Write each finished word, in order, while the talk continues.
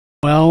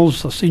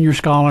Wells, a senior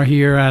scholar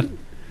here at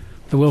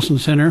the Wilson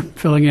Center,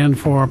 filling in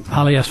for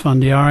Ali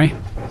Esfandiari.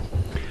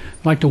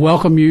 I'd like to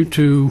welcome you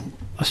to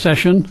a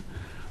session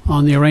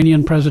on the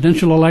Iranian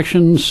presidential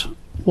elections.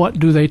 What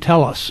do they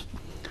tell us?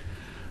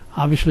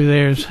 Obviously,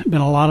 there's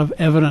been a lot of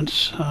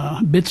evidence,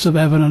 bits of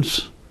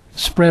evidence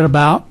spread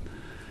about,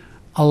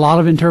 a lot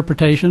of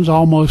interpretations,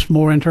 almost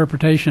more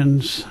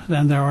interpretations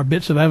than there are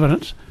bits of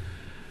evidence.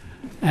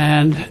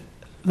 And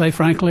they,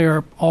 frankly,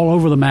 are all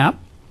over the map.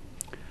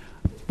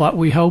 But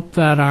we hope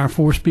that our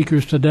four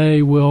speakers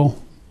today will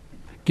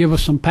give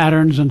us some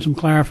patterns and some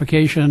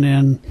clarification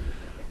in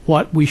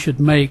what we should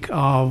make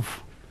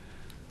of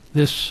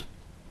this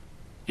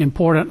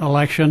important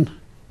election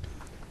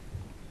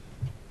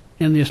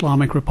in the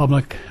Islamic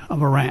Republic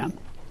of Iran.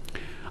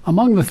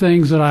 Among the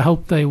things that I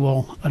hope they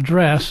will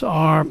address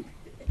are,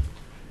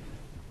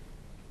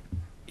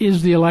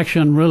 is the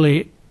election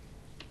really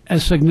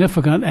as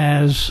significant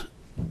as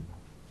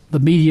the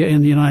media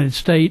in the United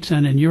States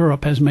and in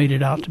Europe has made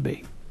it out to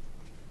be?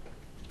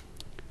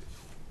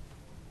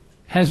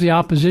 Has the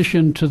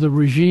opposition to the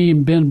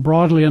regime been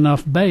broadly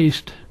enough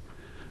based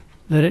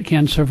that it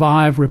can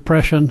survive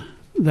repression,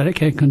 that it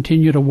can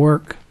continue to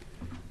work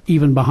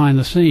even behind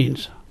the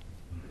scenes?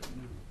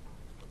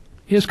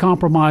 Is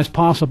compromise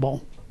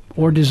possible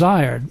or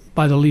desired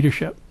by the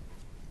leadership?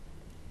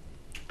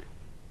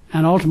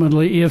 And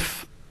ultimately,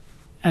 if,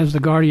 as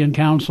the Guardian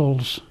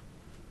Council's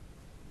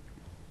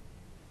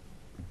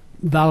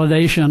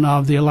validation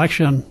of the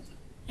election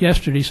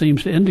yesterday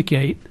seems to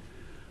indicate,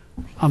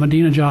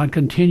 Ahmadinejad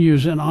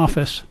continues in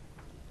office,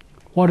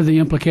 what are the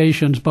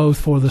implications both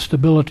for the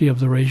stability of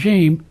the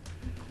regime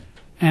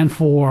and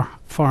for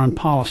foreign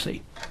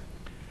policy?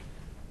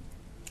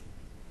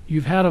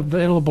 You've had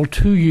available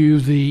to you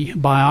the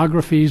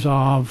biographies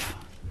of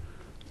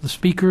the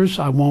speakers.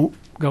 I won't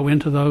go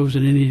into those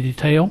in any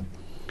detail.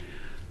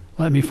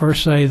 Let me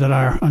first say that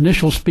our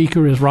initial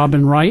speaker is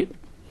Robin Wright,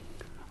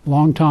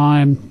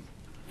 longtime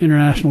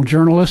international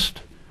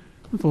journalist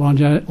with the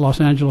Los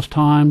Angeles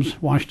Times,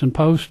 Washington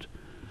Post,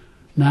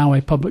 now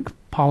a public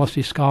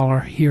policy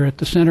scholar here at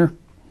the center,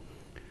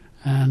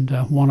 and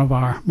one of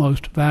our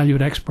most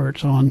valued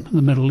experts on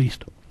the Middle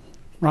East.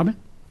 Robin?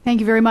 Thank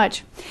you very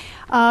much.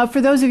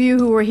 For those of you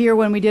who were here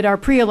when we did our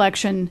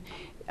pre-election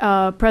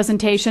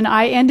presentation,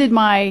 I ended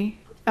my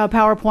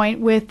PowerPoint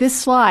with this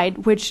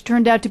slide, which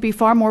turned out to be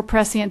far more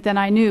prescient than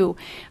I knew.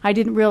 I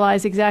didn't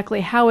realize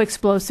exactly how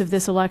explosive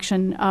this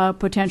election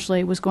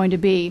potentially was going to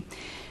be.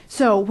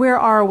 So where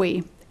are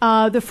we?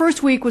 The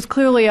first week was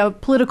clearly a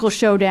political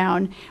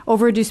showdown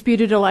over a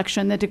disputed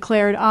election that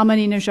declared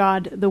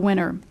Ahmadinejad the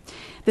winner.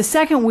 The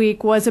second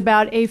week was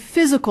about a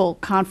physical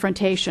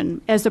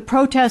confrontation as the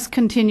protests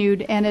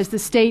continued and as the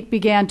state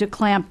began to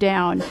clamp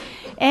down.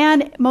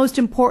 And most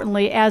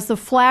importantly, as the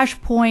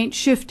flashpoint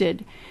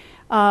shifted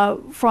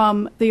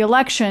from the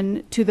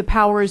election to the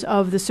powers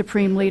of the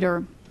supreme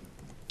leader.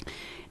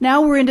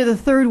 Now we're into the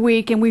third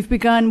week, and we've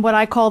begun what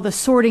I call the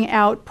sorting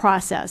out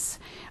process,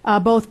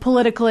 both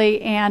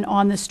politically and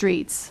on the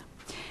streets.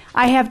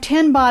 I have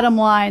 10 bottom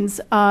lines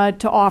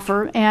to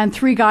offer and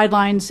 3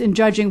 guidelines in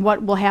judging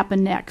what will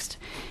happen next.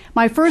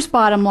 My first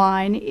bottom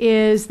line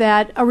is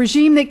that a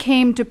regime that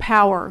came to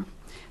power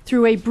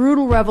through a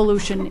brutal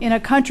revolution in a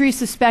country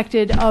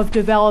suspected of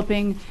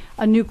developing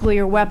a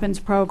nuclear weapons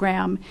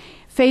program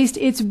faced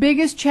its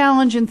biggest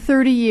challenge in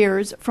 30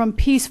 years from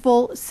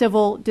peaceful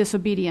civil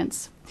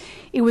disobedience.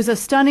 It was a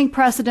stunning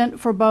precedent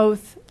for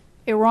both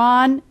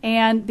Iran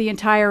and the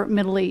entire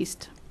Middle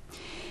East.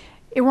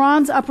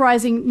 Iran's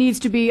uprising needs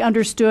to be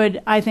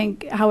understood, I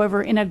think,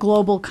 however, in a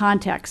global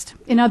context.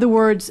 In other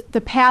words,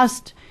 the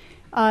past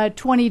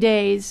 20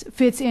 days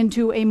fits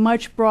into a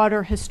much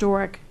broader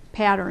historic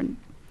pattern.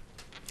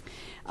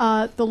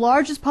 The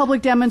largest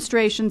public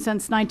demonstration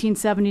since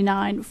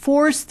 1979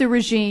 forced the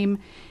regime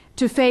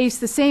to face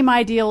the same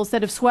ideals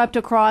that have swept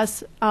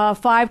across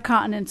 5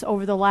 continents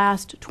over the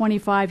last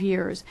 25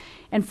 years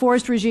and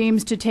forced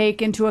regimes to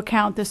take into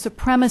account the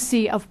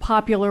supremacy of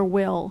popular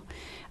will,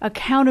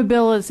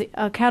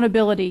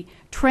 accountability,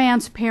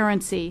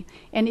 transparency,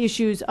 and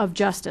issues of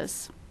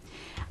justice.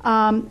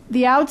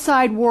 The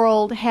outside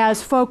world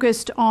has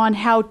focused on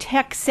how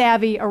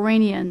tech-savvy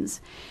Iranians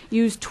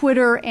use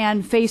Twitter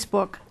and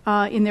Facebook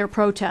in their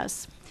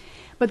protests.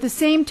 But the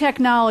same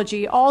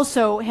technology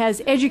also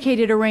has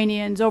educated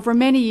Iranians over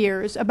many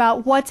years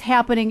about what's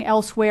happening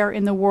elsewhere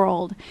in the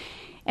world.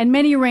 And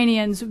many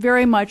Iranians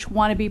very much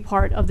want to be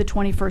part of the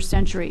 21st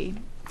century.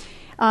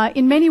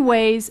 In many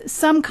ways,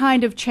 some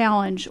kind of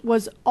challenge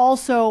was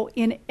also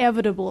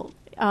inevitable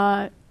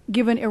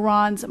given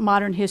Iran's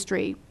modern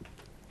history.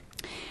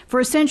 For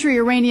a century,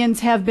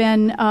 Iranians have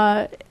been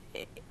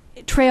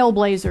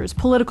trailblazers,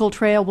 political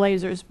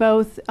trailblazers,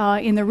 both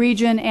in the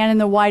region and in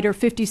the wider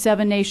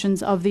 57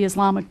 nations of the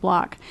Islamic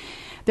bloc.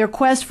 Their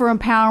quest for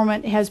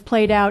empowerment has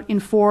played out in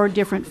 4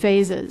 different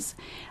phases.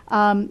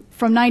 From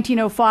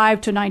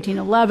 1905 to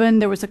 1911,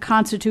 there was a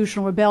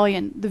constitutional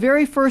rebellion, the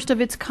very first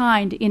of its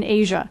kind in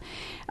Asia.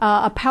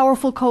 A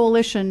powerful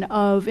coalition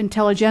of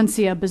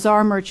intelligentsia,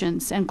 bazaar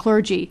merchants, and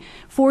clergy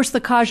forced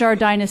the Qajar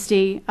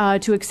dynasty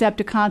to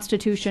accept a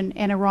constitution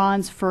and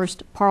Iran's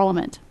first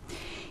parliament.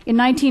 In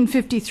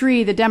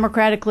 1953, the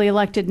democratically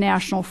elected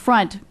National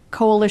Front,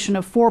 coalition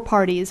of 4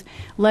 parties,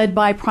 led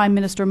by Prime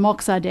Minister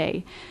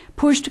Moqsadeh,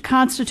 pushed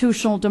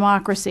constitutional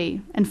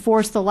democracy and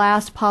forced the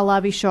last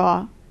Pahlavi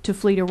Shah to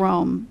flee to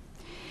Rome.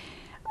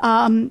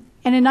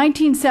 And in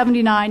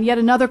 1979, yet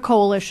another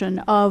coalition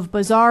of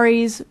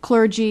bazaris,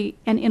 clergy,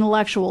 and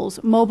intellectuals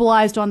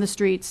mobilized on the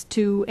streets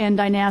to end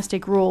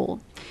dynastic rule.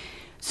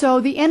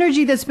 So the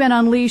energy that's been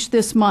unleashed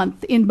this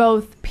month in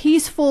both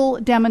peaceful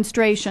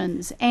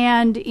demonstrations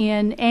and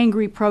in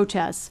angry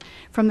protests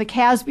from the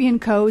Caspian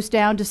coast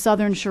down to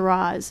southern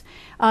Shiraz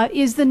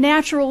is the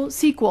natural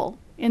sequel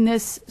in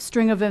this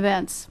string of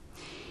events.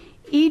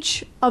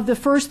 Each of the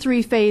first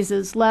 3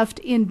 phases left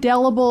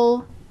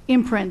indelible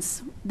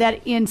imprints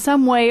that in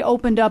some way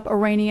opened up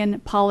Iranian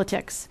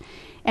politics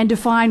and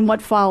defined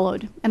what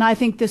followed. And I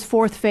think this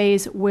 4th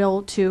phase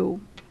will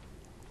too.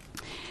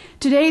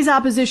 Today's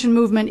opposition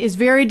movement is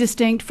very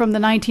distinct from the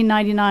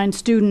 1999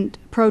 student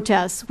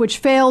protests, which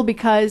failed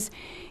because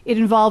it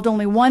involved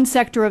only one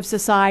sector of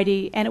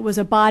society and it was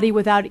a body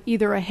without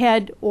either a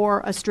head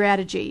or a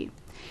strategy.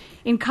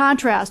 In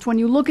contrast, when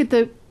you look at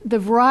the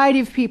variety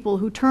of people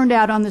who turned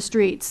out on the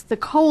streets, the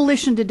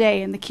coalition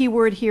today, and the key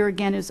word here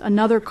again is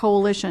another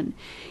coalition,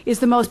 is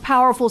the most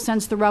powerful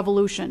since the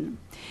revolution.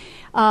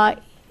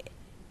 It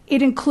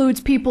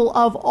includes people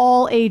of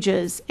all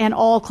ages and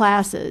all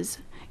classes,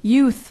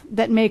 youth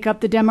that make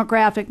up the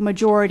demographic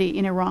majority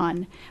in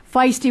Iran,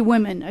 feisty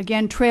women,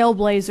 again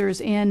trailblazers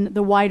in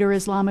the wider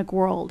Islamic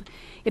world.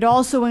 It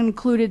also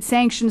included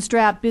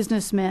sanction-strapped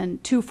businessmen,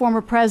 2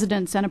 former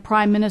presidents and a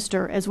prime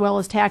minister, as well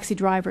as taxi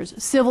drivers,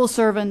 civil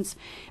servants,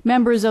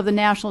 members of the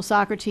national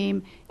soccer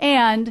team,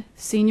 and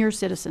senior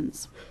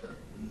citizens.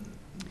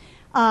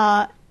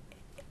 One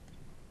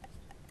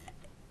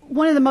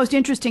of the most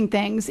interesting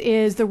things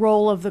is the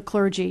role of the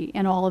clergy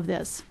in all of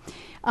this.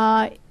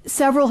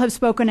 Several have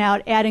spoken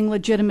out, adding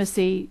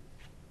legitimacy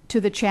to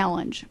the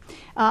challenge.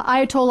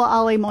 Ayatollah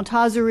Ali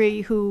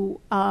Montazeri,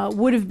 who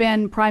would have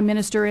been prime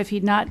minister if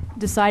he'd not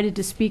decided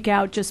to speak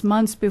out just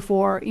months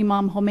before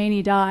Imam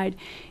Khomeini died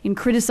in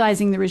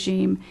criticizing the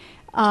regime,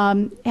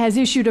 has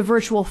issued a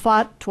virtual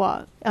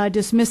fatwa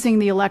dismissing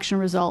the election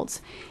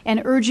results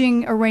and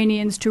urging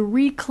Iranians to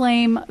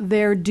reclaim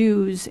their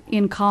dues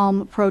in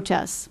calm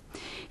protests.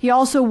 He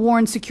also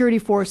warned security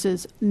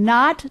forces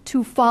not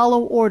to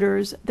follow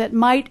orders that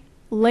might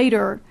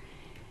later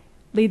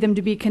lead them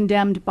to be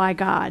condemned by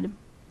God.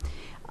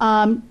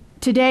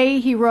 Today,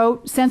 he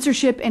wrote,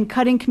 censorship and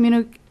cutting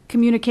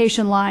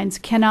communication lines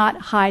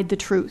cannot hide the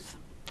truth.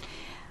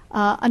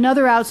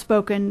 Another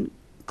outspoken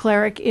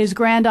cleric is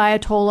Grand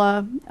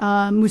Ayatollah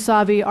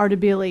Musavi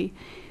Ardebili,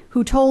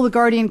 who told the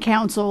Guardian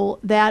Council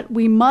that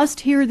we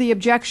must hear the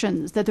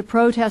objections that the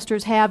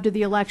protesters have to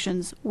the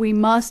elections. We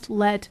must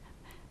let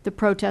the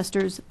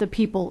protesters, the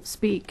people,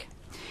 speak.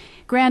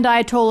 Grand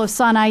Ayatollah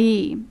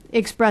Sana'i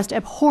expressed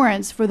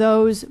abhorrence for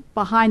those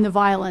behind the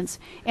violence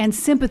and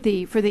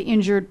sympathy for the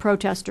injured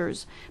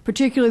protesters,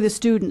 particularly the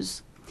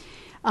students.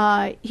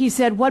 He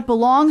said, what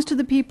belongs to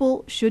the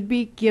people should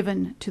be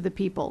given to the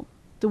people.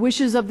 The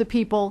wishes of the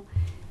people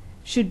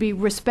should be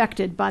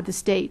respected by the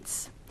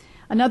states.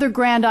 Another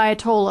Grand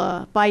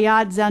Ayatollah,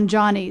 Bayat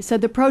Zanjani,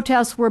 said the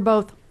protests were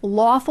both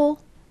lawful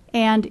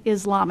and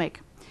Islamic.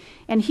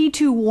 And he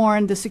too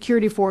warned the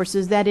security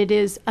forces that it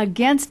is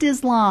against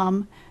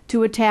Islam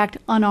to attack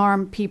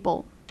unarmed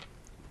people.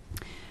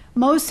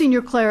 Most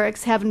senior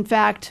clerics have in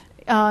fact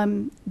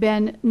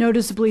been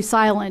noticeably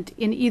silent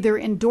in either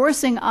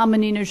endorsing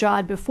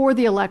Ahmadinejad before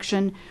the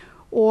election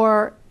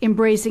or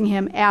embracing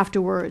him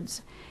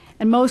afterwards.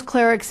 And most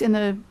clerics in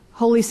the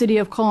holy city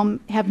of Qom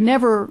have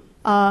never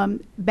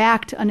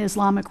backed an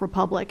Islamic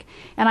republic.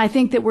 And I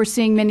think that we're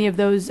seeing many of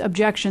those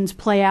objections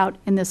play out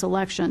in this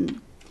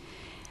election.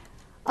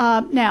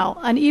 Now,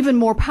 an even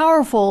more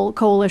powerful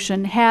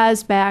coalition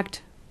has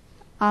backed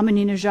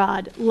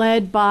Ahmadinejad,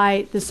 led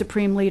by the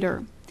supreme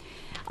leader.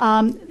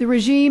 The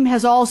regime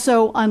has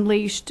also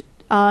unleashed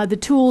the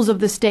tools of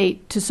the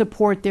state to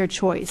support their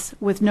choice,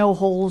 with no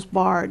holes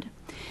barred.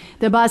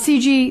 The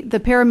Basiji,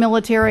 the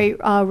paramilitary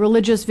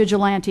religious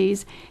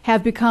vigilantes,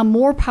 have become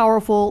more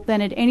powerful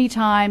than at any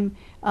time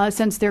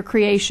since their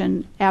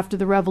creation after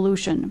the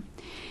revolution.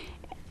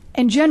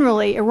 And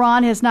generally,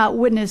 Iran has not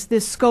witnessed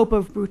this scope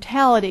of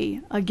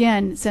brutality,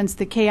 again, since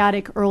the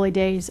chaotic early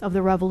days of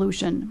the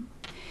revolution.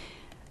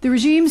 The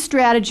regime's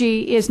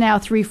strategy is now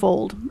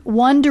threefold.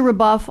 One, to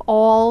rebuff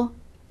all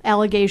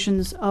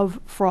allegations of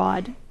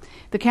fraud.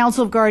 The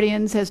Council of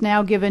Guardians has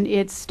now given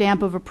its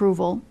stamp of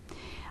approval.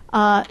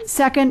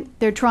 Second,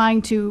 they're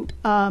trying to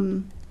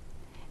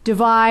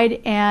divide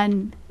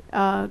and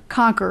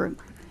conquer,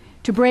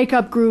 to break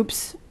up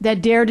groups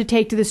that dare to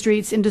take to the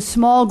streets into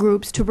small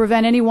groups to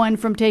prevent anyone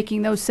from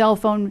taking those cell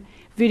phone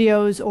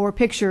videos or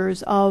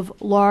pictures of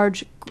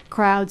large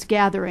crowds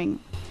gathering.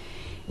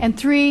 And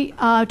three,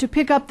 to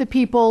pick up the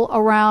people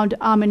around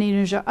around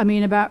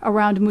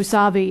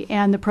Mousavi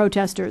and the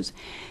protesters.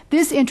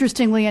 This,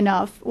 interestingly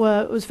enough,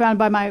 was found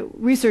by my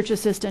research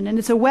assistant, and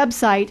it's a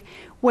website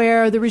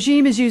where the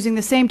regime is using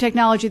the same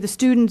technology the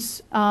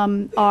students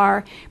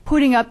are,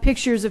 putting up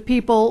pictures of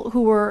people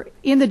who were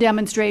in the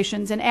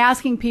demonstrations and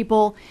asking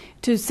people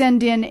to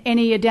send in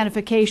any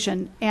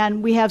identification.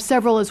 And we have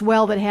several as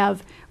well that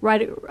have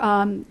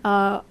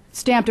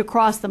stamped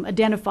across them,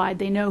 identified,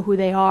 they know who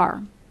they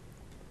are.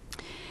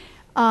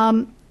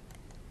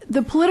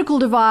 The political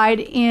divide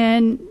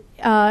in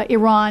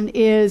Iran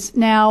is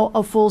now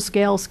a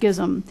full-scale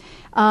schism.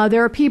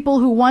 There are people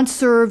who once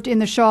served in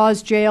the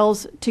Shah's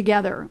jails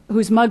together,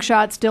 whose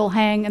mugshots still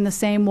hang in the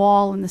same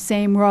wall in the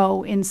same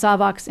row in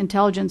Savak's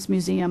Intelligence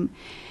Museum.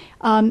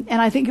 And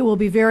I think it will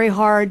be very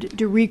hard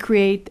to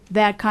recreate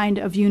that kind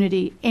of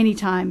unity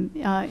anytime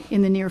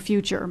in the near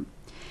future.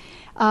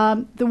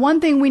 The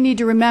one thing we need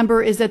to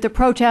remember is that the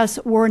protests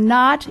were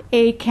not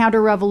a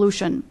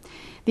counter-revolution.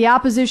 The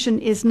opposition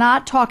is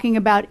not talking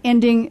about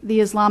ending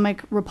the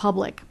Islamic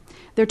Republic.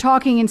 They're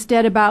talking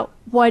instead about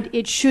what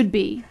it should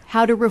be,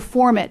 how to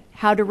reform it,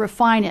 how to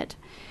refine it,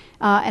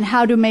 and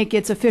how to make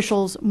its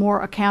officials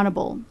more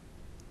accountable.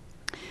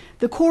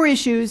 The core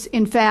issues,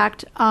 in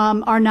fact,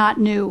 are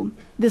not new.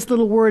 This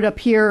little word up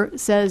here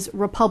says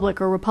republic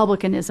or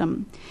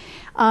republicanism.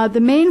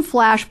 The main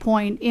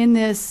flashpoint in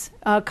this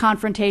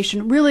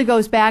confrontation really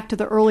goes back to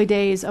the early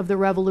days of the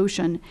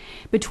revolution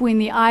between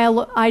the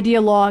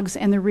ideologues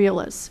and the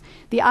realists.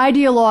 The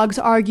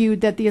ideologues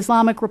argued that the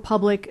Islamic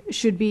Republic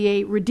should be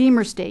a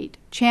redeemer state,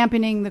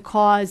 championing the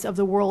cause of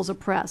the world's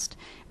oppressed,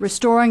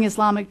 restoring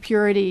Islamic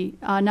purity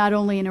not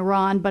only in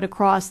Iran but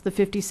across the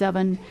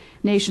 57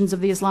 nations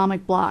of the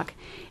Islamic bloc,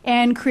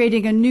 and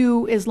creating a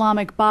new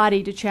Islamic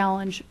body to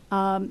challenge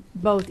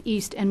both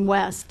East and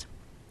West.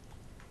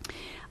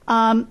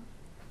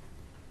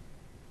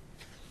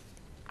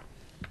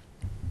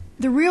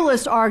 The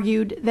realists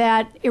argued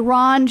that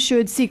Iran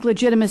should seek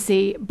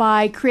legitimacy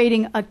by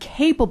creating a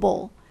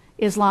capable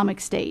Islamic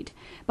state,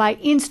 by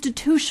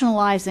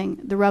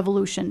institutionalizing the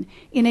revolution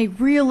in a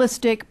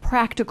realistic,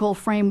 practical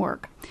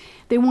framework.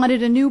 They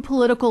wanted a new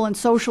political and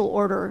social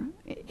order,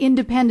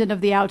 independent of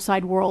the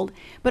outside world,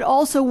 but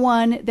also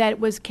one that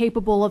was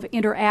capable of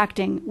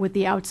interacting with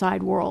the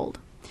outside world.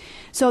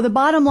 So the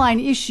bottom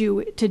line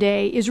issue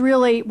today is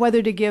really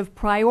whether to give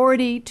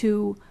priority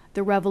to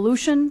the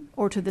revolution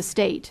or to the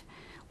state,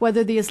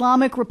 whether the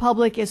Islamic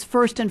Republic is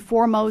first and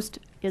foremost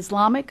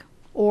Islamic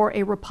or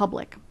a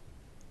republic.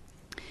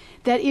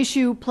 That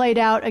issue played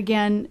out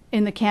again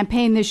in the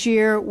campaign this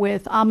year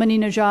with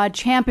Ahmadinejad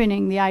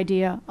championing the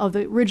idea of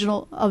the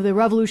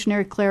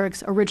revolutionary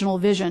cleric's original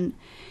vision,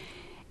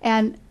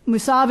 and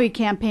Mousavi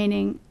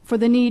campaigning for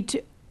the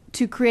need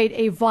to create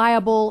a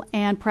viable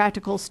and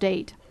practical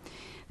state.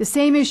 The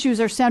same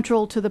issues are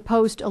central to the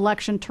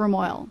post-election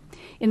turmoil.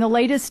 In the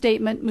latest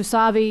statement,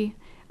 Mousavi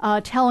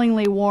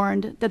tellingly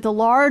warned that the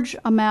large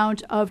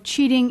amount of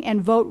cheating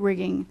and vote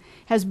rigging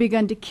has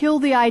begun to kill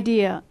the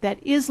idea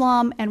that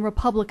Islam and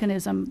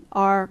republicanism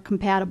are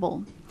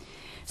compatible.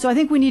 So I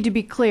think we need to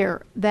be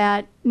clear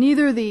that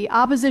neither the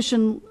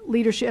opposition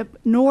leadership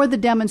nor the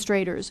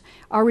demonstrators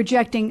are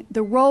rejecting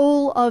the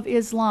role of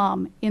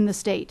Islam in the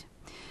state.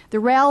 The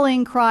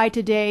rallying cry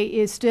today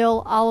is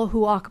still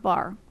Allahu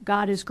Akbar,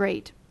 God is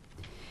great.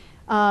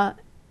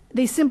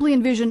 They simply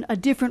envision a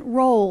different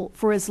role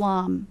for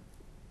Islam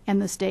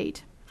and the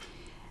state.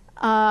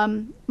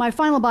 My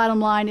final bottom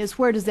line is,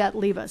 where does that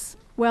leave us?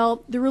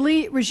 Well, the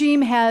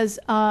regime has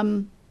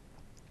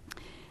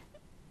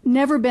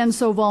never been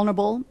so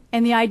vulnerable,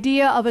 and the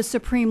idea of a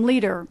supreme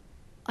leader,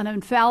 an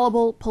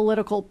infallible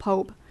political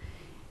pope,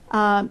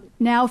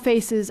 now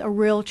faces a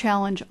real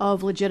challenge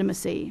of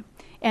legitimacy,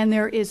 and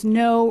there is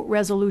no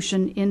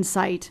resolution in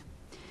sight.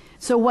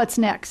 So what's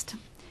next?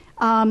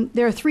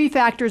 There are three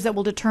factors that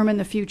will determine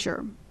the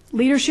future: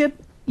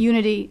 leadership,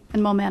 unity,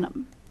 and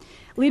momentum.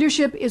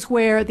 Leadership is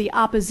where the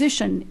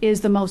opposition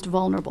is the most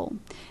vulnerable.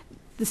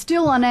 The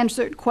still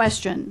unanswered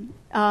question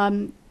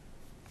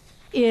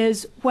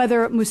is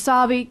whether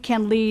Mousavi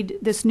can lead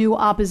this new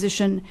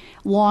opposition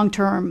long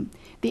term.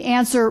 The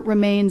answer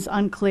remains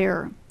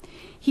unclear.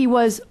 He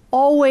was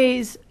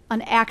always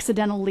an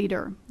accidental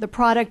leader, the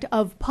product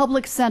of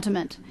public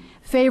sentiment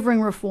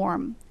favoring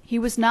reform. He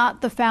was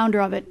not the founder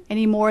of it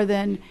any more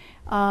than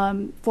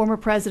former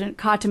President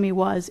Khatami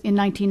was in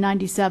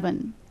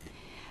 1997.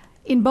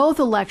 In both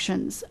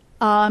elections,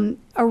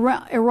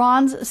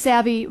 Iran's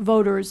savvy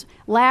voters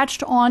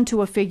latched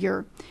onto a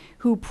figure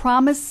who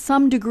promised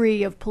some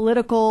degree of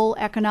political,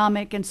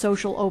 economic, and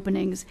social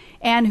openings,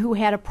 and who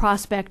had a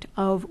prospect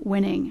of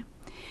winning.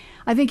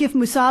 I think if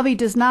Mousavi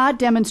does not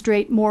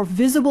demonstrate more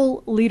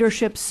visible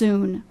leadership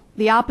soon,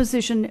 the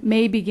opposition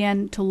may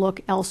begin to look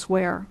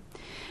elsewhere.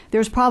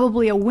 There's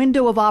probably a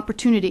window of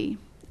opportunity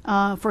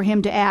for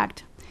him to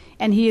act,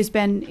 and he has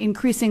been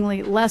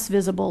increasingly less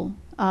visible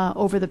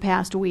over the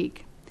past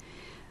week.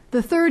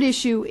 The third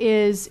issue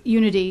is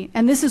unity,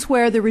 and this is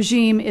where the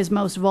regime is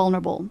most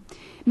vulnerable.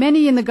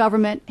 Many in the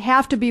government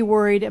have to be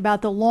worried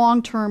about the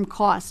long-term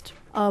cost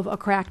of a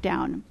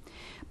crackdown.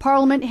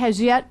 Parliament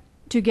has yet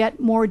to get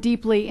more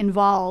deeply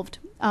involved,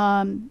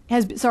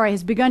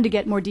 has begun to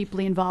get more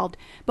deeply involved,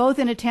 both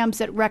in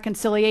attempts at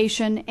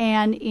reconciliation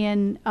and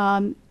in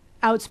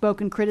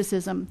outspoken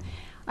criticism.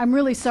 I'm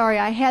really sorry.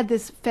 I had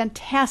this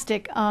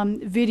fantastic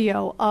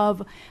video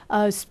of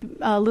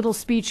a little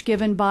speech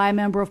given by a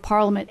member of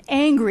Parliament,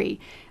 angry,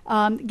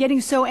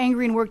 getting so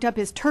angry and worked up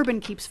his turban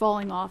keeps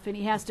falling off, and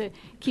he has to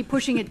keep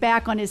pushing it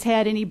back on his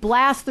head, and he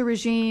blasts the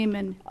regime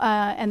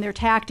and their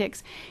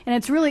tactics. And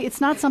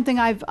it's not something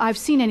I've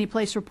seen any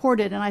place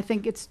reported, and I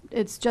think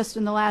it's just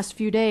in the last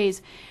few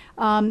days.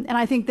 And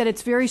I think that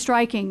it's very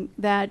striking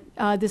that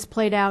this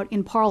played out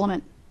in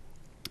Parliament.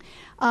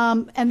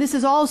 And this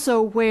is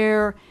also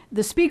where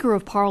the Speaker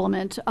of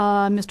Parliament,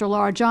 Mr.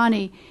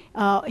 Larijani,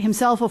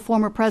 himself a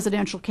former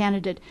presidential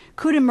candidate,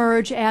 could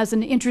emerge as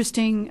an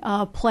interesting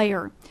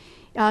player.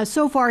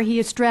 So far, he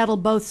has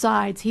straddled both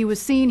sides. He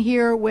was seen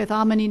here with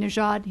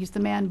Ahmadinejad, he's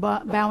the man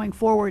bowing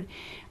forward,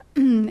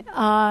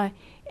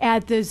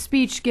 at the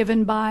speech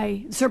given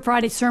by,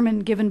 Friday sermon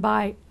given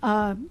by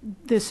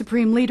the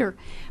Supreme Leader.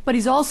 But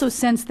he's also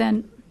since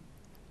then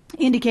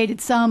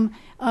indicated some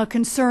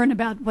concern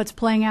about what's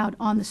playing out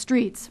on the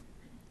streets.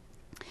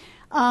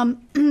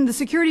 The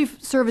security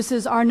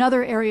services are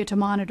another area to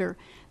monitor.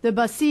 The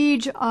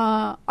Basij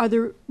are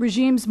the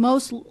regime's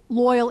most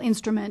loyal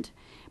instrument,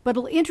 but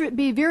it'll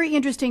be very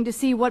interesting to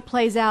see what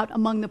plays out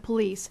among the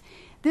police.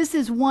 This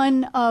is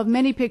one of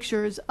many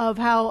pictures of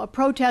how a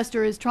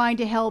protester is trying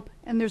to help,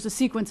 and there's a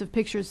sequence of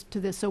pictures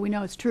to this, so we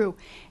know it's true,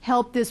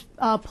 help this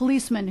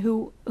policeman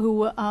who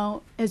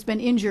has been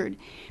injured.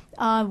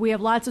 We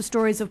have lots of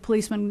stories of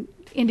policemen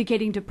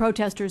indicating to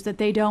protesters that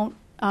they don't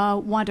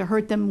want to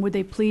hurt them, would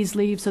they please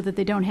leave so that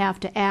they don't have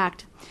to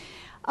act.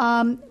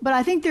 But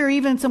I think there are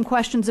even some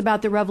questions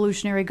about the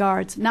Revolutionary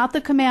Guards, not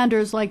the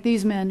commanders like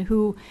these men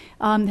who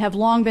have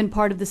long been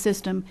part of the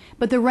system,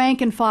 but the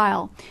rank and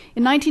file.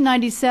 In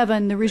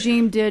 1997, the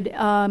regime did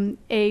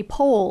a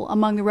poll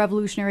among the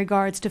Revolutionary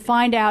Guards to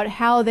find out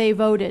how they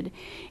voted,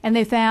 and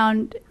they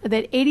found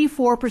that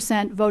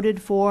 84%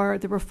 voted for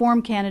the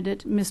reform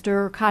candidate,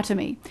 Mr.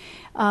 Khatami.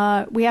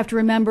 We have to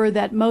remember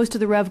that most of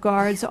the Rev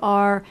Guards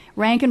are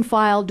rank and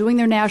file doing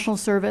their national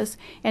service,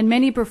 and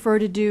many prefer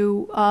to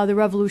do the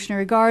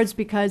Revolutionary Guards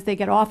because they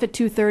get off at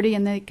 2:30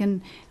 and they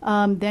can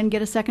then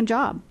get a second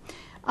job.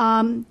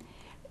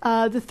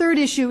 The third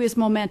issue is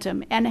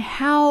momentum and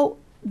how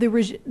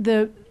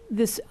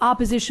this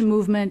opposition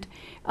movement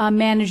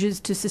manages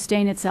to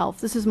sustain itself.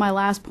 This is my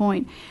last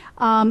point.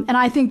 And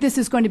I think this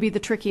is going to be the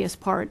trickiest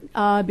part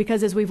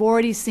because, as we've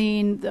already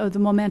seen, the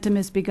momentum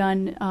has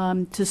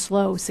begun to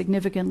slow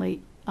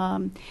significantly.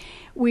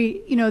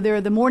 There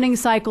are the morning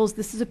cycles.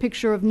 This is a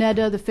picture of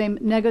Neda,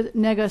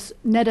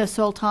 Neda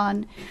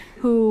Sultan,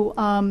 who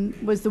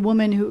was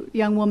the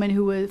young woman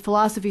who was a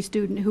philosophy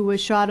student who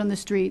was shot on the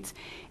streets,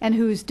 and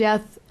whose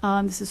death,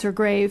 this is her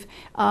grave,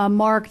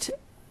 marked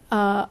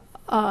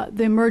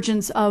the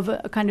emergence of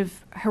a kind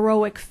of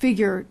heroic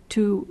figure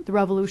to the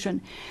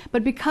revolution.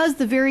 But because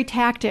the very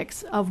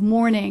tactics of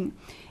mourning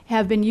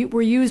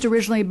were used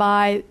originally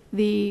by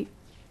the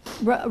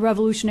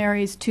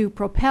revolutionaries to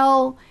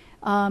propel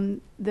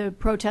the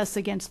protests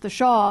against the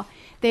Shah,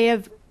 they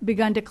have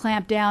begun to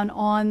clamp down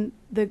on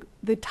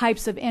the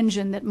types of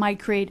engine that might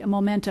create a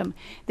momentum.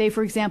 They,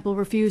 for example,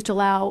 refused to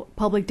allow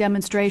public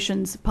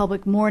demonstrations,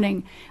 public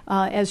mourning,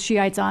 as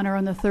Shiites honor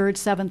on the 3rd,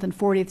 7th, and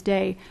 40th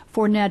day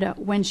for Neda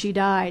when she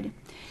died.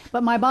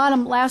 But my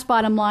last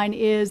bottom line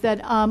is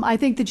that I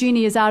think the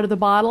genie is out of the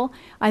bottle.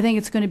 I think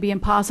it's going to be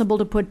impossible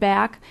to put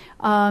back.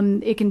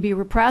 It can be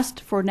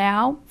repressed for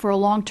now, for a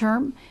long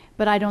term,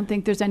 but I don't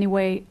think there's any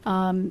way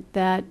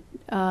that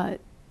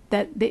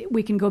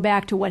we can go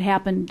back to what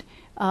happened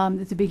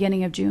at the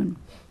beginning of June.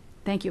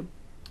 Thank you.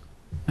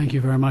 Thank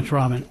you very much,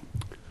 Robin.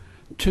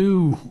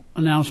 Two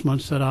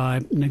announcements that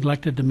I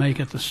neglected to make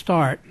at the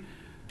start.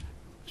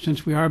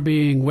 Since we are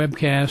being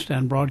webcast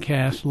and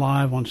broadcast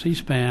live on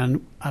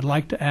C-SPAN, I'd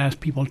like to ask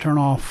people to turn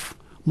off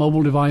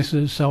mobile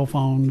devices, cell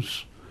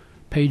phones,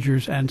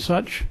 pagers, and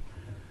such,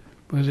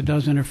 because it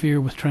does interfere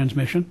with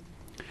transmission.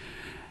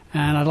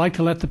 And I'd like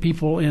to let the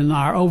people in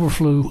our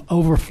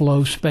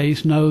overflow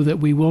space know that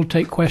we will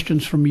take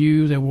questions from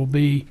you. There will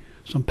be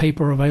some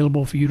paper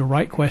available for you to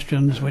write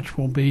questions, which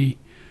will be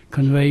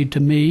conveyed to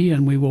me,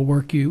 and we will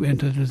work you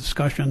into the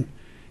discussion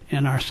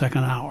in our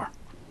second hour.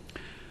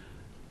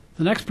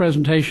 The next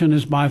presentation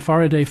is by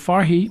Farideh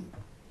Farhi,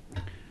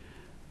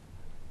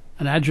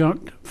 an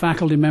adjunct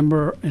faculty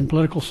member in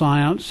political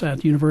science at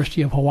the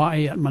University of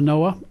Hawaii at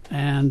Manoa,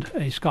 and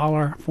a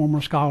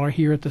former scholar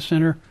here at the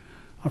center,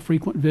 a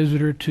frequent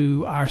visitor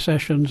to our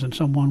sessions, and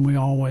someone we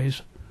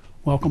always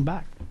welcome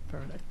back.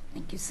 Farideh.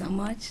 Thank you so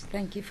much.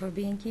 Thank you for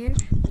being here.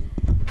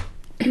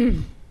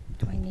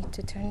 Do I need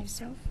to turn this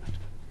off?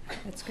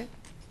 That's good.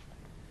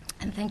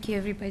 And thank you,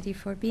 everybody,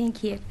 for being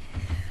here.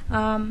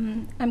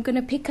 I'm going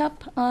to pick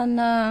up on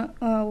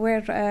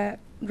where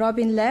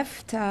Robin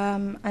left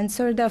and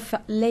sort of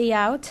lay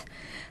out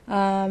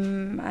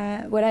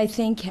what I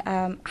think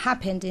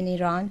happened in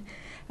Iran,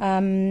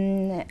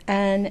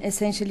 and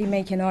essentially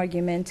make an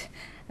argument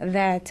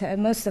that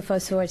most of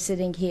us who are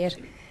sitting here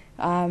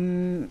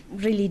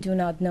really do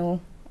not know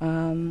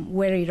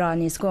where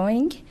Iran is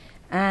going,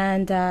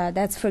 and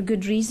that's for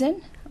good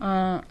reason,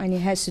 and it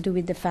has to do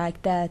with the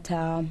fact that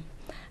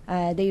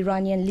the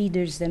Iranian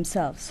leaders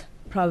themselves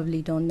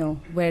probably don't know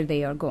where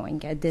they are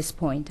going at this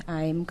point.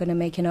 I'm going to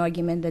make an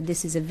argument that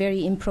this is a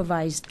very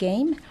improvised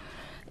game.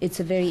 It's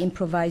a very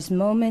improvised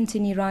moment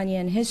in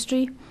Iranian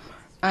history,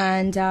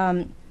 and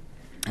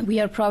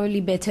we are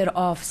probably better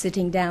off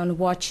sitting down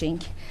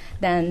watching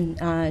than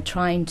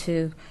trying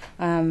to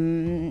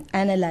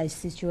analyze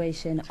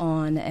situation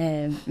on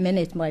a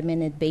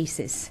minute-by-minute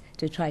basis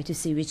to try to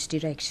see which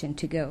direction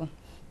to go.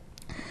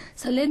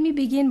 So let me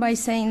begin by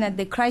saying that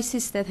the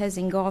crisis that has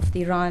engulfed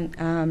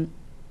Iran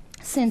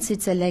since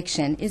its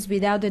election is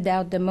without a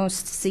doubt the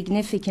most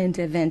significant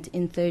event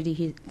in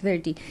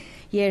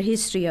 30-year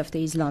history of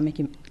the Islamic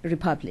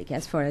Republic,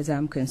 as far as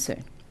I'm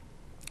concerned.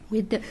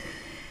 With the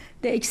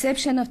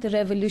exception of the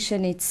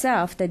revolution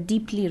itself that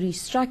deeply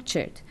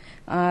restructured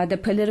the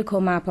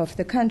political map of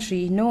the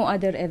country, no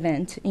other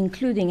event,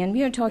 including, and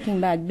we are talking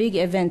about big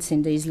events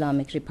in the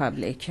Islamic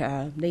Republic,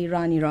 the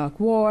Iran-Iraq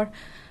War,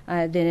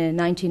 the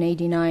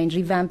 1989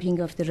 revamping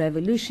of the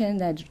revolution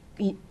that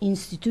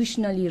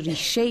institutionally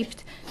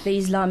reshaped the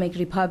Islamic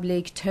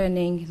Republic,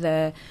 turning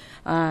the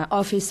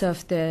office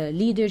of the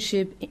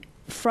leadership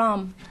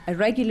from a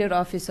regular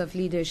office of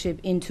leadership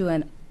into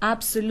an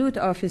absolute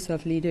office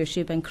of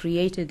leadership, and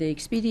created the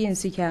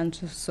Expediency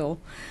Council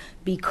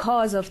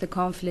because of the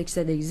conflicts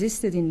that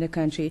existed in the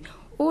country,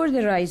 or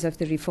the rise of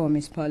the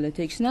reformist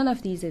politics. None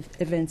of these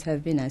events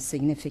have been as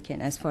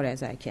significant as far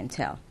as I can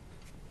tell.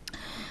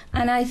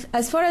 And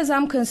as far as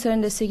I'm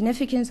concerned, the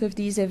significance of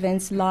these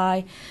events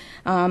lie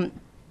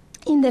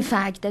in the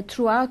fact that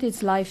throughout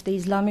its life, the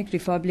Islamic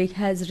Republic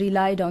has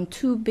relied on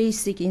two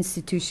basic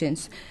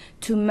institutions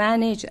to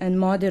manage and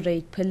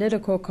moderate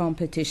political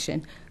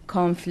competition,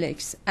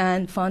 conflicts,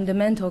 and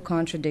fundamental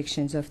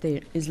contradictions of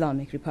the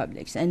Islamic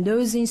republics. And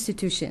those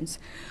institutions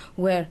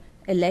were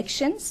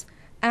elections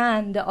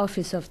and the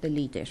office of the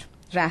leader,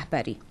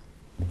 Rahbari.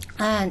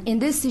 And in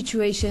this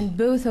situation,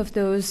 both of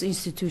those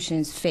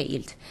institutions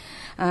failed,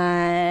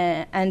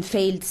 and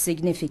failed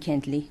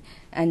significantly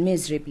and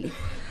miserably.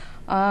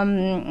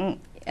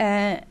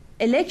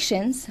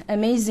 Elections,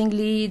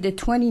 amazingly, the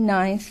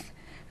 29th,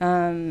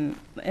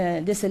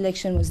 this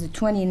election was the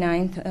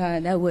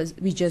 29th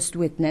we just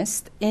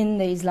witnessed in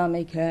the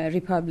Islamic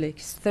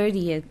Republic's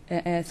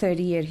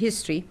 30-year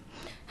history,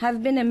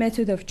 have been a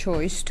method of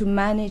choice to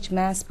manage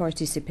mass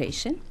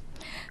participation,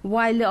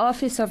 while the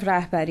office of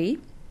Rahbari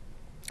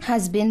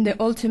has been the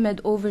ultimate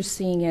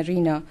overseeing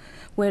arena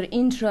where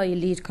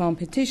intra-elite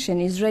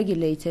competition is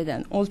regulated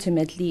and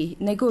ultimately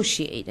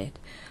negotiated.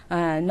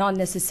 Not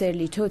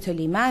necessarily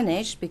totally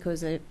managed,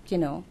 because,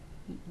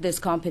 this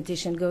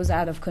competition goes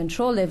out of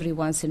control every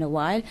once in a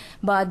while,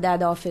 but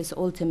that office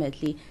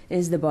ultimately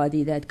is the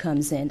body that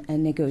comes in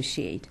and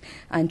negotiate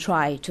and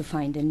try to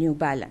find a new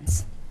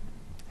balance.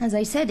 As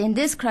I said, in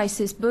this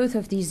crisis, both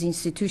of these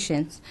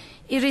institutions,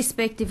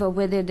 irrespective of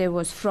whether there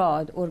was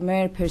fraud or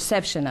mere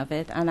perception of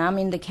it, and I'm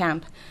in the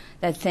camp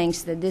that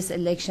thinks that this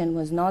election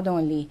was not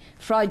only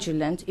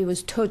fraudulent, it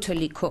was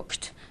totally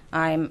cooked.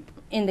 I'm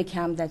in the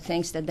camp that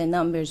thinks that the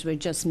numbers were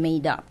just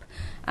made up,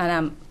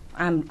 and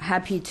I'm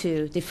happy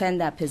to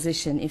defend that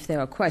position if there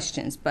are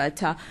questions.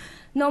 But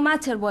no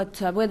matter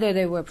whether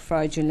they were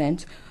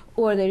fraudulent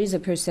or there is a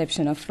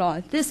perception of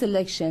fraud, this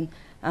election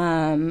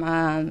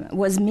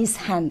was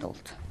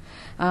mishandled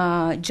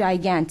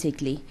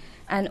gigantically,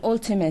 and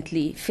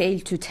ultimately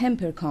failed to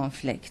temper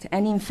conflict,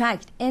 and in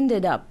fact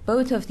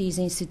both of these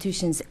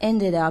institutions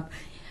ended up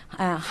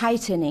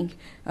heightening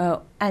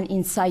and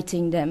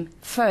inciting them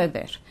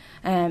further.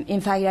 In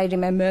fact, I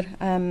remember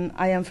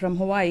I am from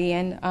Hawaii,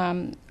 and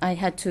I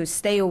had to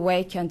stay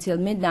awake until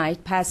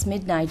past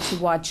midnight, to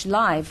watch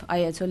live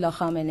Ayatollah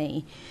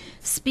Khamenei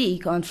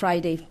speak on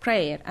Friday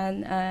prayer,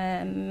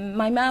 and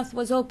my mouth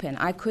was open.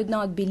 I could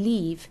not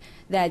believe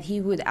that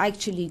he would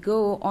actually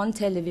go on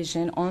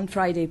television on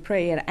Friday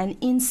prayer and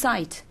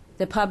incite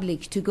the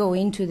public to go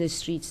into the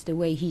streets the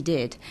way he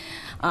did.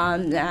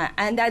 And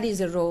that is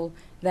a role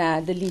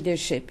that the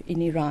leadership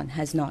in Iran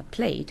has not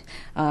played,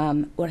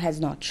 or has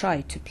not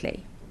tried to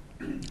play.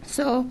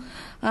 So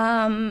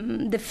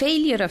the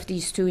failure of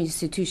these two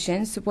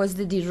institutions was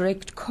the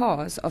direct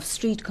cause of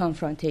street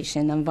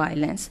confrontation and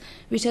violence,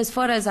 which, as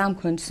far as I'm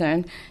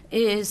concerned,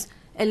 is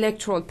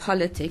electoral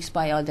politics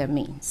by other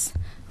means.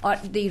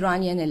 The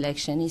Iranian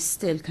election is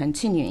still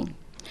continuing,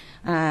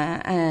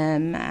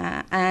 and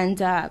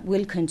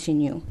will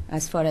continue,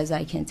 as far as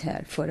I can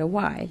tell, for a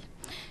while.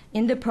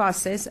 In the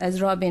process,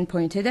 as Robin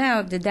pointed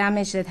out, the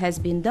damage that has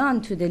been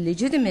done to the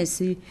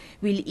legitimacy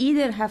will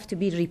either have to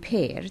be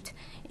repaired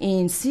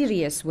in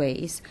serious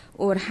ways,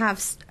 or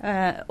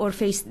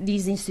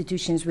these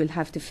institutions will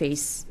have to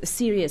face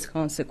serious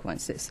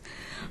consequences.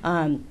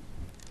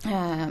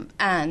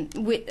 and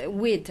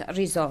with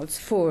results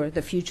for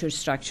the future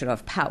structure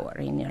of power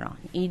in Iran.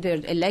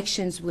 Either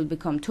elections will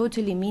become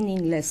totally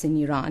meaningless in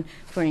Iran,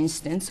 for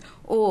instance,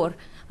 or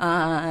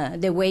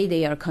the way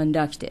they are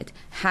conducted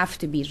have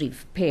to be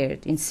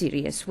repaired in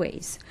serious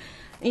ways.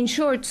 In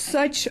short,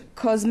 such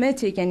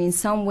cosmetic and in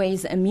some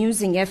ways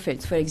amusing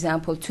efforts, for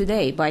example,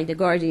 today by the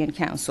Guardian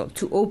Council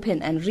to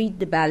open and read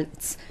the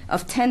ballots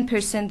of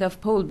 10% of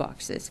poll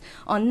boxes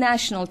on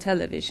national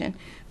television,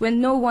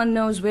 when no one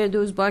knows where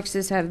those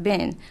boxes have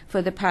been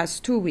for the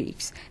past 2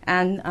 weeks,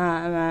 and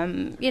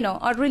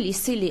are really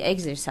silly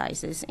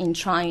exercises in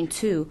trying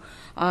to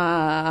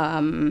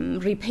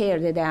repair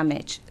the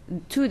damage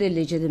to the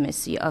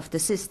legitimacy of the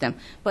system.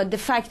 But the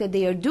fact that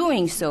they are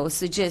doing so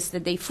suggests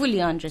that they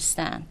fully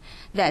understand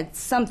that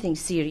something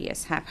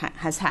serious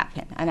has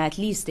happened, and at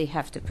least they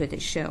have to put a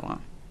show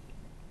on.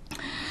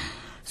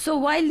 So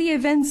while the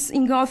events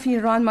engulfing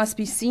Iran must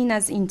be seen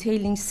as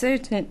entailing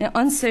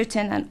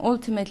uncertain and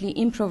ultimately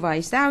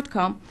improvised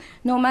outcome,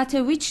 no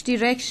matter which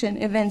direction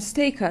events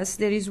take us,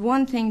 there is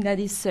one thing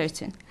that is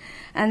certain,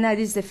 and that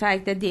is the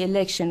fact that the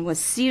election was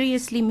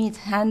seriously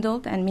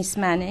mishandled and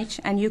mismanaged,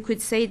 and you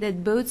could say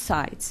that both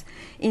sides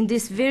in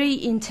this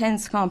very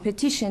intense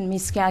competition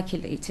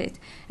miscalculated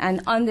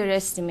and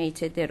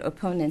underestimated their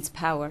opponents'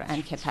 power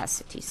and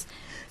capacities.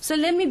 So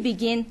let me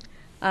begin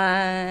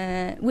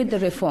with the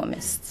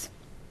reformists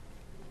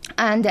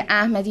and the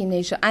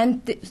Ahmadinejad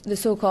and the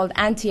so-called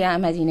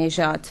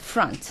anti-Ahmadinejad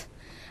front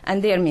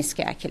and their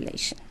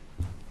miscalculation.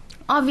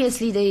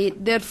 Obviously,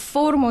 their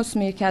foremost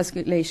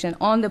miscalculation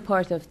on the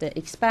part of the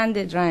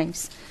expanded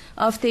ranks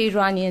of the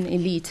Iranian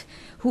elite,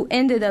 who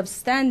ended up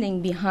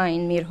standing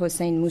behind Mir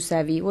Hossein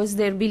Mousavi, was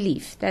their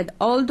belief that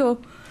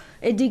although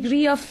a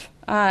degree of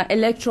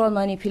electoral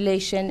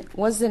manipulation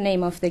was the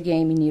name of the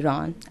game in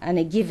Iran and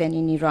a given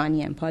in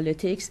Iranian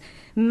politics,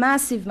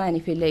 massive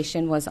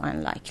manipulation was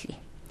unlikely.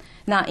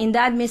 Now, in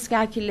that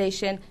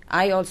miscalculation,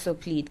 I also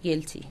plead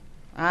guilty.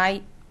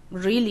 I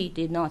really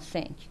did not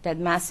think that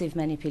massive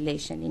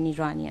manipulation in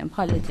Iranian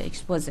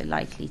politics was a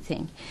likely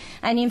thing.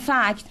 And in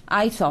fact,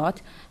 I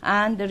thought,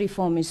 and the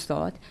reformists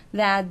thought,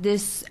 that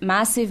this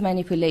massive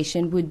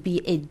manipulation would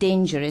be a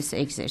dangerous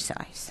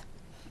exercise.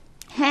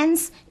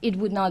 Hence, it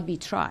would not be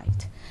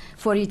tried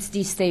for its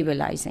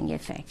destabilizing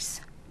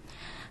effects.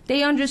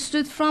 They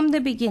understood from the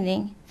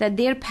beginning that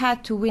their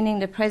path to winning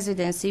the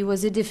presidency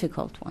was a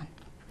difficult one,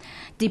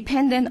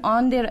 dependent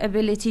on their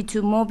ability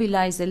to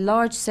mobilize a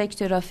large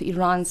sector of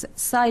Iran's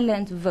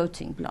silent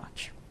voting bloc,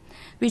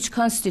 which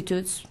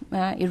constitutes,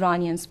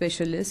 Iranian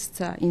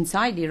specialists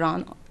inside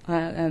Iran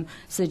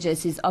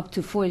suggest, is up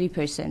to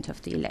 40%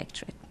 of the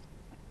electorate.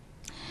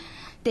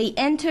 They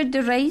entered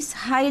the race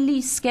highly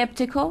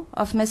skeptical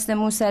of Mr.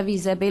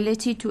 Mousavi's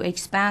ability to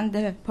expand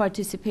the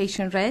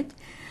participation rate,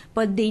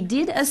 but they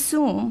did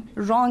assume,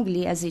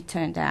 wrongly as it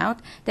turned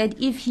out, that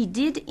if he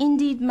did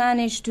indeed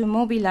manage to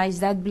mobilize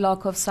that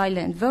block of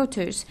silent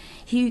voters,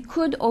 he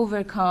could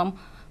overcome,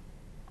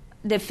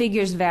 the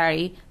figures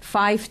vary,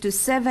 5 to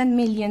 7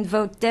 million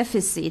vote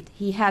deficit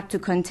he had to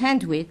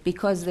contend with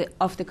because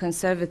of the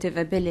conservative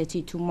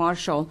ability to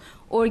marshal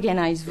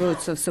organized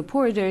votes of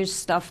supporters,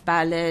 stuff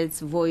ballots,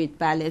 void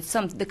ballots,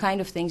 the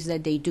kind of things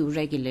that they do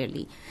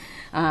regularly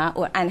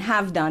and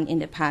have done in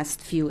the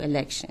past few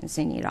elections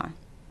in Iran.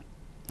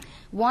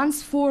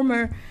 Once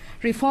former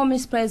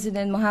reformist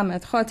President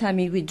Mohammad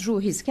Khatami withdrew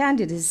his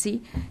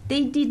candidacy,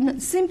 they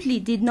simply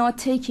did not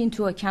take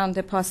into account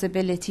the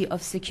possibility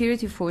of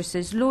security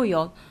forces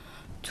loyal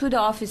to the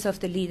office of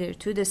the leader,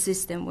 to the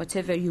system,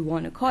 whatever you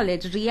want to call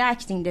it,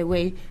 reacting the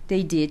way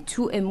they did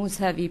to a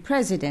Mousavi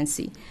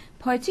presidency,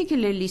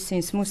 particularly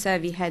since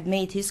Mousavi had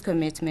made his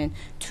commitment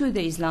to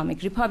the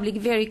Islamic Republic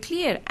very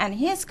clear, and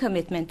his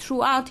commitment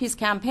throughout his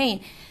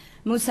campaign.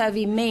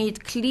 Mousavi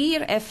made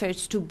clear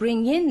efforts to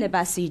bring in the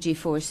Basiji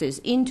forces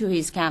into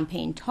his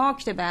campaign,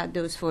 talked about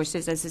those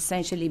forces as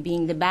essentially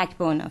being the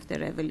backbone of the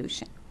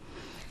revolution.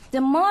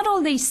 The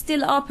model they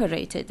still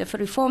operated, the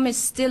reformists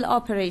still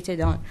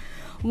operated on,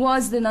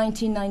 was the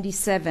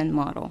 1997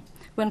 model,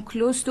 when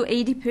close to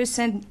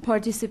 80%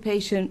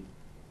 participation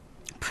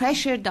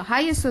pressured the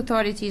highest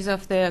authorities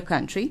of the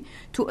country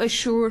to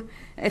assure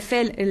a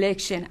fair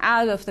election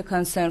out of the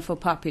concern for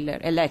popular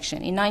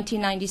election. In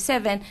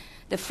 1997,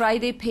 the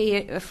Friday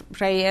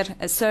prayer,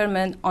 a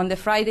sermon on the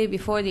Friday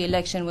before the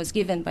election was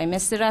given by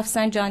Mr.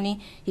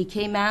 Rafsanjani. He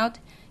came out,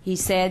 he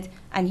said,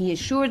 and he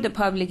assured the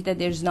public that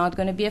there's not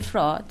going to be a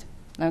fraud.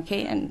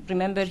 Okay, and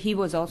remember, he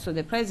was also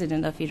the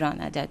president of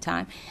Iran at that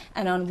time.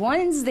 And on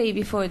Wednesday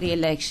before the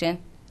election,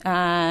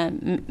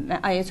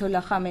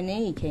 Ayatollah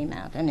Khamenei came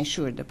out and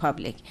assured the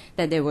public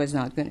that there was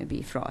not going to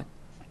be fraud.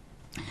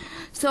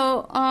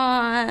 So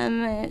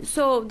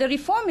the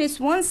reformists,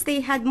 once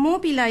they had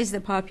mobilized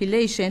the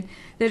population,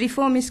 the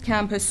reformist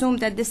camp assumed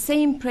that the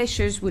same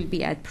pressures will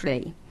be at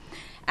play.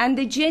 And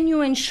the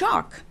genuine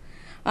shock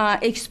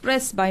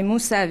expressed by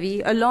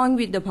Mousavi, along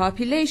with the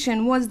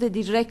population, was the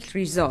direct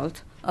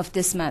result of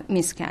this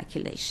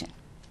miscalculation.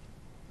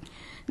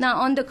 Now,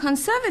 on the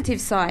conservative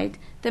side,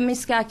 the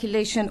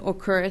miscalculation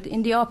occurred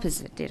in the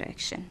opposite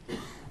direction.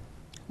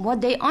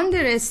 What they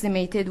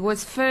underestimated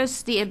was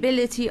first the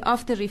ability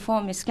of the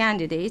reformist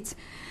candidates,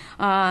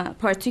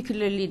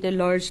 particularly the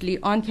largely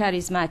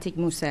uncharismatic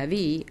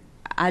Mousavi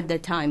at the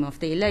time of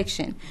the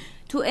election,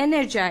 to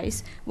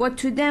energize what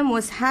to them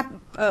was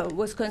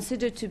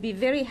considered to be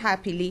very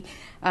happily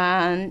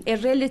a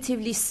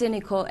relatively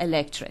cynical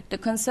electorate. The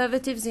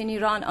conservatives in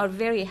Iran are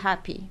very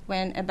happy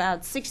when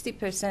about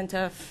 60%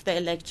 of the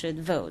electorate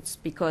votes,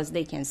 because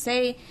they can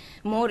say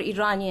more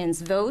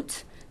Iranians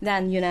vote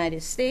than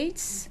United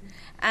States.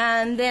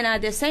 And then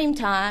at the same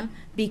time,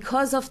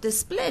 because of the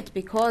split,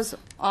 because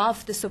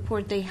of the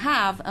support they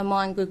have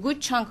among a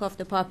good chunk of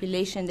the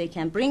population, they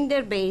can bring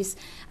their base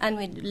and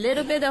with a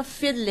little bit of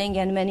fiddling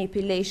and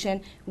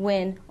manipulation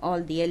win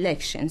all the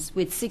elections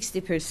with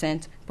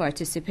 60%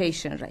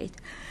 participation rate.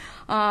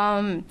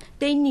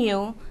 They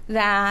knew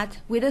that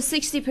with a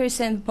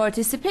 60%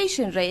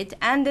 participation rate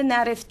and the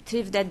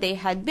narrative that they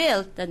had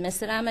built, that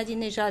Mr.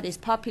 Ahmadinejad is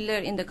popular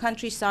in the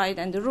countryside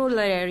and the rural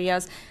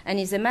areas and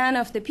is a man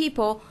of the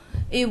people,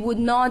 it would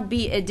not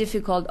be a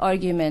difficult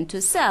argument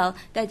to sell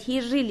that he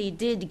really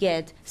did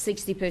get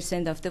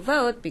 60% of the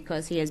vote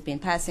because he has been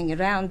passing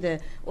around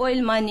the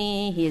oil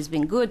money, he has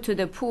been good to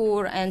the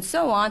poor, and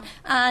so on,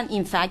 and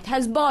in fact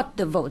has bought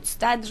the votes.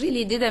 That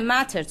really didn't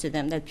matter to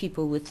them that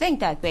people would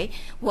think that way.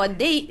 What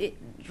they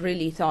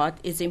really thought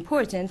is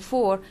important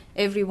for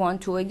everyone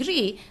to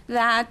agree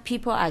that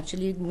people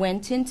actually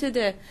went into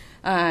the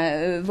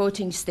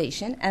voting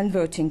station and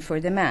voting for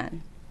the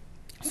man.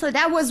 So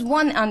that was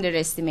one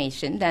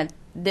underestimation, that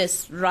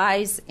this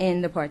rise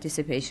in the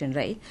participation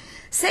rate.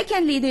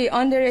 Secondly, they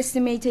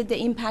underestimated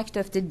the impact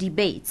of the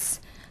debates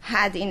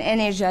had in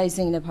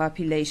energizing the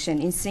population,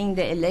 in seeing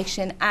the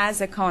election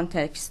as a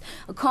contest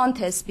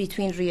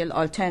between real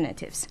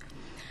alternatives.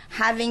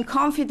 Having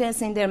confidence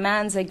in their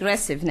man's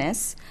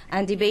aggressiveness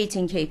and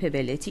debating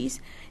capabilities,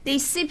 they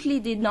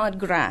simply did not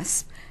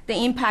grasp the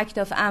impact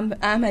of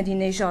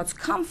Ahmadinejad's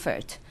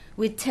comfort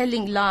with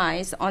telling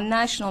lies on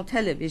national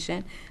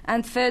television,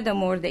 and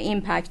furthermore, the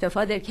impact of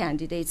other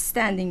candidates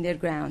standing their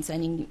grounds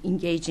and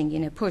engaging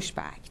in a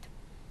pushback.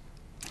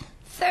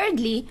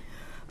 Thirdly,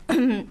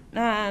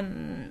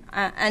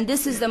 and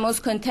this is the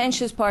most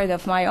contentious part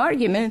of my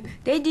argument,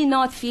 they did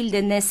not feel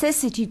the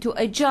necessity to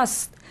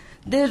adjust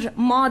their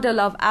model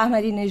of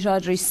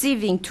Ahmadinejad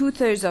receiving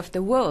 2/3 of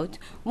the vote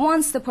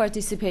once the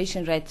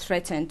participation rate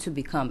threatened to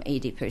become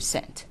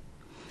 80%.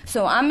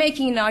 So I'm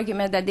making an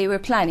argument that they were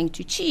planning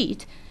to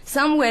cheat.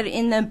 Somewhere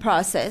in the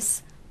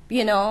process,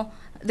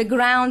 the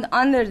ground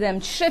under them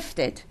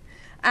shifted.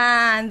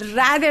 And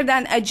rather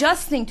than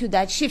adjusting to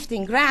that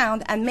shifting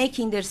ground and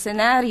making their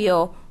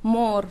scenario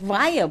more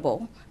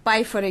viable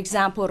by, for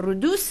example,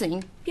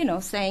 reducing,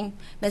 saying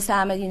Mr.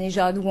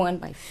 Ahmadinejad won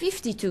by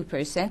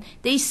 52%,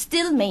 they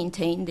still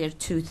maintain their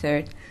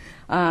 2/3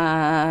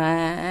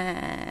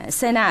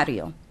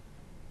 scenario.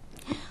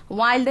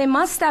 While they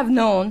must have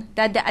known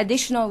that the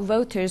additional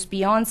voters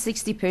beyond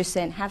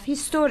 60% have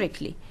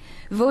historically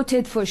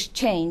voted for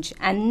change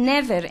and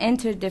never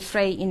entered the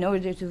fray in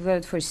order to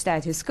vote for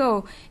status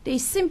quo, they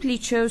simply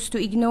chose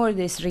to ignore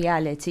this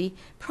reality,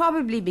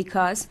 probably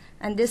because,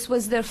 and this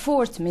was their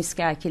fourth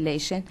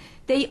miscalculation,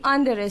 they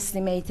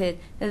underestimated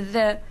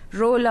the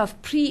role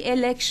of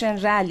pre-election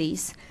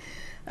rallies,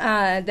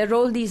 the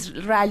role these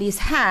rallies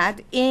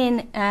had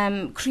in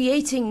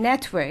creating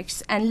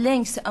networks and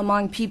links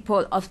among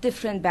people of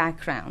different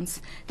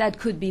backgrounds that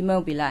could be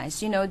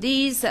mobilized.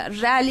 These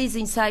rallies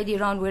inside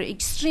Iran were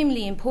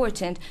extremely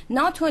important,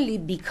 not only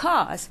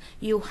because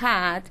you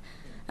had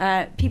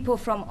people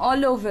from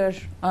all over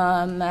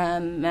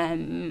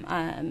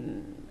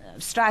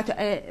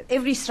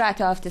every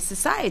strata of the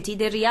society.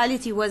 The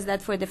reality was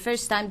that for the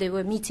first time they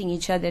were meeting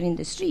each other in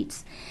the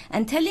streets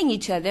and telling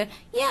each other,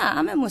 yeah,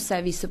 I'm a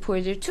Mousavi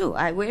supporter too.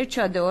 I wear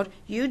chador,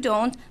 you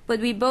don't,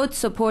 but we both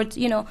support,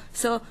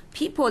 So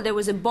there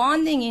was a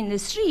bonding in the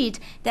street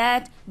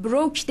that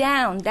broke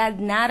down that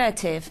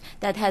narrative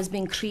that has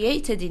been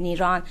created in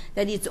Iran,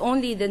 that it's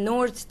only the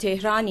North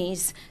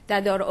Tehranis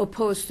that are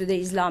opposed to the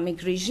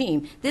Islamic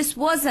regime. This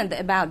wasn't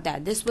about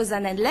that. This was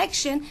an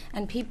election,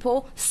 and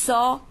people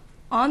saw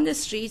on the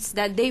streets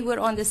that they were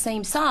on the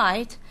same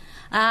side,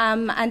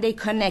 and they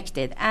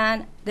connected,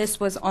 and this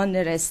was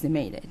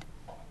underestimated.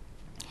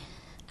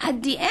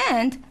 At the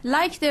end,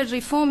 like their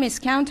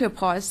reformist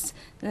counterparts,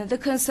 the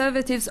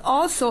conservatives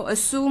also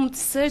assumed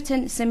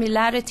certain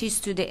similarities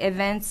to the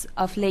events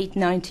of late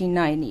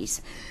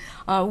 1990s,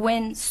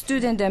 when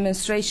student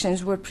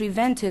demonstrations were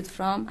prevented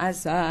from,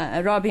 as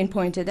Robin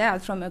pointed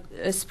out, from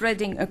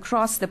spreading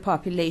across the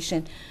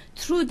population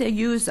through the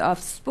use of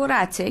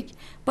sporadic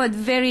but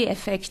very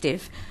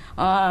effective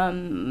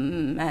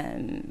kind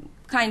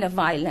of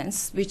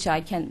violence, which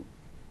I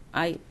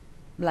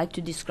like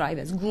to describe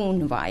as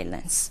goon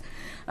violence.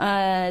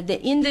 The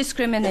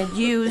indiscriminate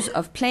use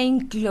of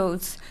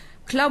plainclothes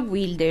club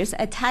wielders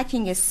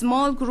attacking a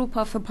small group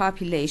of a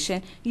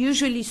population,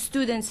 usually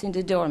students in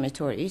the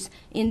dormitories.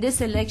 In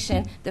this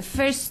election, the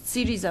first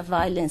series of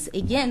violence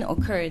again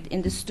occurred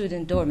in the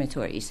student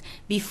dormitories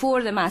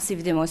before the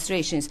massive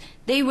demonstrations.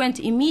 They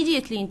went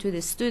immediately into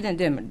the student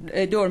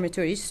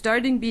dormitories,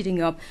 starting beating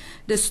up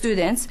the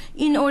students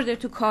in order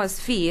to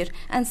cause fear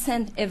and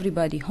send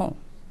everybody home.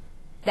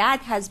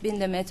 That has been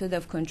the method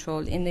of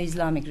control in the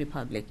Islamic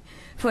Republic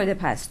for the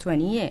past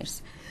 20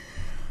 years.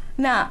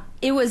 Now,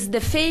 it was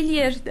the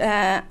failure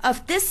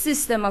of this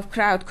system of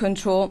crowd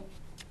control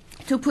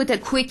to put a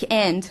quick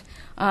end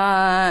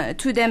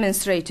to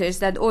demonstrators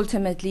that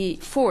ultimately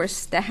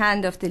forced the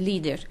hand of the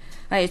leader,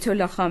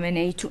 Ayatollah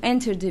Khamenei, to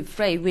enter the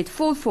fray with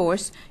full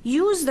force,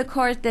 use the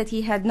card that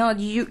he had not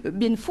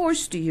been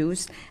forced to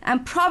use,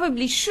 and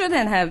probably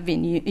shouldn't have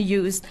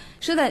used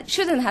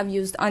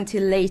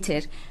until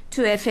later,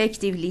 to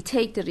effectively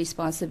take the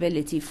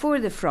responsibility for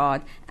the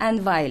fraud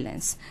and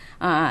violence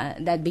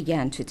that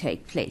began to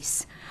take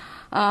place.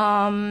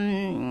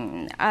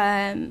 And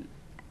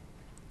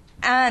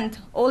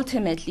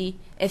ultimately,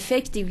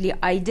 effectively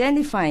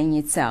identifying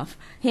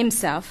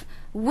himself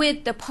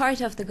with the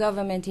part of the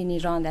government in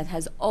Iran that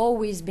has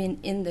always been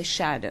in the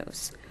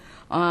shadows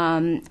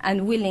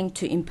and willing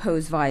to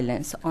impose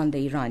violence on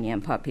the Iranian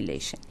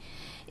population.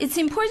 It's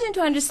important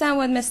to understand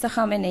what Mr.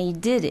 Khamenei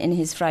did in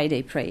his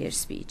Friday prayer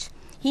speech.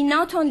 He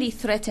not only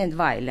threatened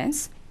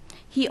violence,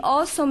 he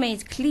also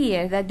made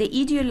clear that the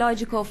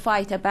ideological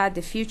fight about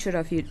the future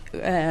of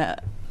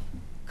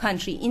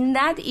country, in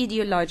that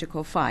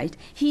ideological fight,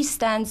 he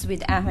stands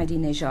with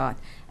Ahmadinejad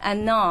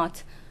and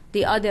not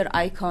the other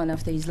icon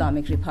of the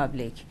Islamic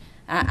Republic,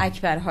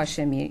 Akbar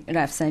Hashemi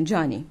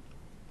Rafsanjani.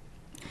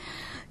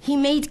 He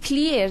made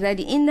clear that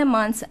in the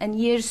months and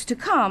years to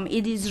come,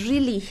 it is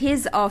really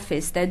his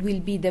office that will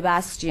be the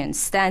bastion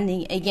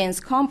standing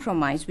against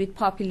compromise with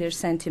popular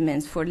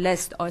sentiments for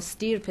less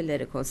austere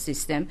political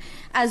system,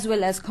 as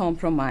well as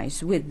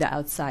compromise with the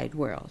outside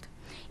world.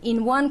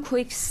 In one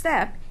quick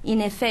step,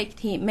 in effect,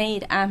 he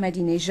made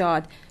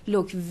Ahmadinejad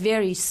look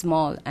very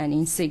small and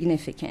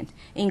insignificant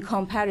in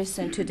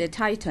comparison to the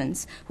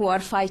titans who are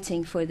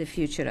fighting for the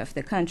future of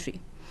the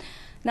country.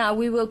 Now,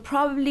 we will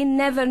probably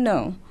never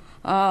know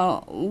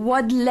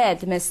what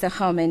led Mr.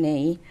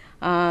 Khamenei,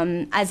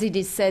 as it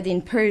is said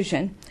in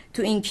Persian,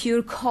 to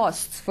incur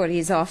costs for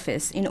his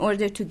office in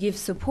order to give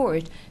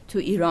support to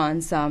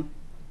Iran's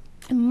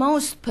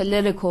most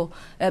politically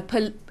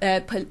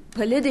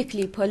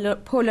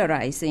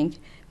polarizing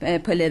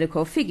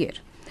political figure.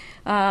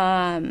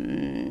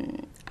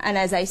 And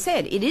as I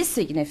said, it is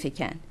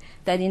significant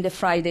that in the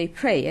Friday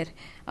prayer,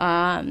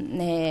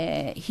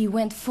 he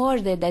went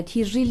further that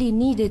he really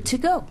needed to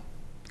go.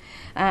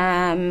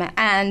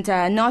 And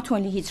not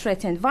only he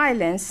threatened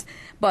violence,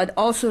 but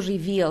also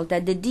revealed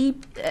that the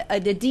deep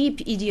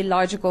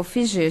ideological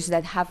fissures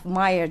that have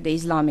mired the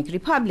Islamic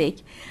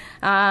Republic,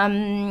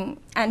 and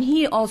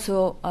he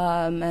also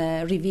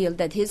revealed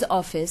that his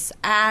office,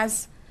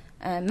 as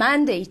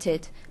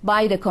mandated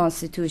by the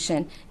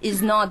Constitution,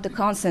 is not the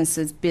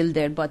consensus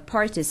builder but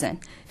partisan,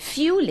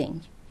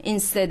 fueling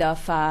instead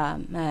of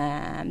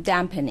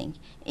dampening,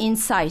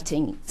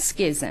 inciting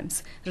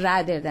schisms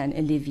rather than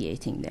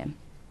alleviating them.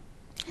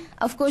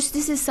 Of course,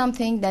 this is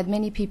something that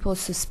many people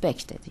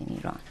suspected in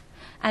Iran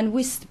and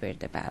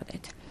whispered about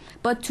it.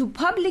 But to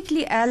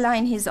publicly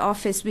align his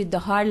office with the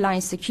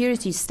hardline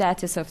security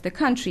status of the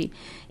country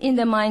in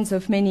the minds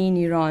of many in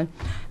Iran,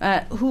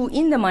 who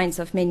in the minds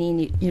of many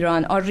in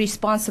Iran are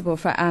responsible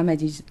for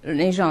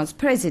Ahmadinejad's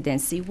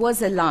presidency,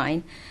 was a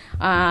line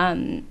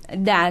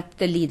that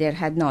the leader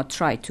had not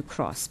tried to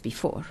cross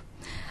before.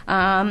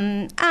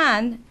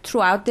 And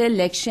throughout the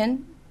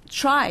election,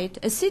 tried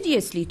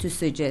assiduously to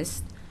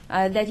suggest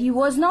that he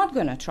was not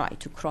going to try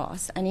to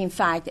cross. And in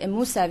fact, a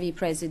Mousavi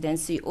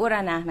presidency or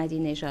an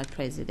Ahmadinejad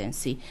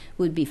presidency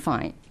would be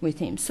fine with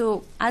him.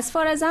 So as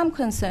far as I'm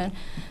concerned,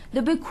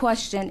 the big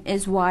question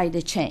is why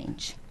the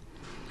change?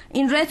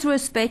 In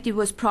retrospect, it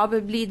was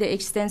probably the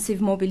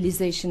extensive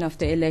mobilization of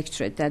the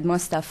electorate that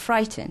must have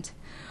frightened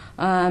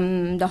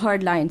the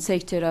hardline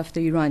sector of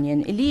the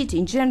Iranian elite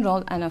in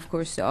general, and of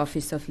course the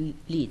office of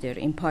leader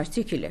in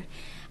particular.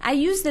 I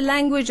use the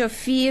language of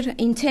fear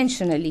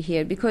intentionally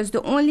here because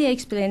the only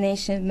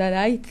explanation that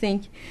I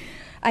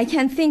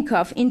can think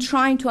of in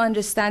trying to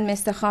understand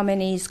Mr.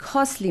 Khamenei's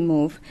costly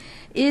move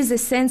is a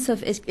sense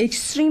of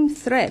extreme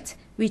threat,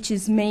 which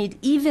is made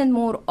even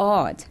more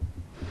odd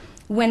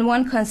when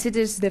one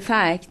considers the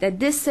fact that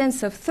this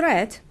sense of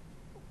threat,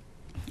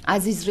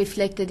 as is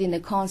reflected in the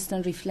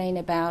constant refrain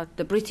about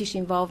the British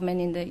involvement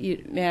in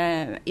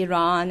the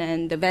Iran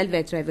and the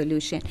Velvet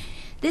Revolution,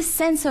 this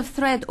sense of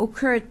threat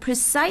occurred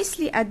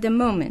precisely at the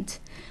moment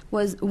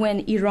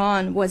when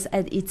Iran was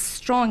at its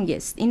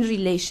strongest in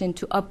relation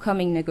to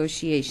upcoming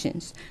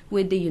negotiations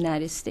with the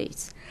United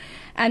States.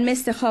 And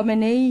Mr.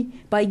 Khamenei,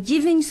 by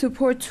giving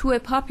support to a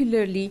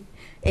popularly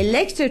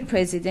elected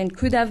president,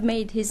 could have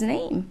made his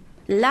name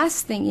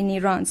lasting in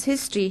Iran's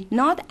history,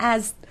 not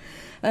as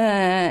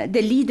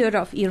the leader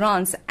of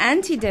Iran's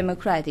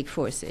anti-democratic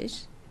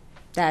forces,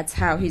 That's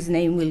how his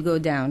name will go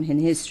down in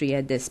history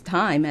at this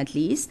time, at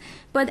least,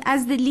 but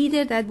as the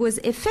leader that was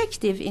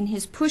effective in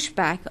his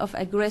pushback of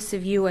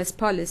aggressive U.S.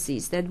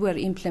 policies that were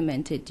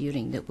implemented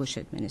during the Bush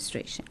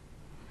administration.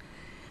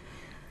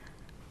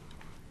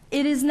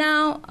 It is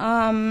now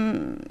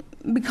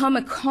become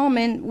a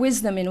common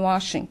wisdom in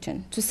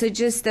Washington to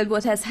suggest that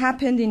what has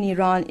happened in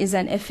Iran is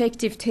an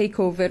effective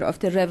takeover of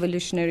the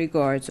Revolutionary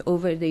Guards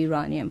over the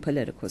Iranian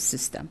political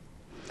system.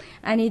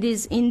 And it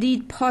is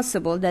indeed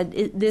possible that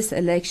this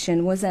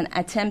election was an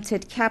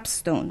attempted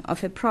capstone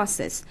of a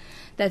process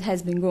that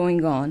has been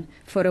going on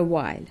for a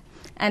while,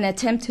 an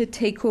attempted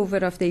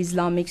takeover of the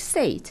Islamic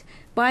State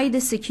by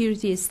the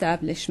security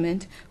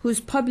establishment whose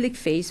public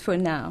face for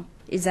now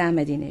is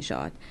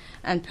Ahmadinejad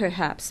and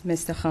perhaps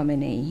Mr.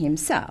 Khamenei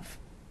himself.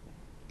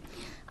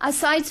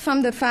 Aside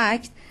from the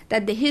fact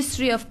that the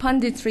history of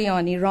punditry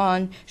on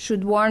Iran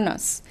should warn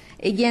us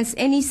against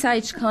any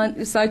such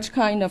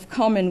kind of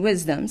common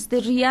wisdoms,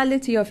 the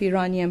reality of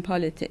Iranian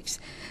politics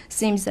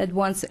seems at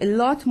once a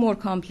lot more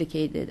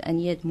complicated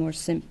and yet more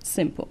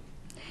simple.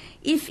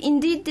 If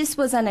indeed this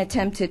was an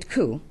attempted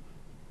coup,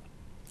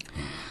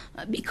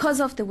 because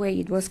of the way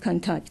it was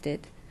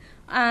conducted,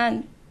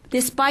 and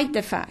despite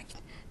the fact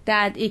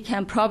that it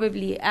can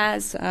probably,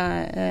 as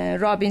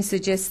Robin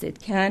suggested,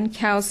 can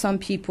cow some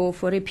people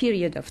for a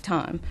period of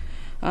time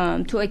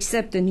to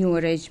accept the new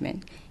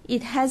arrangement,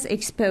 it has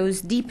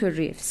exposed deeper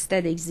rifts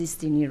that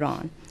exist in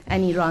Iran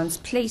and Iran's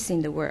place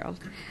in the world,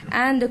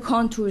 and the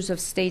contours of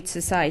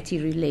state-society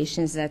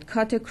relations that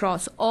cut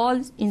across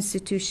all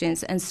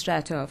institutions and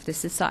strata of the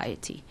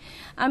society.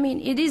 I mean,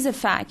 it is a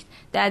fact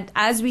that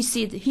as we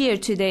sit here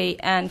today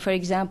and, for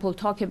example,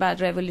 talk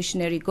about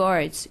Revolutionary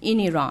Guards in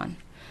Iran,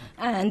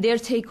 and their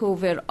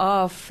takeover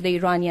of the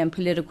Iranian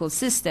political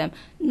system,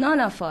 none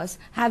of us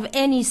have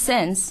any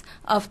sense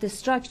of the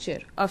structure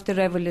of the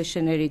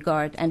Revolutionary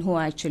Guard and who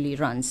actually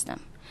runs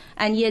them.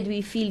 And yet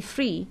we feel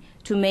free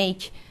to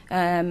make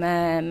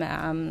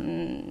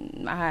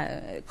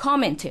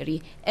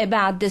commentary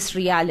about this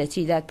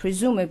reality that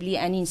presumably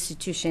an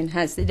institution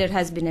there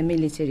has been a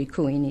military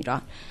coup in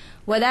Iran.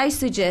 What I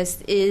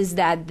suggest is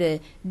that the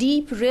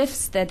deep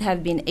rifts that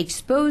have been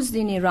exposed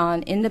in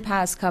Iran in the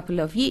past couple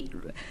of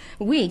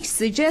weeks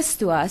suggest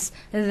to us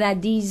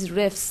that these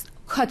rifts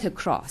cut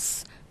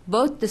across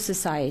both the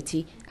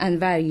society and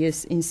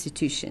various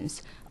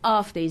institutions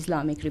of the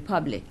Islamic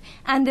Republic.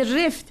 And the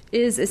rift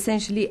is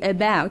essentially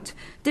about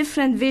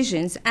different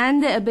visions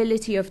and the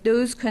ability of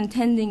those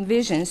contending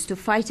visions to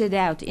fight it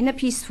out in a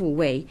peaceful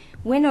way,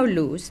 win or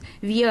lose,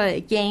 via a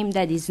game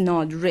that is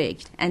not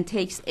rigged and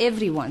takes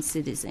everyone's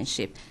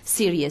citizenship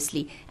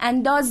seriously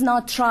and does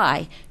not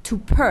try to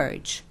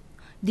purge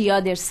the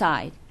other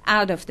side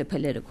out of the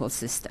political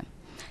system.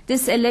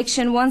 This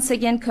election once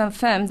again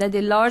confirmed that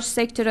a large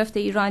sector of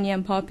the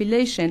Iranian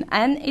population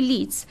and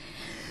elites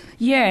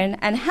yearn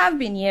and have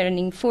been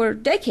yearning for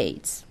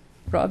decades,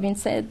 Robin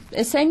said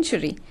a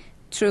century,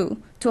 true,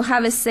 to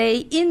have a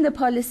say in the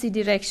policy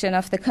direction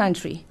of the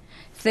country.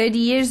 30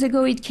 years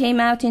ago, it came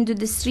out into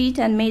the street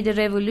and made a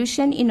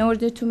revolution in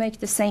order to make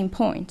the same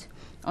point.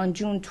 On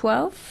June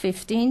 12,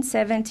 15,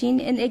 17,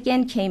 and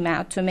again came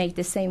out to make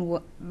the same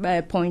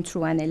point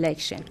through an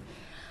election.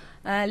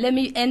 Let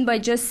me end by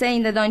just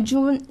saying that on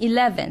June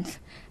 11th,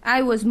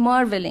 I was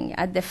marveling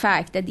at the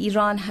fact that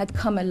Iran had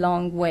come a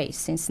long way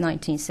since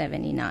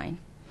 1979.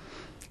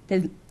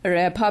 The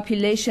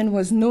population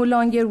was no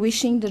longer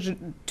wishing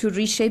to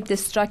reshape the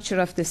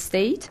structure of the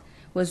state,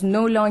 was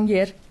no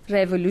longer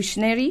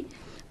revolutionary,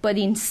 but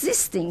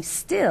insisting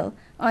still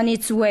on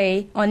its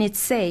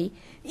say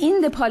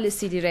in the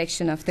policy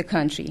direction of the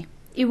country.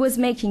 It was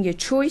making a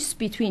choice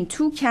between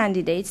two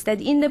candidates that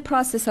in the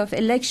process of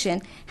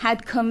election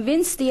had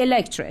convinced the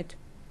electorate,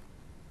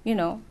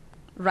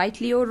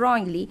 rightly or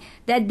wrongly,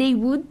 that they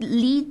would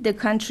lead the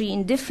country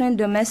in different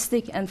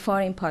domestic and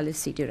foreign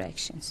policy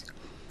directions.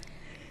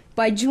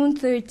 By June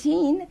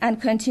 13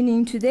 and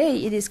continuing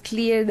today, it is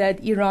clear that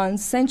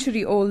Iran's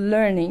century-old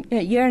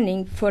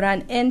yearning for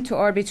an end to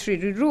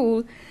arbitrary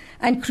rule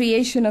and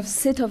creation of a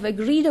set of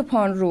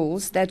agreed-upon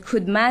rules that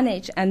could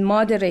manage and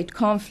moderate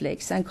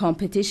conflicts and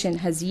competition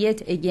has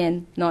yet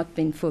again not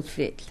been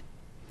fulfilled.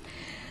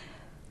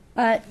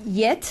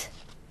 Yet,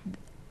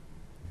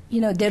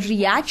 the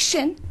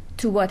reaction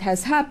to what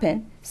has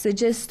happened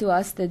suggests to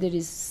us that there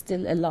is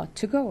still a lot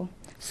to go.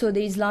 So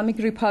the Islamic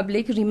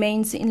Republic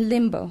remains in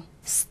limbo,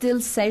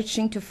 still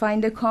searching to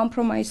find a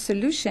compromise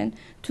solution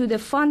to the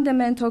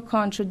fundamental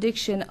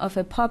contradiction of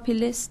a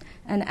populist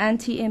and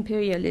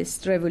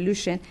anti-imperialist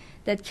revolution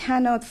that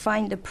cannot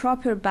find the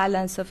proper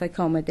balance of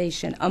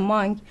accommodation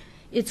among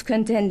its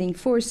contending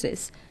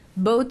forces,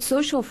 both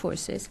social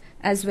forces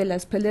as well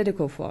as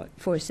political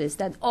forces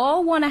that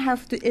all want to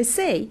have a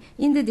say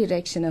in the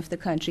direction of the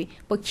country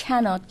but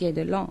cannot get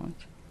along.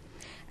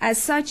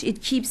 As such,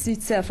 it keeps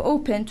itself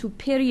open to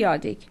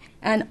periodic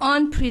and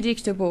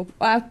unpredictable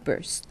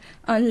outbursts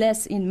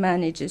unless it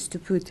manages to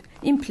put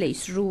in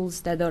place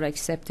rules that are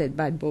accepted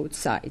by both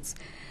sides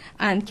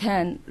and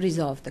can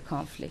resolve the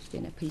conflict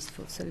in a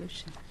peaceful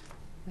solution.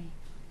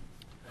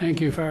 Thank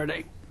you,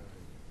 Faraday.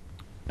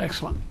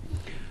 Excellent.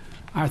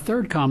 Our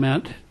third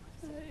comment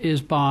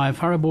is by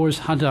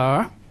Fariborz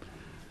Hadar,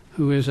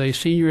 who is a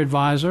senior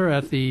advisor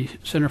at the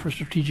Center for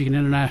Strategic and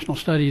International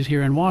Studies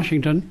here in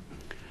Washington.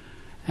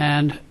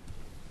 And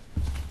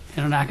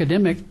in an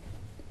academic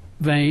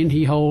vein,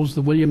 he holds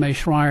the William A.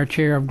 Schreier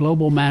Chair of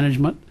Global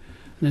Management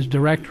and is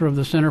director of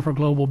the Center for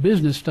Global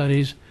Business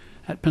Studies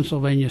at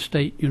Pennsylvania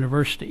State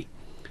University.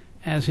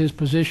 As his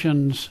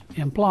positions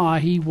imply,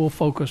 he will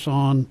focus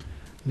on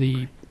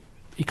the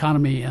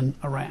economy in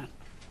Iran.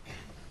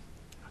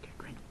 Okay,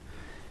 great.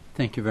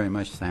 Thank you very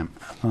much, Sam.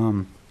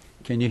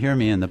 Can you hear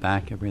me in the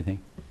back, everything?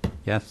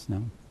 Yes?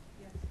 No?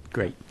 Yes.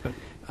 Great.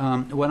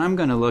 What I'm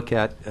going to look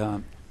at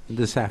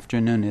this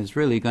afternoon is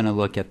really going to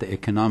look at the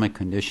economic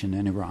condition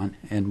in Iran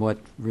and what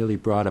really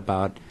brought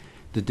about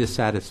the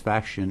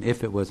dissatisfaction,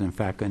 if it was in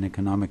fact an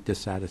economic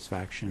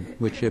dissatisfaction,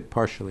 which it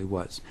partially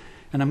was.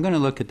 And I'm going to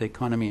look at the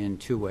economy in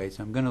two ways.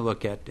 I'm going to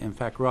look at, in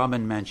fact,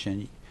 Robin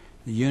mentioned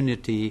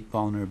unity,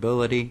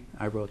 vulnerability.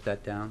 I wrote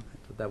that down.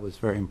 I thought that was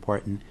very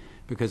important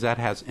because that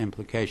has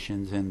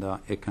implications in the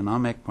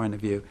economic point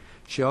of view.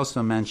 She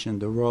also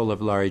mentioned the role of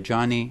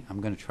Larijani. I'm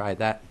going to tie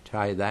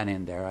that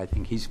in there. I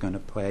think he's going to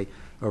play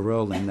a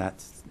role in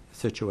that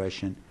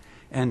situation.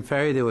 And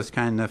Farideh was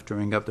kind enough to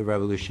bring up the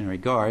Revolutionary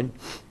Guard,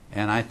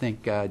 and I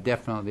think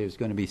definitely there's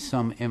going to be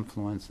some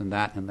influence in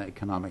that in the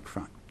economic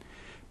front.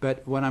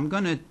 But what I'm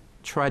going to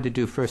try to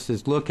do first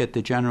is look at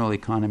the general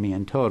economy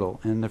in total.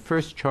 And the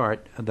first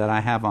chart that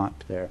I have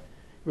up there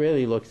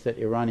really looks at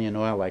Iranian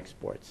oil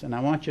exports. And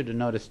I want you to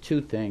notice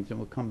two things, and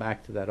we'll come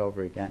back to that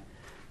over again.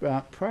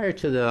 Prior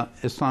to the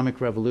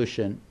Islamic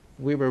Revolution,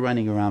 we were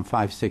running around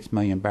 5-6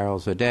 million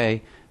barrels a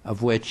day,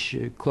 of which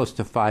close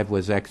to 5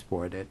 was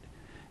exported.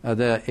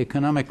 The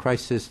economic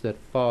crisis that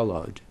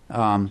followed,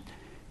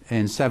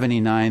 in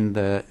 79,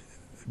 the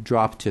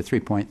dropped to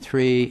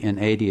 3.3. In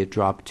 80, it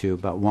dropped to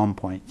about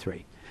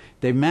 1.3.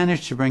 They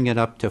managed to bring it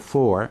up to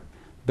 4,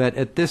 but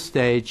at this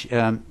stage,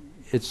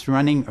 it's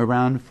running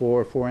around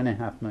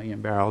 4.5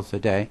 million barrels a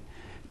day,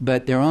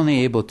 but they're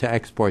only able to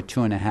export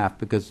 2.5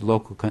 because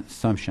local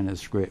consumption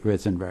has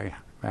risen very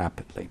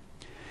rapidly.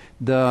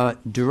 The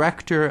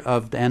director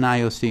of the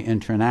NIOC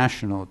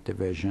International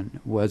Division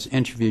was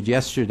interviewed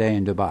yesterday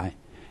in Dubai,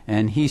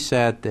 and he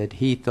said that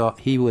he thought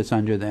he was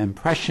under the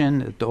impression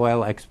that the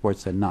oil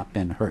exports had not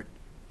been hurt.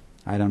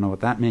 I don't know what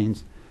that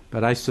means,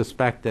 but I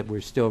suspect that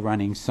we're still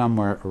running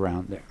somewhere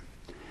around there.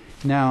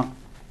 Now,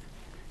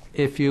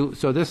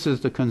 so this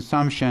is the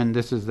consumption,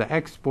 this is the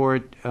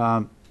export,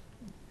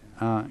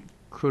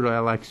 crude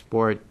oil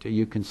export.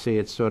 You can see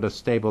it's sort of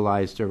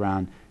stabilized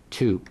around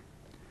 2.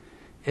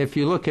 If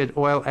you look at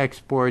oil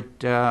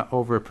export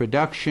over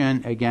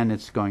production, again,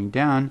 it's going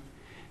down.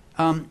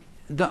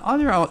 The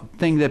other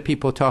thing that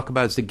people talk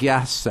about is the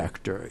gas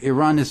sector.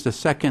 Iran is the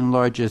second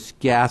largest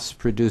gas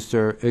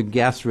producer,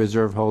 gas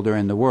reserve holder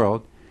in the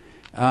world.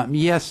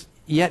 Yes,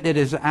 yet it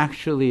is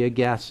actually a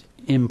gas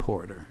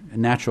importer, a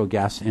natural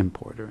gas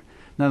importer.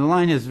 Now, the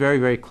line is very,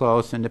 very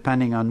close, and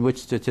depending on which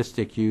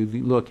statistic you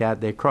look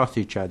at, they cross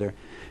each other.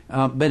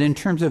 But in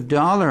terms of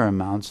dollar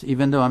amounts,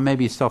 even though it may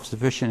be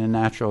self-sufficient in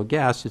natural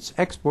gas, it's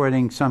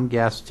exporting some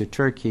gas to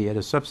Turkey at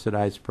a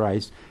subsidized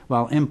price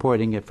while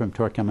importing it from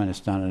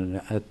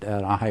Turkmenistan at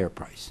a higher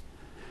price.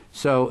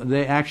 So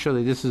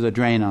this is a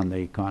drain on the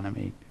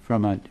economy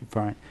from a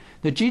foreign.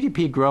 The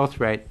GDP growth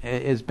rate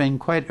has been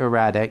quite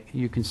erratic.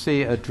 You can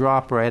see a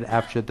drop right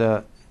after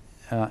the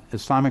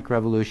Islamic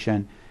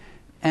Revolution.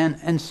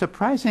 And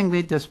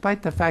surprisingly,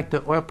 despite the fact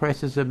that oil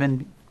prices have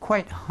been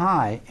quite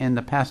high in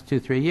the past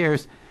 2-3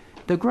 years,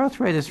 the growth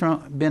rate has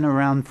been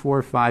around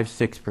 4, 5,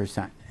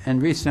 6%,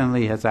 and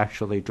recently has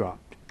actually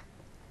dropped.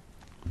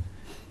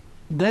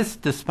 This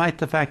despite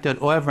the fact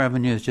that oil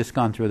revenue has just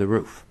gone through the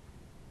roof.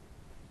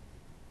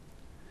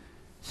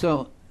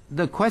 So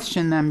the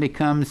question then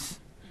becomes,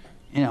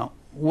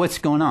 what's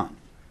going on?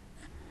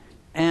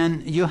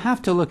 And you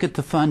have to look at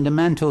the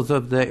fundamentals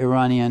of the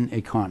Iranian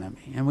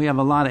economy. And we have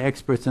a lot of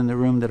experts in the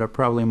room that are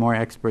probably more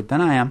expert than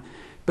I am.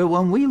 But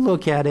when we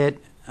look at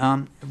it,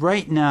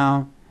 right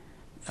now,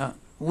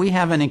 we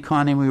have an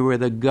economy where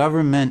the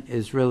government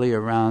is really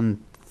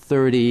around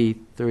 30,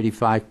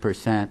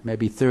 35%,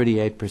 maybe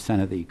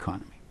 38% of the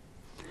economy.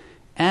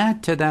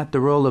 Add to that the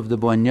role of the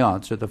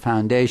bunyads, or the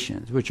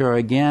foundations, which are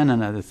again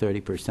another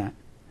 30%.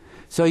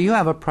 So you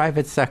have a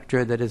private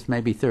sector that is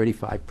maybe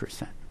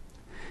 35%.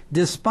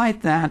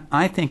 Despite that,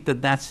 I think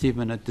that that's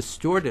even a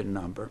distorted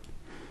number,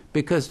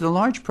 because the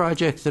large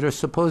projects that are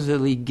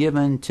supposedly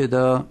given to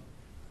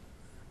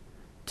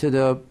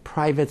the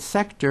private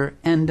sector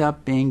end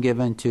up being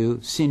given to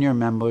senior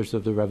members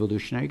of the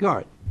Revolutionary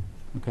Guard.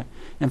 Okay.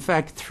 In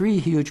fact, 3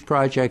 huge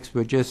projects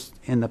were just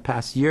in the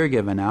past year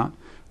given out.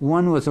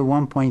 One was a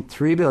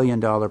 $1.3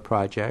 billion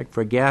project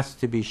for gas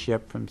to be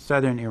shipped from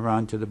southern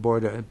Iran to the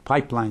border,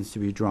 pipelines to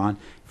be drawn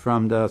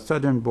from the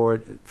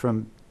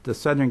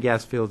southern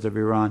gas fields of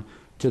Iran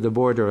to the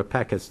border of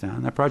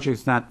Pakistan. The project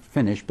is not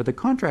finished, but the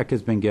contract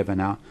has been given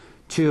out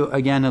to,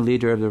 again, a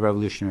leader of the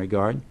Revolutionary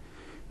Guard.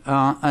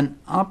 an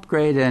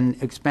upgrade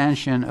and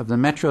expansion of the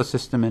metro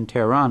system in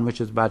Tehran, which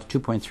is about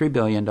 $2.3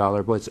 billion,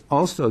 was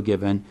also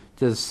given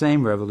to the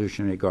same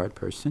Revolutionary Guard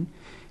person.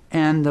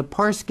 And the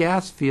Pars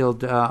gas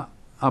field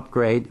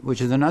upgrade,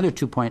 which is another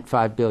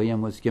 $2.5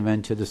 billion, was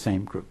given to the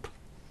same group.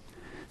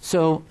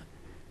 So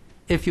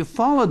if you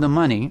follow the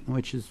money,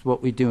 which is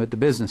what we do at the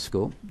business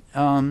school,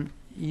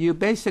 you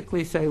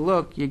basically say,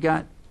 look, you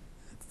got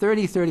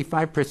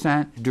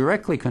 35%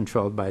 directly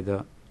controlled by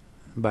the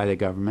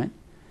government.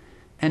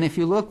 And if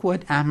you look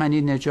what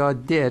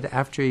Ahmadinejad did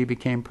after he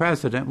became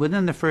president,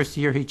 within the first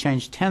year he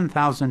changed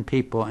 10,000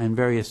 people in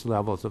various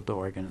levels of the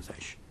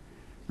organization.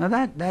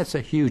 Now that's a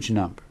huge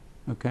number,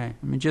 okay?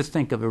 I mean, just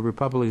think of it,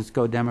 Republicans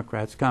go,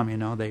 Democrats come, you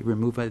know, they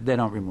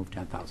don't remove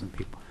 10,000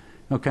 people,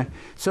 okay?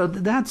 So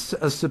that's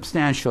a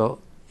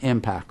substantial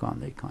impact on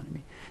the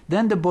economy.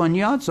 Then the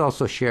bonyads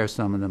also share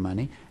some of the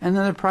money, and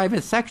then the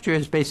private sector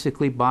is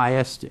basically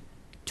biased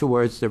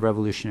towards the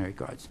Revolutionary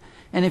Guards.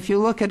 And if you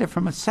look at it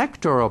from a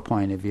sectoral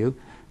point of view,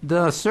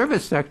 the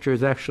service sector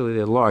is actually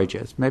the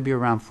largest, maybe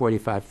around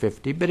 45,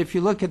 50. But if you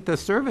look at the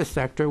service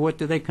sector, what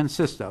do they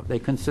consist of? They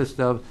consist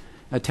of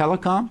a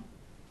telecom,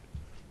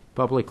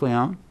 publicly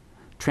owned,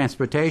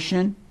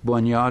 transportation,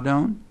 bunyad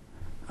owned,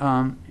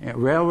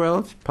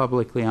 railroads,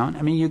 publicly owned.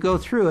 I mean, you go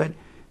through it.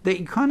 The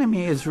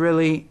economy is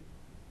really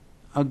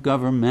a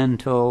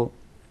governmental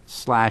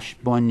slash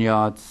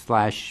bunyad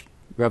slash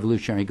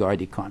Revolutionary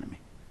Guard economy.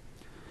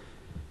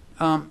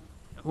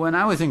 When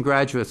I was in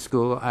graduate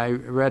school, I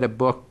read a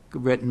book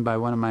written by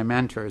one of my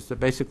mentors that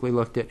basically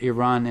looked at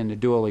Iran in a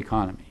dual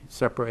economy,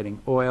 separating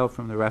oil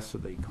from the rest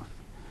of the economy.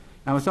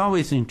 I was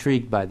always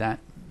intrigued by that.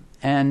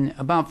 And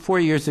about 4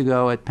 years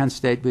ago at Penn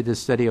State, we did a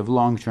study of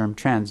long-term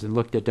trends and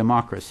looked at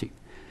democracy.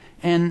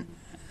 And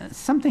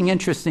something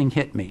interesting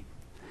hit me,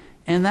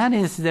 and that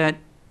is that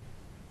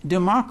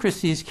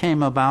democracies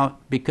came about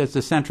because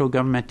the central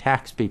government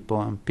taxed people,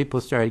 and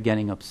people started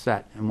getting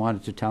upset and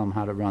wanted to tell them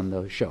how to run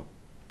the show.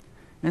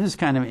 And this is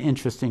kind of an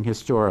interesting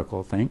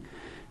historical thing.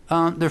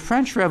 The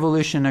French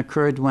Revolution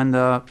occurred when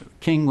the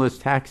king was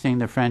taxing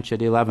the French at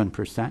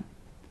 11%,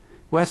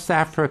 West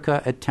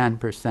Africa at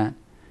 10%,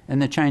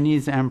 and the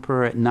Chinese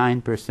emperor at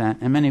 9%,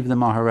 and many of the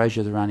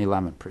Maharajas around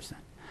 11%.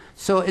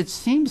 So it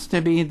seems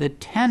to be that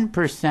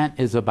 10%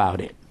 is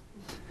about it.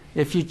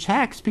 If you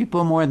tax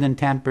people more than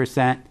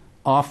 10%,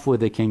 off with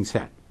the king's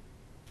head.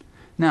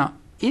 Now,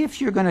 if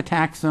you're going to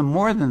tax them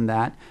more than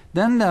that,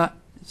 then the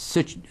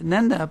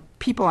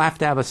people have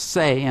to have a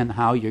say in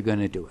how you're going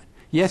to do it.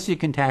 Yes, you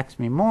can tax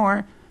me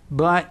more,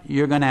 but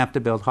you're going to have to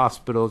build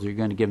hospitals, or you're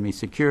going to give me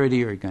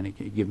security, or you're going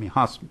to give me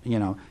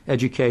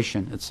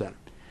education, etc.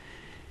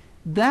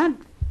 That,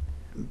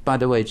 by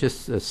the way,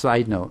 just a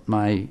side note,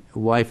 my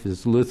wife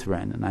is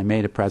Lutheran, and I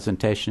made a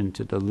presentation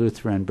to the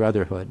Lutheran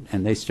Brotherhood,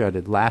 and they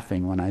started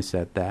laughing when I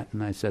said that.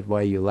 And I said, why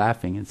are you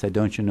laughing? And said,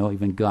 don't you know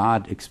even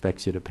God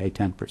expects you to pay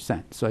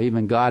 10%. So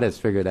even God has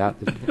figured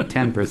out that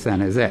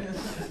 10% is it.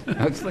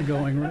 That's the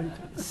going rate.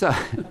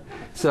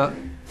 So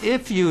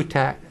if you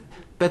tax,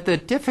 but the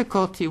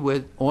difficulty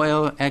with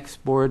oil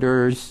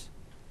exporters,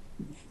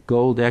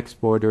 gold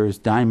exporters,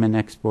 diamond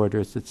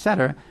exporters,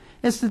 etc.,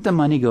 is that the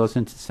money goes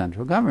into the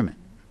central government.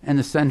 And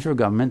the central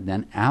government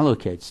then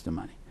allocates the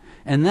money.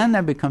 And then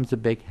there becomes a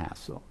big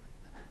hassle.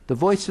 The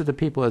voice of the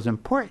people is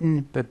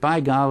important, but by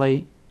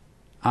golly,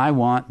 I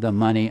want the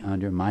money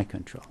under my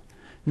control.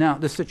 Now,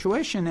 the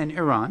situation in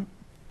Iran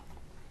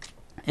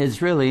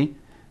is really,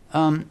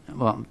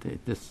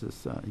 this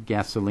is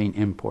gasoline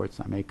imports.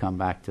 I may come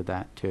back to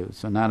that too.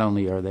 So not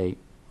only are they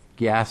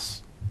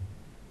gas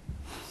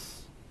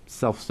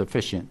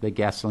self-sufficient, the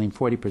gasoline,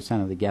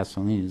 40% of the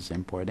gasoline is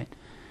imported.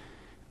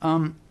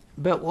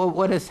 But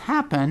what has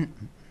happened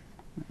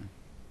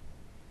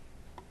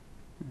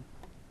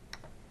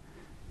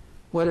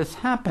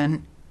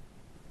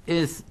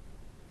is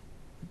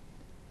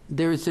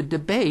there is a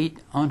debate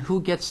on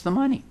who gets the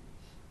money.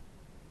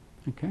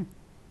 Okay?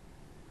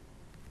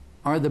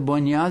 Are the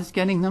bonyads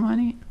getting the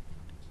money?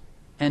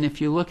 And if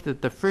you looked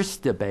at the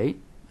first debate,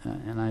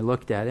 and I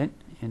looked at it,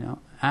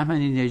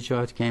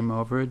 Ahmadinejad came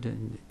over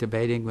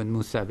debating with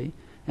Mousavi.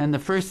 And the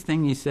first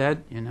thing he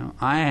said,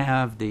 I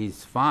have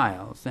these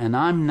files, and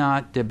I'm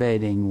not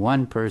debating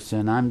one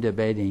person, I'm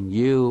debating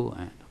you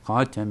and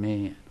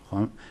Khatami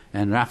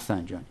and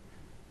Rafsanjani.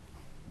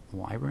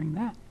 Why bring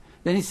that?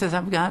 Then he says,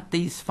 I've got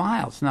these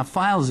files. Now,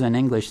 files in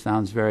English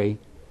sounds very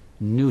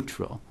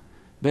neutral,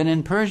 but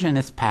in Persian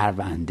it's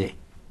parvande.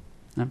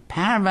 Now,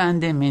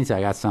 parvande means I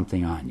got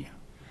something on you.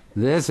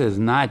 This is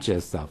not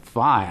just a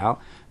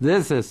file,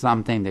 this is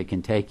something that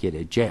can take you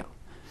to jail.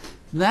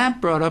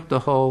 That brought up the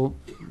whole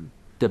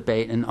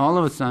debate, and all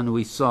of a sudden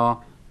we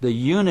saw the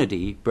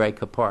unity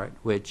break apart,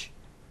 which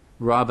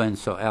Robin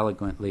so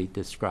eloquently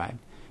described.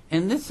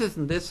 And this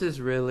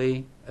is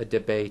really a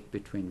debate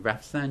between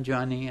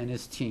Rafsanjani and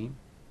his team,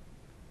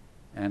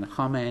 and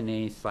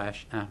Khomeini /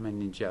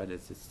 Ahmadinejad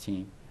as his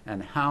team,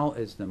 and how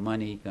is the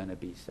money going to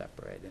be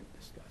separated and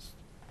discussed.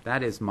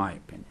 That is my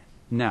opinion.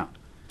 Now,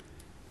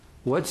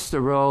 what's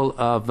the role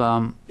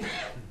of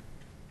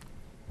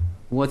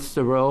What's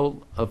the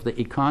role of the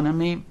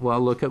economy?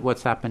 Well, look at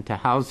what's happened to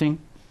housing.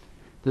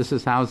 This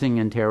is housing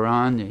in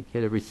Tehran. You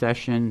get a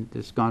recession.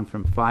 It's gone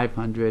from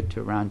 500 to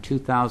around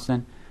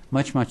 2,000,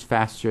 much, much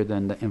faster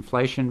than the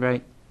inflation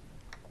rate.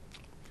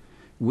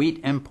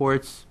 Wheat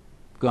imports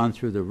gone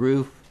through the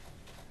roof.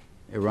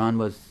 Iran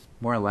was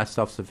more or less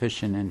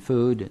self-sufficient in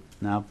food.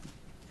 Now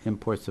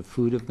imports of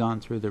food have gone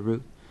through the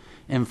roof.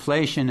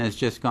 Inflation has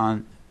just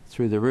gone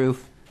through the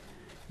roof.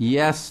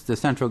 Yes, the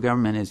central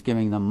government is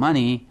giving them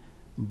money,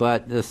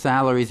 but the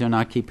salaries are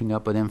not keeping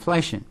up with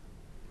inflation.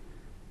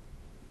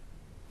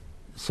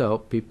 So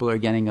people are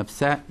getting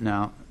upset.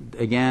 Now,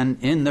 again,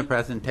 in the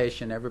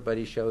presentation,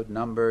 everybody showed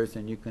numbers,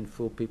 and you can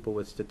fool people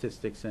with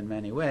statistics in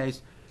many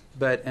ways.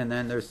 And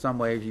then there's some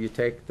way you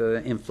take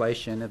the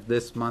inflation of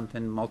this month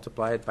and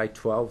multiply it by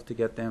 12 to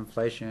get the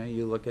inflation.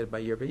 You look at it by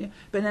year by year.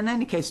 But in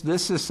any case,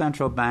 this is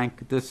central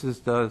bank. This is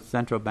the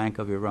Central Bank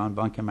of Iran,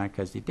 Bank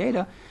Markazi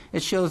data.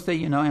 It shows that,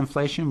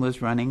 inflation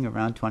was running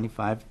around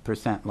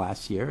 25%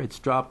 last year. It's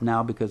dropped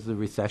now because of the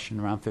recession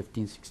around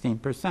 15,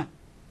 16%.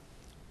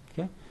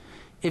 Okay?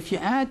 If you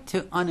add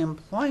to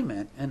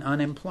unemployment, and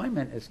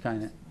unemployment is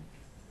kind of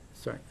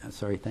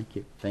Sorry, thank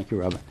you,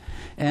 Robin.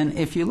 And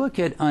if you look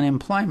at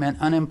unemployment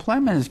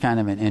is kind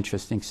of an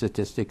interesting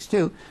statistics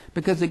too,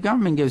 because the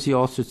government gives you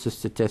all sorts of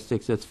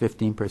statistics. That's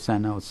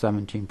 15%, now it's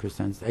 17%,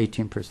 it's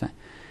 18%.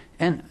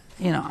 And,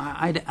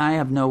 I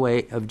have no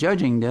way of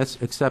judging this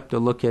except to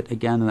look at,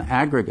 again, the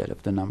aggregate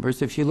of the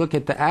numbers. If you look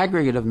at the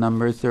aggregate of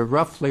numbers, they're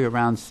roughly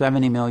around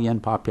 70 million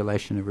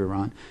population of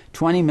Iran.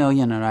 20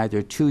 million are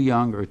either too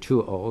young or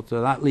too old, so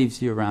that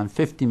leaves you around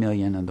 50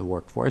 million in the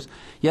workforce.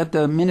 Yet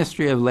the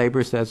Ministry of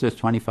Labor says there's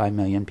 25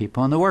 million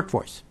people in the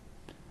workforce.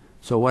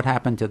 So what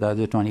happened to the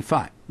other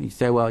 25? You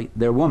say, well,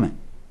 they're women.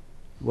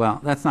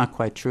 Well, that's not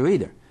quite true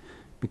either,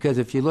 because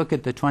if you look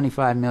at the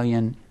 25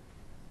 million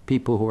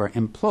people who are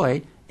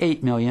employed,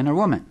 8 million are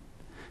women.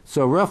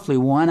 So roughly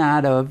 1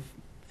 out of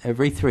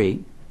every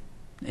 3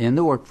 in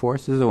the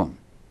workforce is a woman.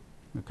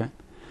 Okay?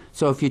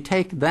 So if you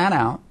take that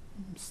out,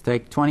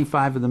 take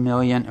 25 of the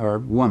million are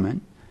women,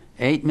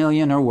 8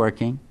 million are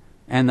working,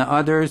 and the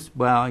others,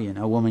 well,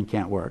 women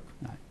can't work.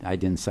 I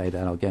didn't say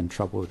that. I'll get in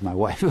trouble with my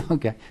wife,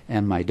 okay,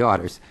 and my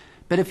daughters.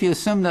 But if you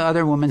assume the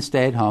other women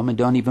stay at home and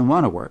don't even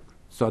want to work,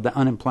 so the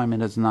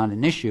unemployment is not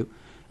an issue,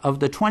 of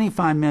the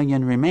 25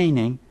 million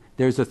remaining,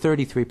 there's a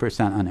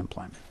 33%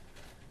 unemployment.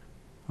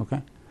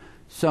 Okay?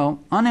 So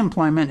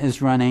unemployment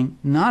is running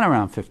not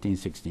around 15,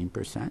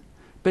 16%,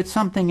 but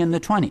something in the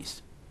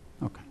 20s.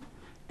 Okay.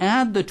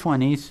 Add the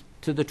 20s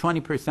to the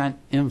 20%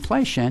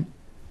 inflation,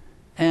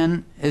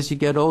 and as you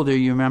get older,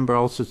 you remember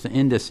all sorts of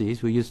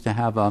indices. We used to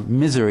have a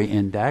misery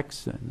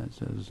index, and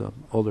as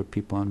older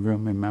people in the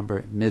room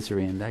remember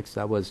misery index.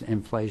 That was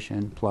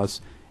inflation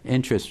plus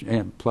interest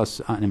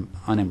plus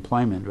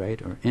unemployment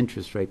rate, or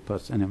interest rate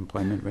plus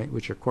unemployment rate,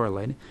 which are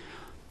correlated.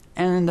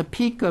 And in the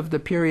peak of the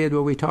period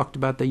where we talked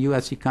about the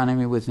U.S.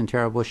 economy was in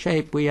terrible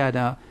shape, we had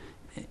an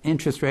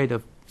interest rate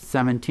of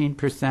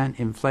 17%,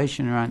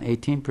 inflation around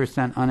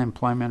 18%,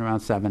 unemployment around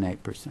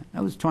 7-8%.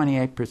 That was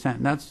 28%.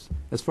 And that's,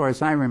 as far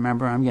as I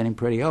remember, I'm getting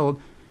pretty old,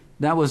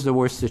 that was the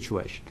worst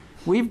situation.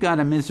 We've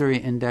got a misery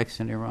index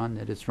in Iran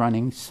that is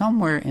running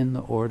somewhere in the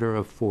order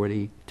of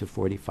 40 to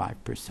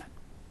 45%.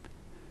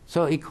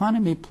 So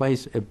economy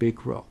plays a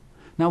big role.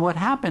 Now, what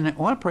happened,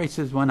 oil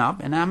prices went up,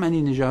 and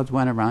Ahmadinejad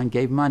went around,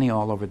 gave money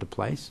all over the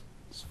place.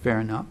 It's fair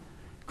enough.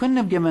 Couldn't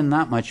have given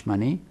that much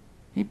money.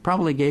 He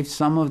probably gave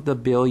some of the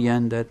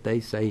billion that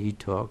they say he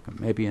took,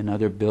 maybe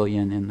another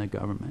billion in the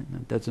government.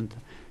 It doesn't,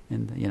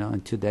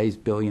 in today's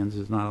billions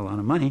is not a lot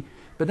of money,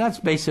 but that's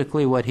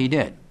basically what he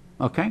did.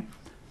 Okay?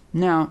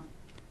 Now,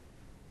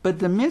 but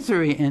the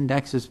misery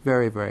index is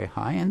very, very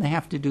high, and they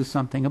have to do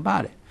something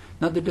about it.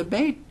 Now, the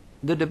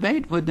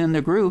debate within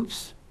the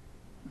groups,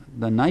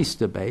 the nice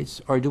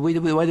debates, or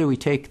whether we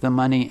take the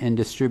money and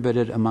distribute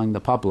it among the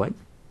public,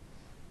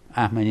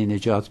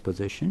 Ahmadinejad's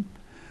position,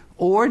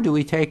 or do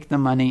we take the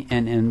money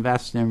and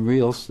invest in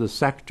the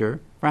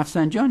sector,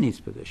 Rafsanjani's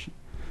position.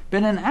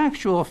 But in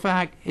actual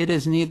fact, it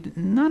is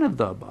none of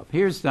the above.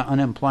 Here's the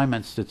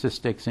unemployment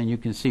statistics, and you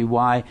can see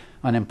why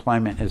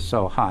unemployment is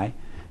so high.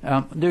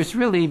 There's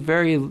really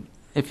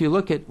if you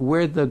look at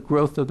where the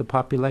growth of the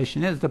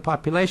population is,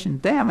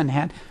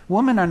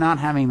 women are not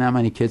having that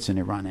many kids in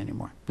Iran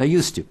anymore. They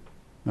used to,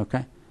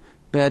 okay?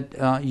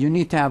 But you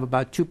need to have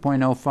about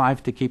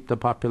 2.05 to keep the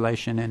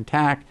population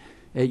intact.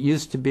 It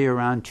used to be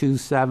around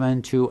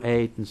 2.7,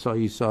 2.8, and so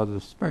you saw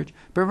the spurge.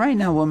 But right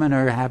now, women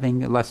are having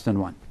less than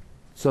 1.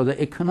 So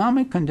the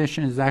economic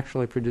condition is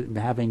actually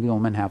having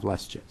women have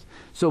less kids.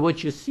 So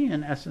what you see,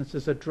 in essence,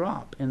 is a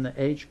drop in the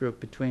age group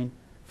between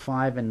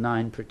 5 and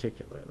 9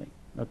 particularly,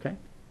 okay?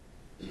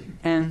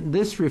 And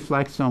this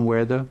reflects on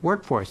where the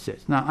workforce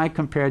is. Now, I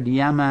compared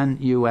Yemen,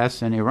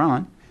 U.S., and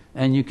Iran,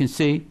 and you can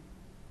see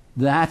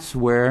that's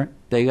where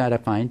they got to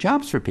find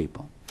jobs for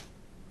people.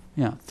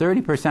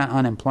 30%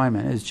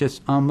 unemployment is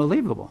just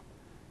unbelievable.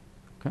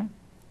 Okay.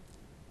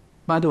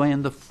 By the way,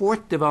 in the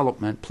 4th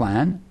development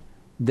plan,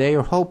 they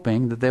are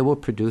hoping that they will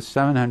produce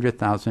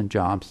 700,000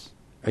 jobs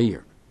a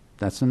year.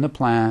 That's in the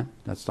plan.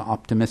 That's the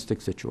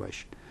optimistic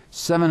situation.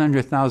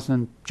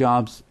 700,000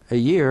 jobs a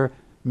year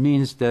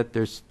means that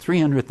there's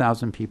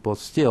 300,000 people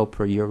still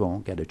per year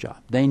won't get a job.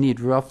 They need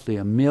roughly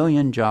 1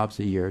 million jobs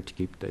a year to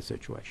keep the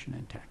situation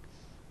intact.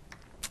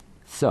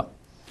 So,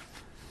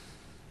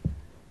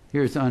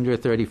 here's under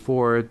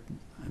 34,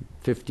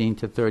 15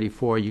 to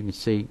 34. You can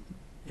see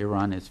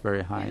Iran is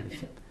very high.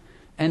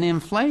 And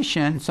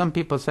inflation, some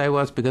people say,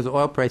 well, it's because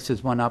oil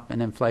prices went up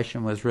and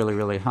inflation was really,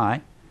 really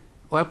high.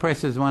 Oil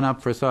prices went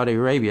up for Saudi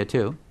Arabia,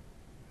 too.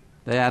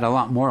 They had a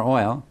lot more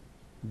oil.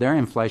 Their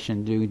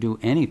inflation didn't do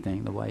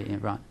anything the way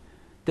Iran.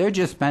 They're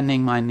just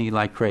spending money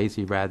like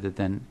crazy rather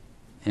than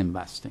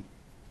investing.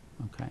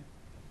 Okay.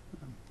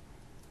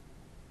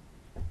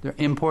 They're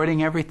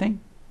importing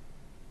everything.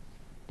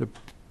 The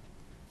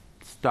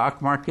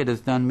stock market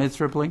has done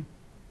miserably.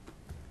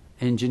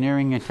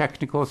 Engineering and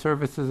technical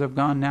services have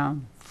gone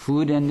down.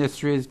 Food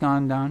industry has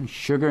gone down.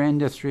 Sugar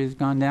industry has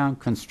gone down.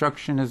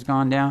 Construction has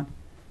gone down.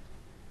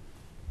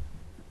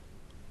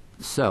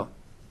 So,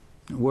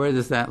 where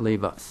does that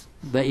leave us?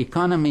 The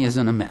economy is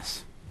in a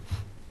mess.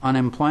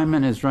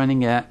 Unemployment is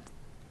running at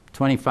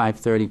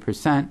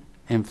 25-30%.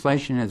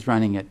 Inflation is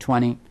running at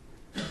 20%.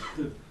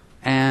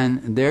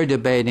 And they're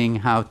debating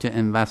how to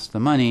invest the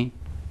money.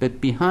 But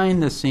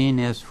behind the scene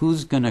is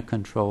who's going to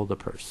control the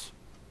purse.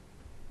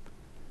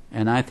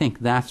 And I think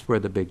that's where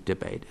the big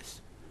debate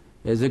is.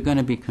 Is it going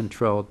to be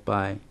controlled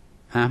by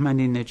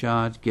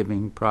Ahmadinejad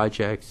giving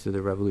projects to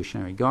the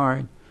Revolutionary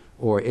Guard,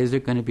 or is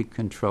it going to be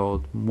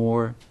controlled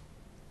more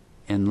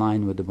in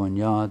line with the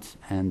Bunyads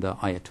and the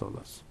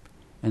Ayatollahs?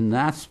 And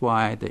that's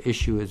why the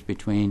issue is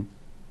between,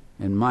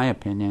 in my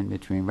opinion,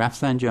 between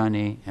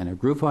Rafsanjani and a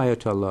group of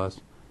Ayatollahs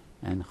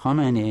and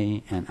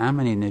Khomeini and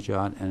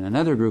Ahmadinejad and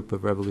another group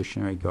of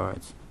Revolutionary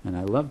Guards. And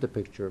I love the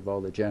picture of all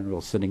the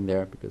generals sitting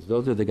there because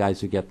those are the guys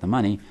who get the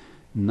money,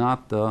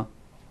 not the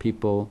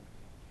people.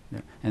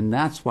 And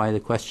that's why the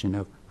question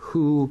of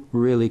who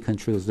really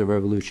controls the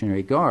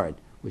Revolutionary Guard,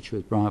 which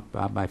was brought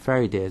up by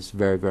Farideh, is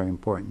very, very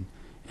important.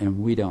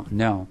 And we don't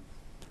know.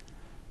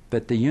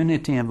 But the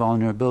unity and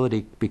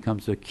vulnerability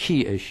becomes a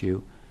key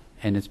issue,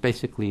 and it's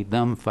basically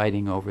them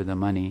fighting over the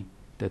money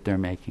that they're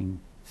making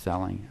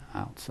selling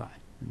outside.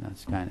 And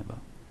that's kind of a...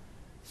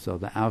 So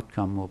the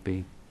outcome will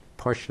be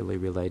partially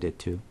related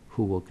to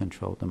who will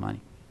control the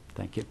money.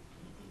 Thank you.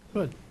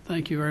 Good.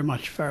 Thank you very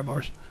much,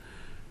 Fariborz.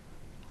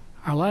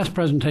 Our last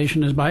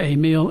presentation is by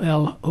Emil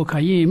El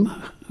Okayim,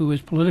 who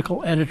is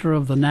political editor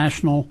of The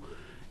National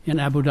in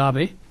Abu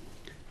Dhabi.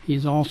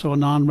 He's also a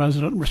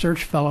non-resident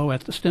research fellow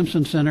at the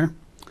Stimson Center,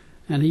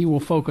 and he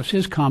will focus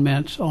his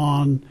comments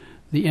on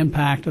the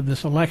impact of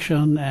this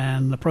election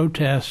and the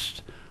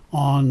protests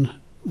on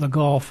the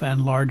Gulf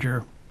and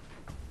larger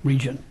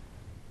region.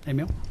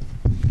 Emil?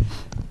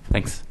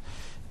 Thanks.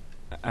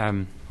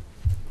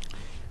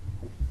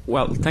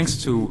 Well,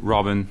 thanks to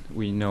Robin,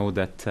 we know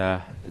that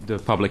the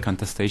public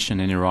contestation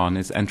in Iran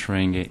is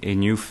entering a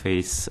new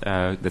phase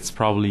that's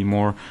probably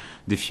more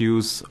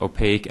diffuse,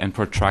 opaque, and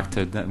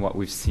protracted than what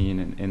we've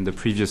seen in the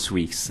previous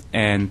weeks.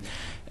 And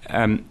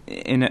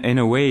in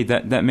a way,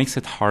 that makes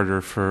it harder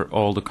for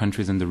all the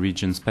countries in the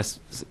region,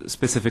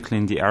 specifically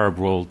in the Arab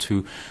world,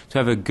 to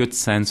have a good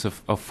sense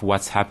of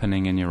what's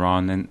happening in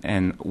Iran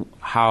and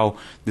how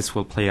this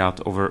will play out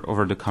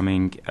over the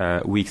coming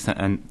weeks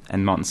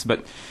and months.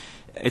 But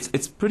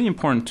it's pretty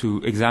important to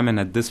examine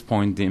at this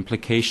point the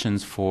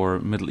implications for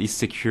Middle East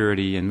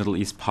security and Middle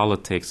East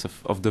politics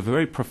of the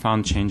very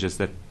profound changes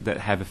that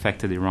have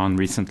affected Iran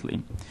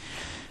recently.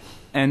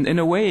 And in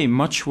a way,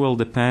 much will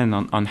depend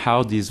on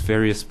how these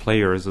various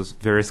players, those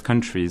various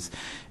countries,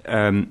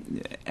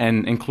 and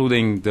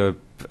including the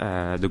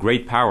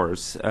great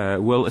powers,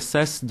 will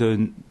assess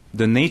the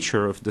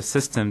nature of the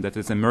system that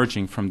is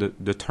emerging from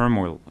the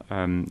turmoil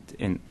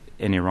in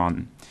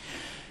Iran.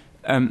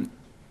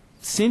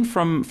 Seen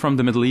from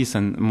the Middle East,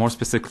 and more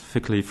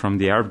specifically from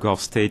the Arab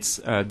Gulf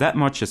states, that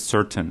much is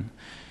certain.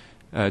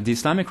 The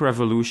Islamic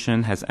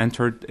Revolution has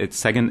entered its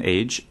second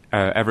age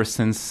ever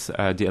since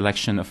the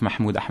election of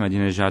Mahmoud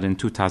Ahmadinejad in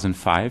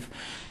 2005.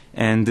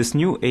 And this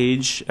new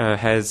age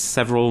has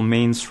several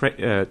main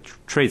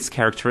traits,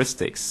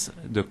 characteristics: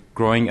 the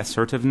growing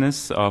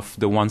assertiveness of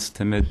the once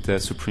timid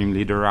Supreme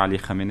Leader Ali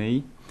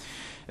Khamenei,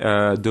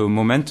 the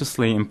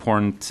momentously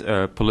important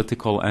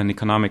political and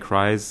economic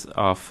rise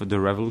of the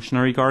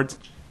Revolutionary Guard,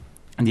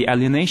 and the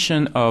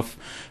alienation of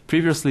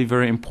previously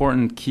very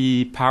important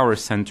key power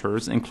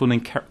centers, including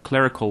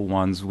clerical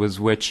ones with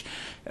which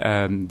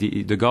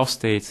the Gulf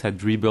states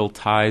had rebuilt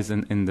ties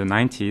in the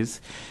 90s,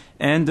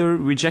 and the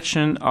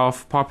rejection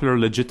of popular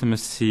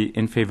legitimacy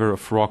in favor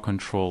of raw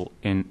control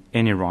in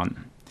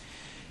Iran.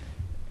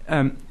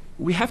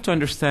 We have to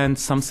understand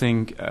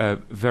something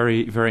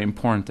very, very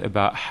important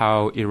about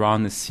how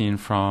Iran is seen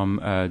from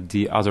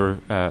the other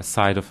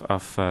side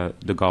of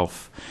the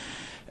Gulf.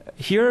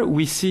 Here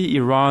we see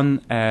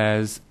Iran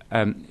as,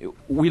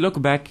 we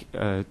look back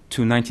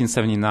to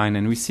 1979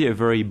 and we see a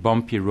very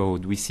bumpy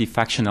road. We see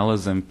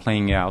factionalism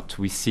playing out.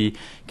 We see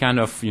kind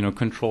of,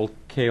 controlled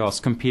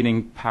chaos,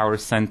 competing power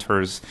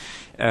centers.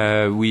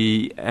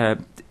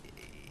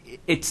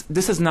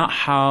 this is not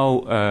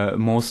how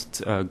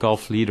most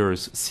Gulf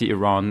leaders see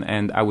Iran,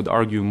 and I would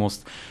argue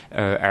most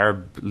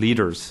Arab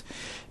leaders.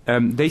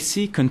 They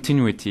see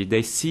continuity.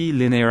 They see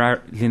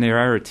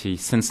linearity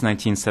since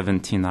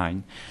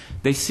 1979.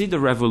 They see the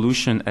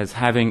revolution as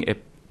having a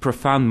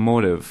profound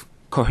motive,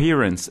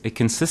 coherence, a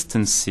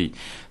consistency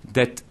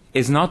that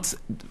is not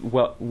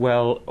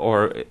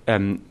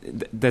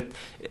that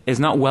is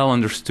not well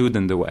understood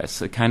in the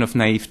West. A kind of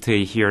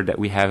naivete here that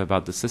we have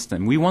about the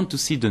system. We want to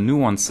see the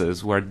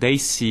nuances where they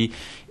see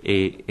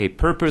a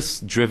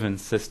purpose-driven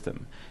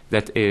system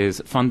that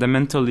is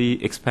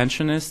fundamentally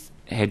expansionist,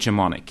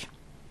 hegemonic.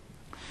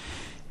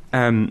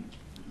 And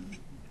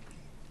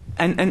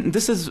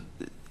this is,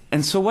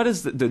 and so what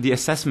is the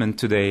assessment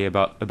today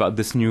about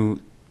this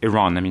new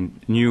Iran? I mean,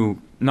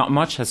 not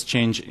much has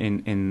changed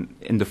in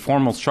the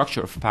formal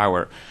structure of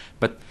power,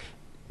 but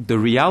the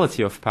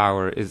reality of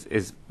power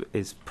is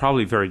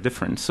probably very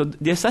different. So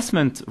the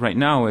assessment right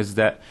now is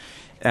that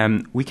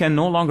we can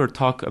no longer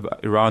talk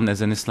about Iran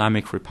as an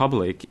Islamic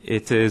republic.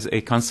 It is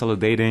a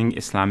consolidating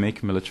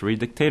Islamic military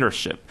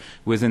dictatorship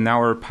within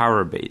our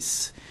power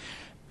base.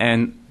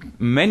 And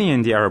many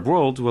in the Arab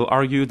world will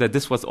argue that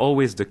this was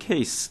always the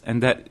case,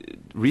 and that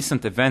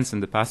recent events in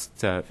the past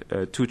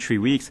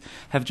 2-3 weeks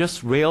have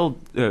just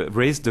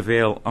raised the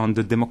veil on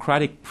the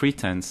democratic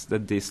pretense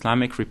that the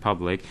Islamic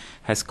Republic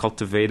has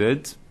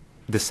cultivated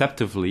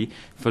deceptively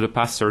for the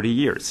past 30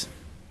 years.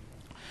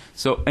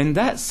 So in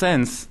that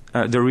sense,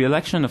 the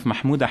re-election of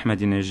Mahmoud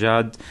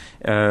Ahmadinejad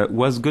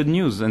was good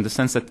news in the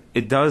sense that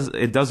it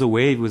does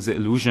away with the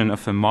illusion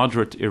of a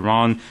moderate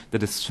Iran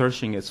that is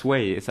searching its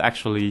way. It's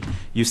actually,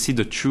 you see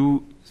the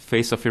true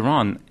face of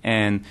Iran,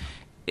 and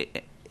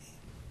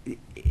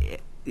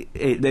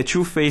the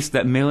true face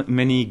that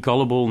many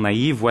gullible,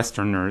 naive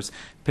Westerners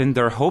pinned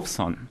their hopes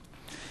on.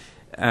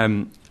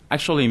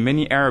 Actually,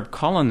 many Arab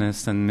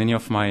colonists and many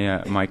of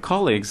my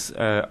colleagues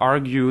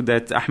argue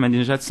that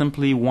Ahmadinejad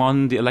simply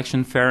won the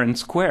election fair and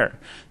square,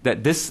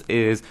 that this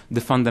is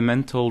the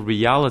fundamental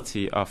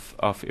reality of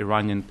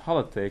Iranian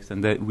politics,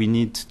 and that we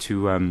need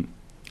to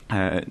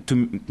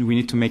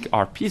make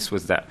our peace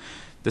with that.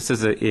 This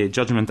is a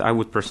judgment I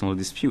would personally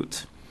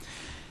dispute.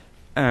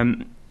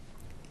 But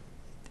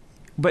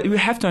we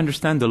have to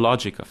understand the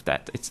logic of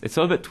that. It's a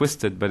little bit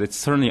twisted, but it's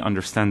certainly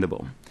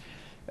understandable.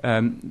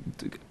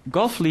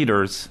 Gulf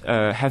leaders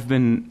have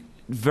been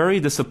very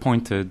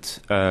disappointed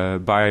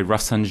by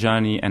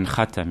Rafsanjani and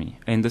Khatami,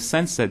 in the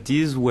sense that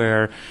these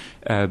were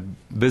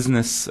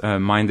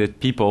business-minded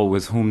people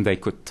with whom they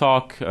could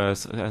talk.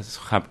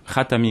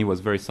 Khatami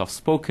was very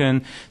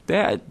soft-spoken.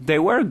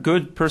 There were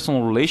good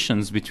personal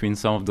relations between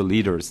some of the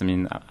leaders. I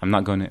mean, I'm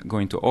not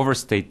going to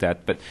overstate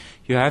that, but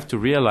you have to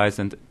realize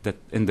that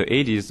in the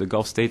 80s, the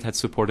Gulf state had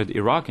supported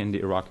Iraq in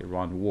the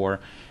Iraq-Iran war,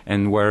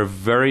 and were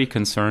very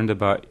concerned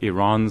about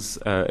Iran's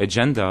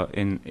agenda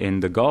in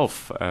the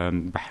Gulf,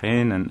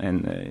 Bahrain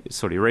and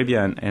Saudi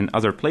Arabia and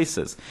other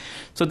places.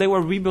 So they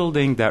were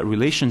rebuilding that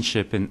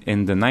relationship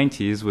in the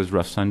 90s with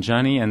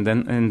Rafsanjani and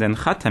then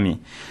Khatami.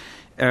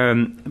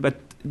 But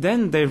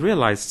then they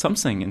realized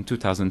something in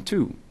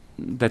 2002,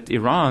 that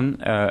Iran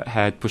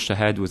had pushed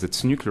ahead with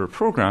its nuclear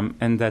program,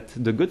 and that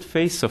the good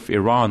face of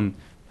Iran,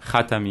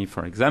 Khatami,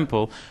 for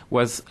example,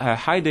 was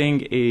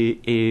hiding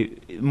a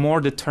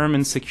more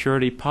determined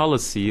security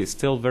policy,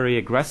 still very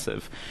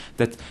aggressive,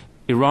 that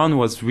Iran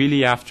was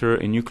really after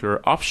a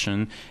nuclear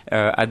option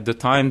at the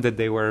time that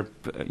they were,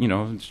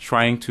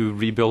 trying to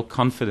rebuild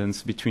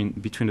confidence between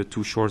the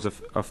two shores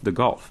of the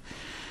Gulf.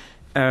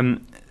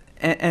 And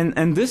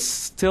this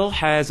still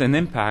has an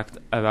impact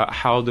about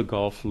how the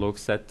Gulf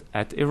looks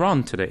at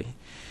Iran today.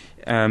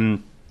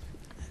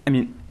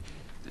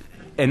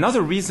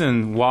 Another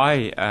reason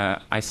why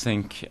I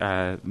think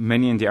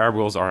many in the Arab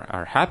world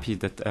are happy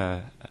that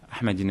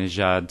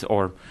Ahmadinejad,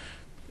 or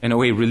in a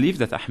way relieved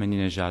that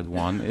Ahmadinejad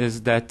won,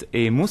 is that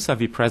a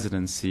Mousavi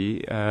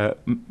presidency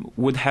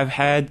would have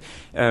had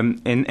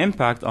an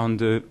impact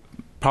on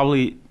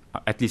probably,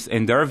 at least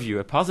in their view,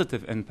 a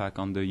positive impact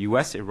on the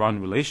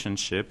U.S.-Iran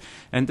relationship.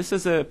 And this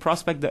is a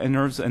prospect that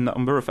unnerves a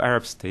number of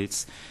Arab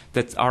states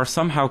that are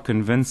somehow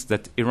convinced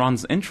that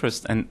Iran's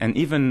interest and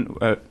even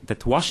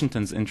that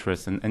Washington's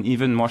interest and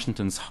even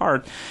Washington's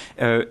heart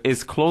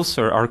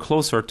are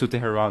closer to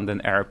Tehran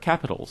than Arab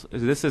capitals.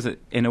 This is,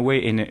 in a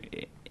way,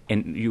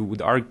 and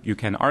you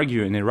can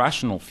argue an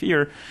irrational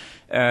fear,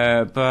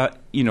 but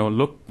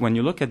when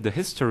you look at the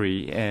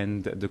history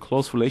and the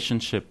close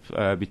relationship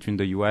between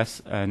the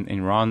U.S. and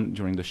Iran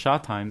during the Shah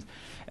times,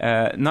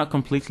 not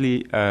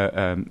completely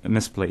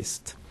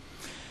misplaced.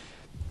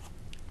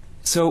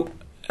 So,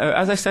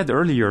 as I said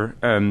earlier,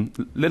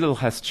 little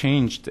has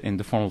changed in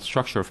the formal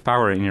structure of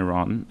power in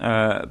Iran,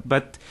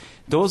 but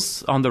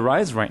those on the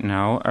rise right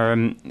now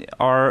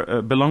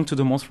belong to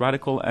the most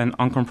radical and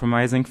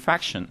uncompromising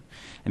faction.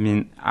 I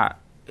mean,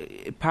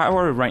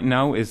 power right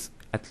now is,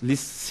 at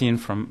least seen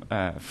from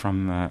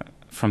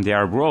the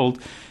Arab world,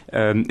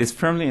 is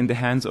firmly in the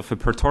hands of a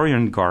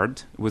Praetorian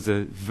Guard with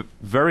a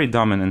very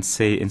dominant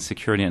say in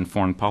security and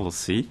foreign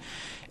policy,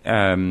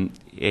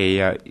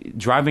 a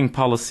driving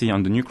policy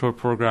on the nuclear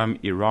program,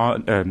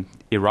 Iran,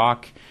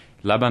 Iraq,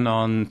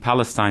 Lebanon,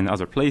 Palestine,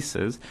 other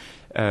places,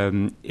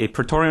 a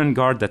Praetorian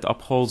Guard that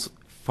upholds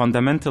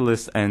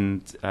fundamentalist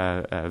and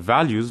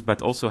values,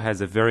 but also has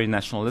a very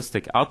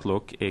nationalistic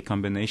outlook, a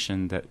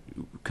combination that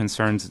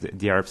concerns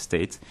the Arab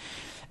states,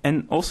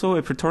 and also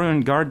a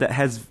Praetorian Guard that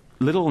has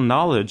little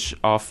knowledge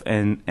of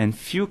and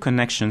few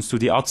connections to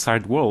the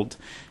outside world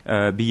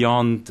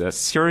beyond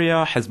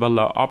Syria,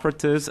 Hezbollah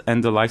operatives,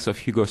 and the likes of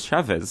Hugo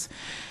Chavez.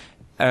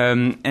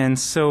 And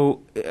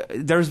so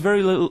there's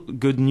very little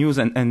good news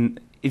and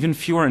even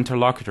fewer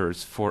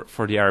interlocutors for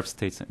the Arab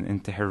states in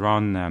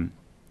Tehran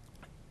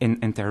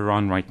in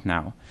Tehran right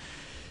now.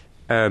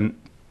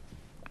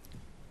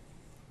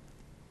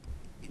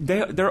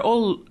 They're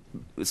all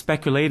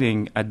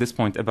speculating at this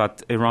point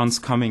about Iran's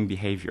coming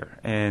behavior,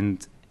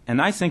 and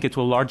I think it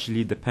will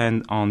largely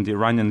depend on the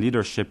Iranian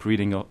leadership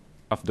reading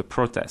of the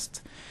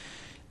protest.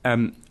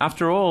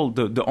 After all,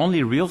 the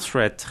only real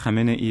threat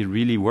Khamenei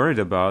really worried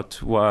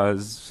about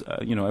was,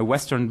 a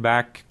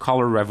Western-backed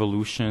color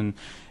revolution,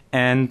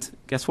 and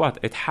guess what?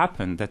 It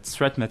happened. That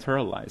threat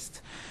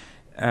materialized.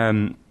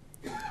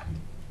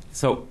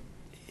 So,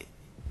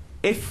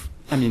 if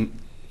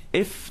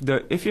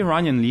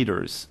Iranian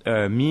leaders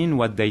mean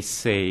what they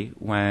say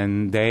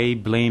when they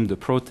blame the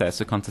protests,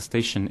 the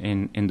contestation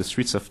in the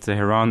streets of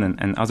Tehran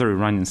and other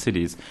Iranian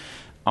cities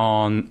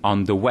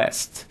on the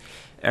West,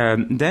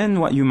 then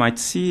what you might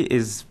see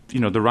is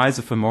the rise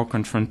of a more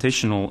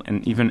confrontational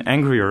and even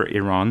angrier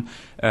Iran,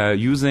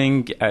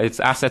 using its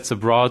assets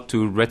abroad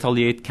to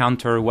retaliate,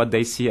 counter what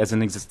they see as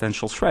an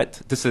existential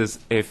threat. This is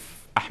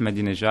if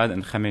Ahmadinejad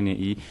and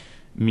Khamenei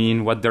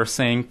mean what they're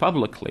saying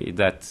publicly,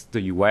 that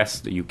the US,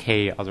 the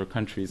UK, other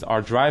countries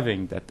are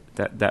driving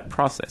that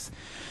process.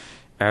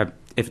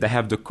 If they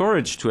have the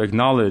courage to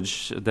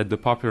acknowledge that the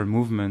popular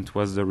movement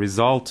was the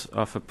result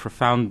of a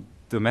profound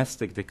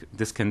domestic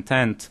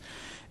discontent,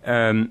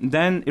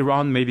 then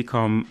Iran may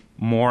become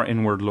more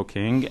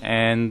inward-looking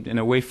and, in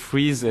a way,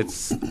 freeze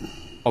its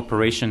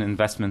operation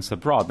investments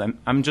abroad.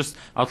 I'm just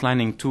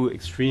outlining two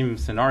extreme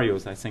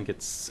scenarios. I think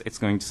it's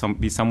going to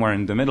be somewhere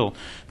in the middle,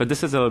 but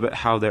this is a little bit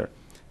how they're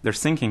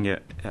thinking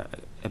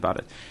about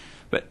it.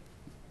 But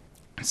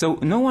so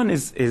no one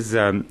is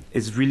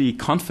really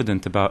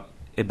confident about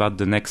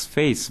the next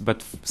phase.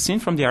 But seen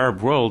from the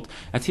Arab world,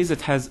 at least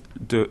it has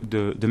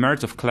the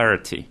merit of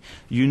clarity.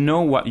 You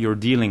know what you're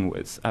dealing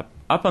with.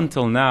 Up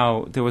until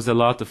now, there was a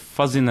lot of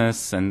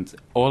fuzziness, and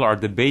all our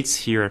debates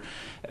here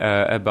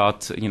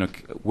about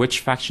which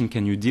faction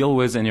can you deal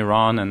with in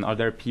Iran, and are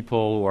there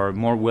people who are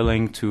more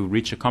willing to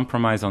reach a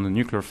compromise on the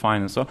nuclear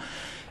file, and so.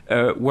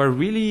 Were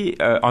really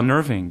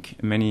unnerving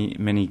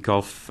many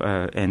Gulf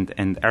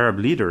and Arab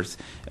leaders.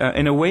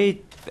 In a way,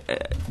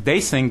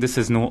 they think this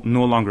is no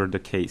longer the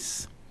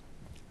case.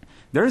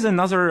 There is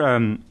another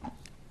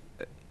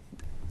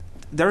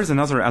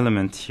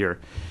element here,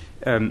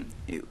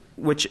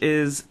 which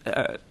is,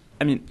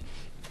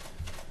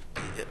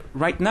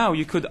 right now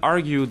you could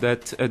argue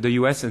that the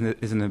U.S.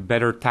 is in a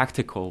better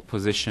tactical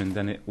position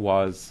than it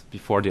was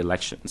before the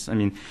elections.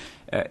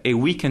 A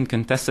weak and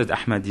contested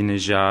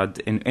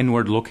Ahmadinejad, an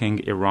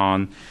inward-looking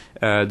Iran,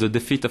 the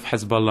defeat of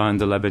Hezbollah in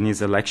the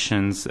Lebanese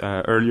elections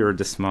earlier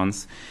this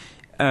month.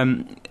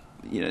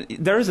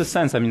 There is a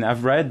sense,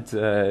 I've read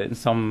in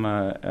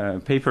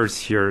some papers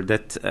here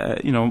that,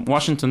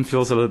 Washington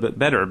feels a little bit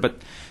better,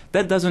 but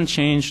that doesn't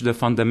change the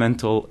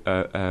fundamental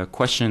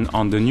question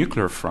on the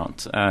nuclear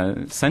front.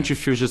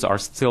 Centrifuges are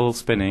still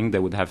spinning. They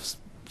would have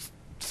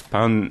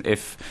spun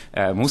if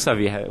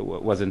Mousavi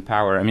was in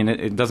power.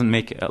 It doesn't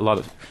make a lot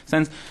of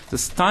sense.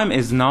 This time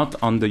is not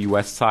on the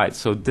U.S. side,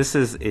 so this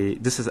is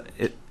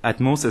at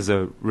most is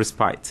a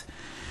respite.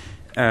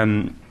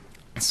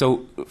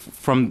 So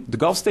from the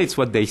Gulf states,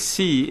 what they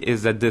see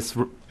is that this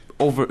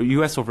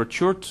U.S.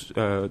 overture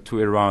to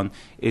Iran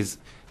is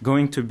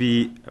going to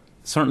be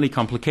certainly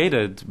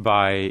complicated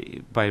by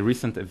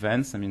recent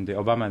events. The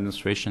Obama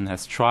administration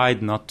has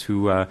tried not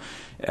to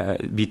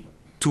be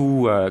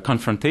too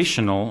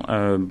confrontational,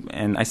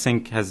 and I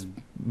think has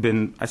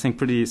been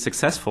pretty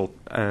successful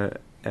at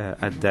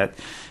that.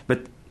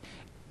 But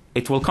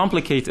it will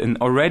complicate an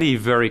already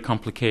very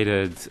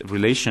complicated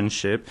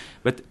relationship.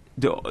 But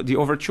the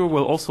overture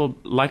will also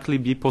likely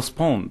be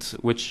postponed,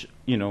 which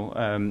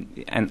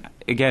and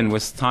again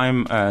with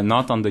time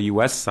not on the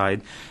U.S.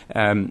 side.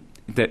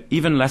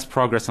 Even less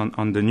progress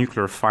on the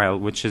nuclear file,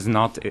 which is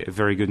not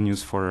very good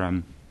news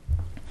for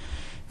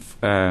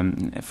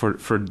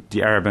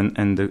the Arab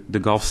and the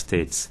Gulf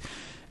states.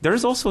 There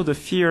is also the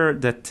fear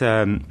that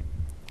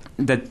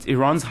that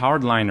Iran's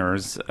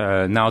hardliners,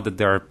 now that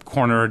they're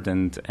cornered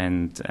and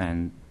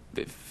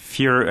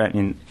fear,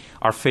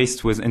 are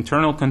faced with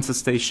internal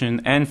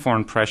contestation and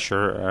foreign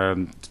pressure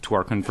to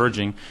our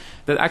converging,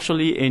 that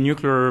actually a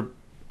nuclear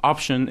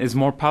option is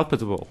more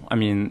palpable.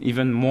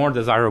 Even more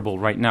desirable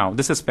right now.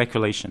 This is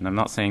speculation. I'm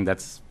not saying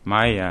that's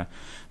my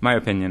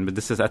opinion, but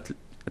this is at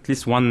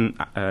least one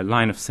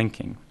line of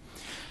thinking.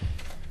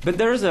 But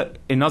there is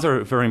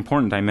another very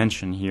important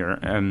dimension here.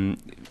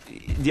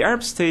 The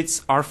Arab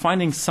states are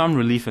finding some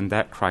relief in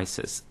that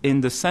crisis,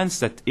 in the sense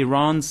that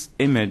Iran's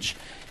image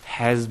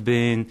has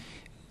been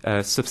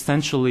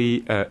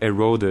substantially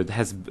eroded,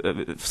 has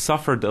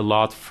suffered a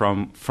lot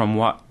from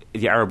what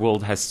the Arab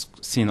world has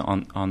seen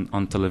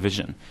on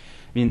television.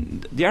 I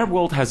mean, the Arab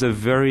world has a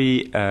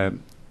very, I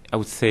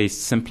would say,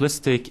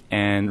 simplistic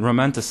and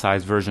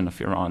romanticized version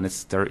of Iran.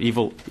 They're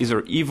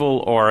either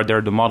evil or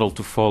they're the model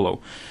to follow.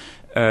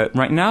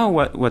 Right now,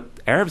 what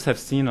Arabs have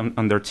seen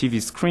on their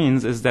TV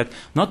screens is that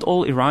not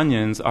all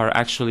Iranians are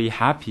actually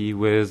happy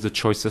with the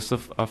choices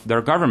of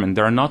their government.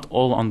 They're not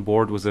all on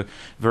board with a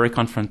very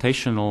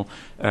confrontational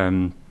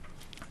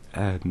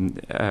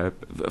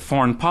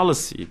foreign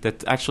policy,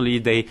 that actually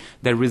they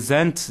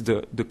resent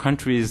the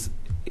country's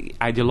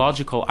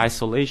ideological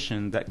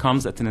isolation that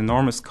comes at an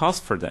enormous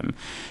cost for them.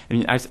 I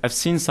mean, I've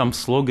seen some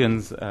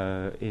slogans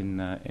that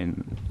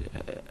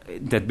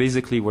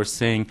basically were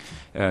saying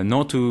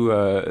no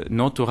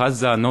to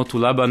Gaza, no to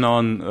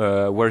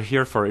Lebanon, we're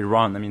here for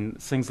Iran. I mean,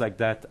 things like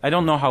that. I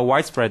don't know how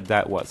widespread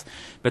that was,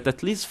 but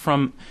at least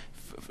from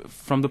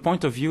the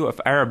point of view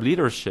of Arab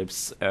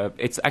leaderships,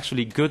 it's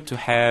actually good to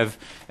have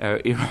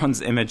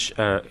Iran's image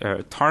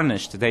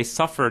tarnished. They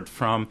suffered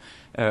from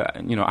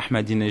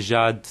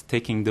Ahmadinejad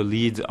taking the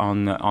lead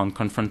on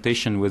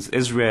confrontation with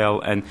Israel,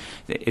 and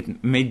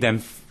it made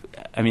them.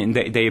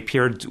 They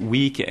appeared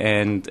weak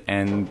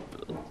and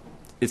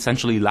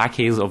essentially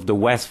lackeys of the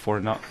West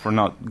for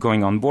not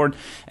going on board.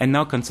 And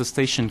now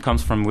contestation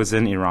comes from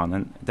within Iran,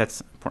 and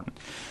that's important.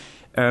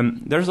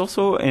 There's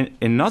also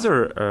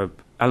another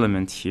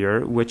element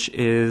here, which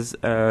is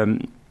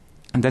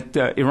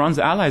that Iran's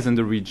allies in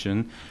the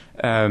region,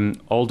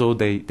 although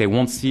they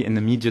won't see an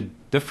immediate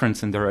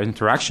difference in their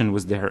interaction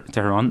with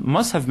Tehran,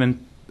 must have been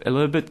a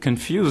little bit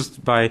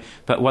confused by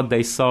what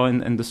they saw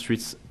in the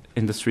streets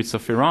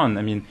of Iran.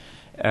 I mean,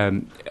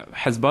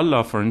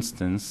 Hezbollah, for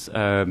instance,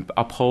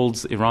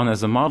 upholds Iran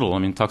as a model. I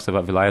mean, talks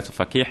about Vilayat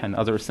al-Faqih and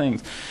other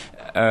things.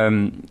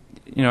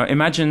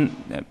 Imagine,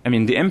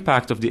 the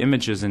impact of the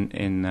images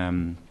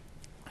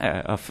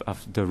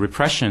of the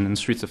repression in the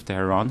streets of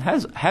Tehran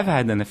have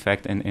had an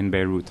effect in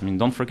Beirut. I mean,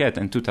 don't forget,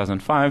 in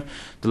 2005,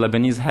 the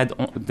Lebanese had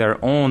their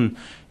own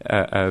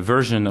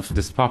version of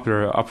this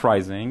popular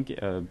uprising.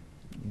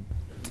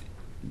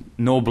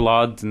 No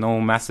blood, no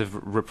massive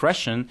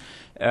repression,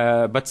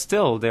 but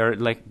still,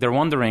 they're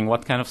wondering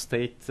what kind of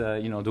state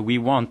do we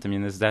want? I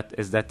mean, is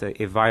that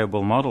a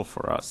viable model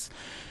for us?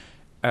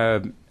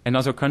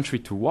 Another country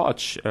to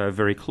watch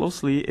very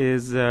closely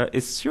is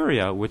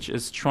Syria, which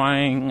is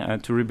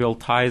trying to rebuild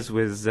ties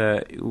with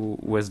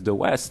the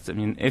West. I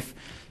mean, if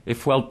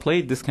well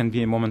played, this can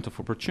be a moment of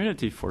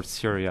opportunity for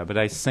Syria. But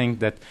I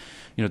think that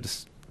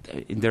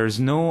there's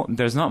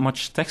not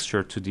much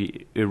texture to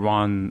the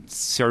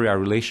Iran-Syria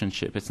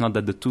relationship. It's not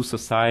that the two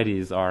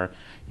societies are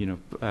in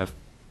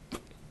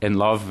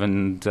love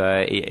and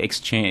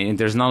exchange.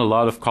 There's not a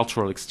lot of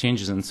cultural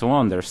exchanges and so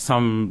on. There's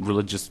some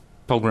religious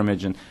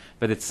pilgrimage,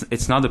 but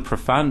it's not a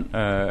profound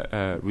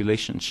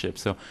relationship.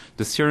 So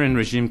the Syrian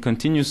regime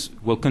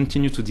will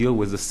continue to deal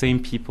with the same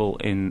people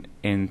in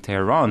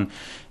Tehran.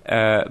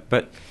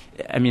 But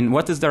I mean,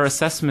 what is their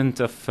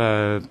assessment of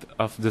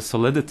the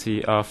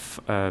solidity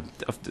of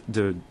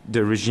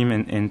the regime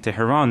in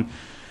Tehran?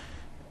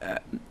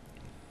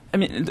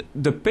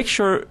 The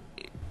picture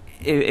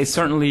is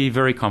certainly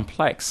very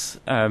complex.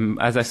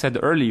 As I said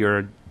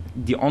earlier,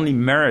 the only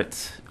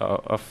merit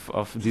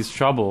of these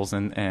troubles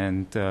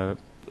and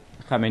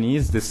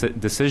Khamenei's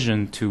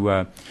decision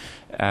to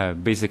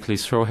basically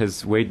throw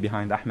his weight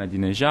behind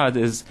Ahmadinejad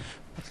is,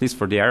 at least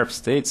for the Arab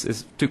states,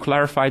 is to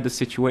clarify the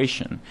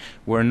situation.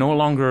 We're no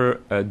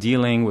longer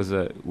dealing with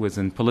a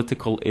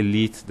political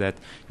elite that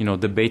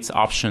debates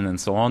option and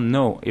so on.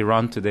 No,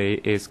 Iran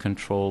today is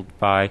controlled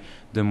by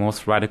the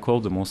most radical,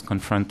 the most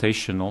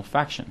confrontational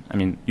faction. I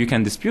mean, you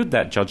can dispute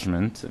that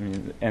judgment. I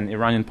mean, and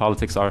Iranian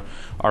politics are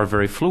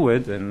very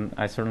fluid, and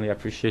I certainly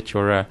appreciate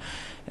your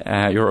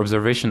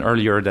observation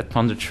earlier that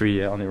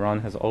punditry on Iran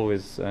has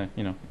always,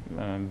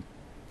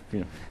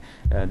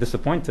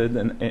 disappointed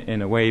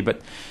in a way.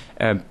 But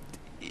there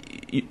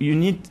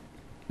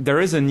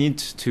is a need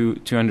to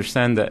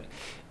understand that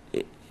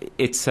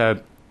it's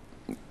the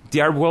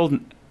Arab world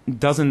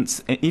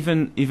doesn't,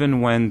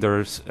 even when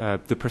there's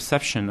the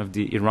perception of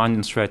the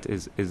Iranian threat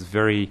is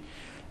very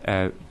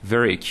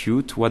very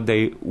acute. What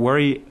they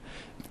worry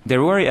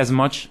as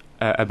much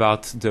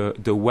about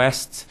the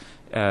West.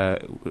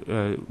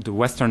 The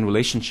Western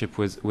relationship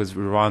with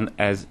Iran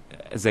as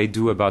they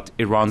do about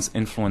Iran's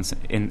influence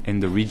in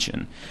the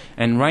region.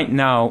 And right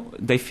now,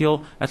 they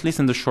feel, at least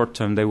in the short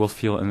term, they will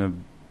feel in a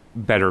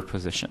better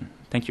position.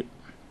 Thank you.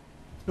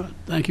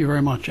 Thank you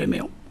very much,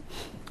 Emil.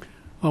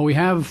 Well, we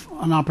have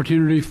an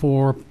opportunity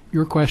for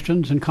your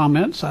questions and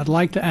comments. I'd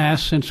like to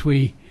ask, since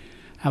we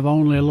have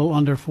only a little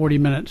under 40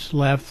 minutes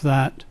left,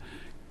 that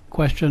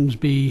questions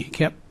be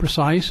kept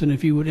precise, and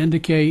if you would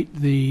indicate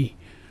the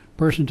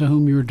person to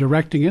whom you're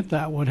directing it,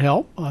 that would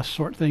help us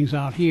sort things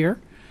out here.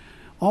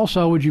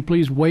 Also, would you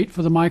please wait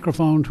for the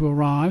microphone to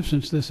arrive,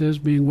 since this is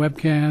being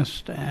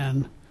webcast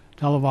and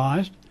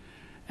televised,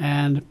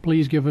 and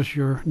please give us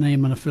your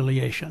name and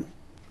affiliation.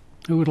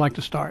 Who would like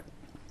to start?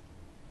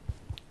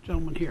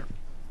 Gentleman here.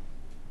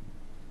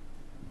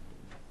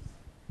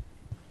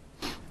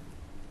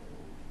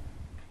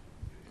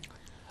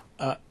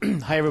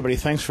 Hi, everybody.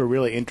 Thanks for a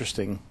really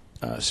interesting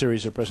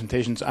series of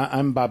presentations.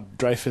 I'm Bob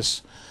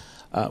Dreyfus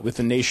with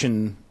The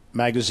Nation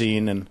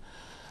magazine, and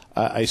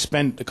I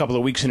spent a couple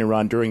of weeks in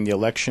Iran during the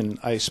election.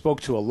 I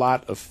spoke to a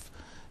lot of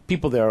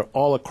people there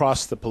all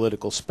across the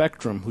political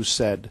spectrum who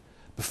said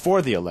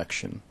before the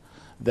election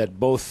that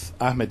both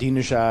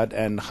Ahmadinejad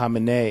and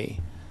Khamenei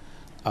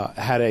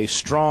had a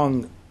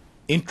strong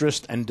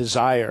interest and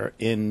desire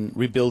in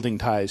rebuilding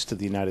ties to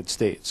the United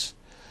States,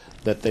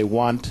 that they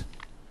want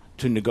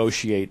to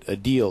negotiate a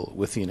deal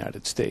with the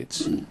United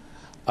States.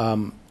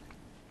 And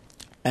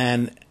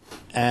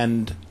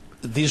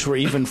these were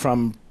even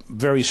from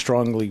very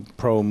strongly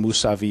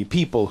pro-Mousavi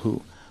people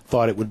who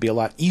thought it would be a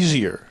lot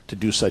easier to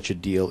do such a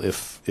deal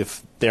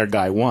if their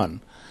guy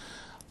won.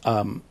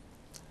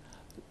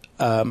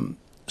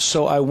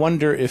 So I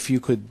wonder if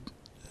you could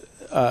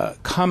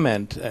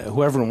comment,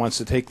 whoever wants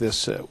to take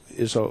this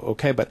is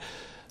okay, but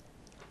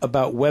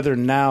about whether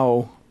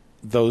now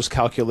those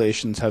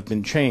calculations have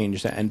been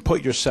changed, and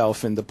put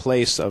yourself in the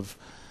place of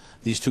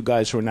these two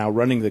guys who are now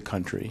running the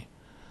country,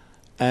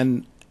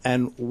 and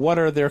what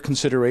are their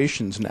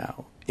considerations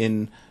now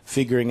in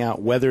figuring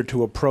out whether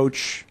to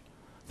approach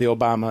the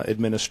Obama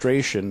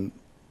administration,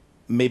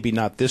 maybe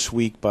not this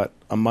week, but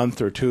a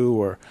month or two,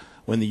 or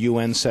when the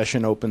UN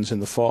session opens in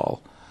the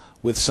fall,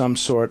 with some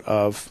sort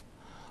of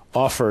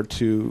offer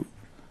to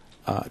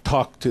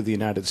talk to the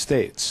United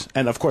States?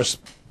 And of course,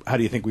 how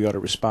do you think we ought to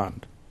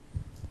respond?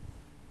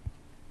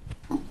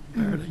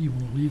 Meredith, you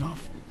want to lead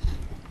off?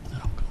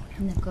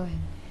 No, go ahead.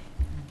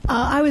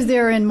 I was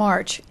there in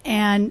March,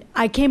 and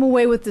I came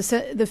away with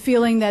the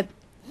feeling that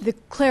the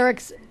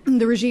clerics,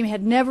 the regime,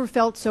 had never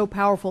felt so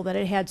powerful, that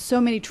it had so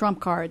many trump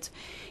cards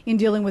in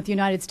dealing with the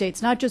United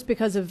States, not just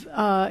because of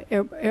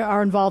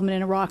our involvement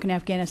in Iraq and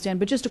Afghanistan,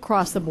 but just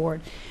across the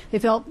board. They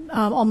felt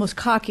almost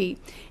cocky.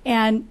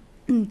 And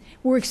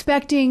we're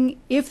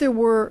expecting, if there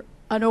were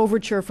an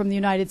overture from the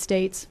United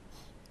States,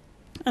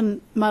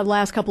 and my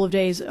last couple of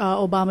days,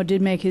 Obama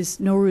did make his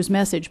Nowruz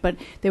message, but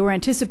they were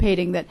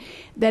anticipating that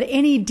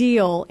any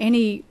deal,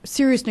 any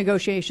serious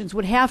negotiations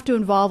would have to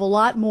involve a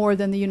lot more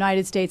than the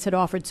United States had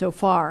offered so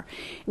far.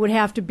 It would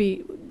have to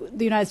be,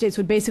 the United States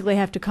would basically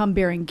have to come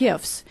bearing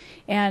gifts,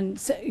 and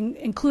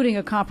including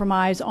a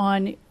compromise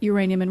on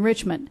uranium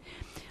enrichment.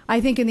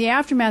 I think in the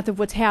aftermath of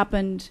what's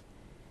happened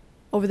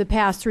over the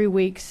past 3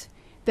 weeks,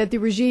 that the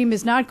regime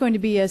is not going to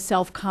be as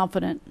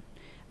self-confident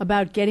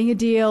about getting a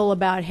deal,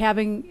 about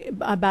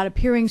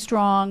appearing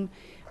strong,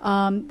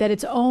 that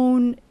its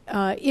own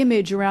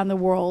image around the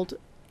world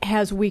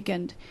has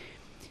weakened.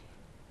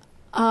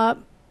 I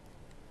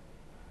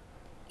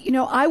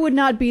would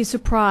not be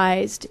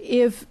surprised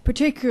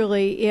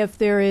particularly if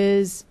there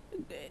is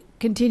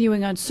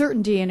continuing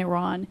uncertainty in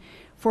Iran,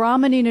 for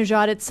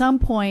Ahmadinejad at some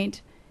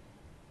point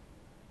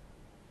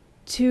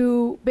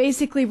to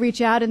basically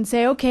reach out and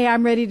say, okay,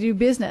 I'm ready to do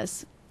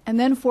business, and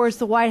then force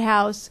the White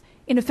House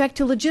in effect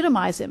to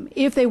legitimize him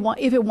if it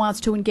wants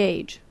to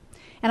engage.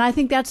 And I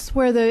think that's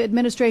where the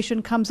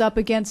administration comes up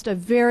against a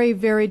very,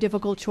 very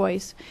difficult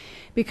choice,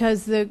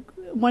 because the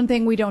one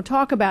thing we don't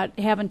talk about,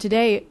 haven't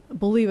today,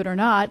 believe it or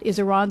not, is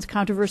Iran's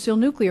controversial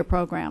nuclear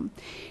program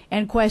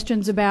and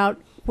questions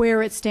about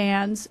where it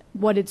stands,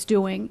 what it's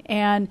doing.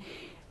 And,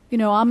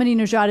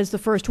 Ahmadinejad is the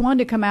first one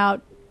to come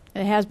out,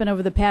 it has been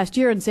over the past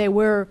year, and say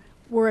we're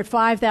at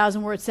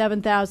 5,000, we're at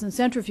 7,000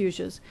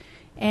 centrifuges.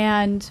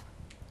 And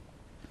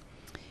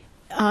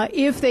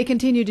if they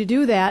continue to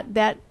do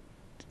that,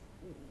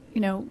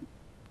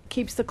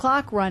 keeps the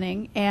clock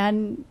running.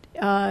 And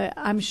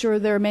I'm sure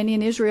there are many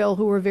in Israel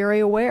who are very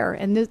aware.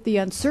 And the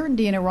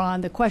uncertainty in Iran,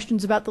 the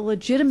questions about the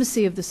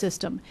legitimacy of the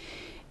system,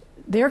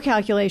 their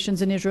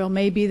calculations in Israel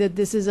may be that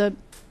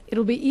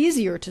it'll be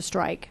easier to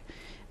strike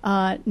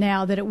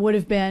now than it would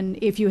have been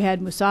if you had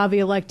Mousavi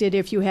elected,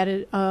 if you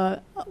had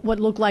what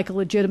looked like a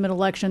legitimate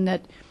election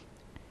that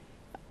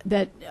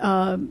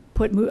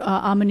put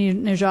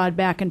Ahmadinejad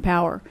back in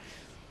power.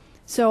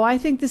 So I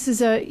think this is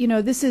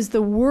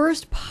the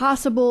worst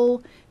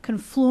possible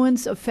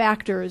confluence of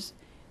factors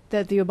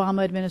that the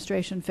Obama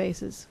administration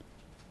faces.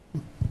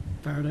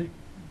 Faraday,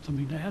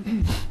 something to add?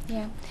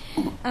 Yeah.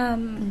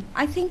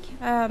 I think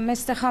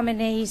Mr.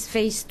 Khamenei is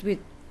faced with,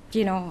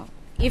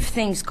 if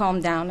things calm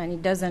down, and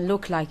it doesn't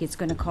look like it's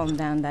going to calm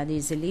down that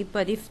easily,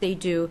 but if they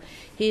do,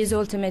 he is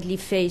ultimately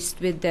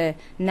faced with the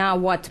now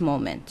what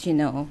moment,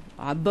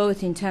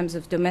 both in terms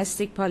of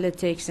domestic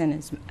politics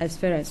and as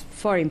far as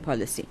foreign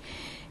policy.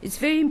 It's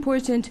very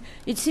important.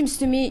 It seems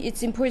to me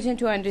it's important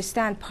to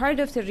understand part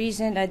of the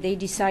reason that they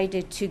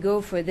decided to go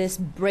for this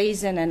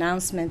brazen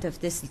announcement of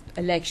this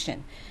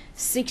election.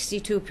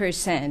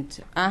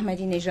 62%.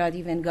 Ahmadinejad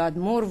even got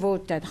more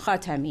votes than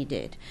Khatami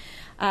did.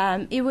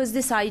 It was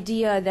this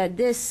idea that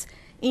this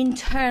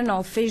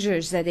internal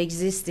fissures that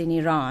exist in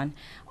Iran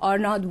are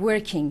not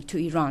working to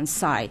Iran's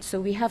side. So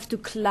we have to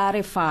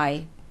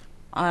clarify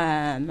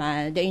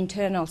the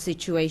internal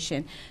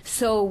situation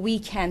so we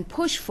can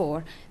push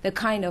for the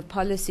kind of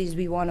policies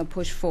we want to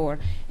push for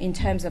in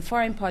terms of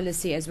foreign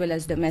policy as well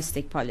as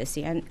domestic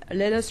policy. And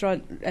let us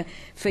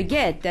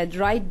forget that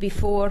right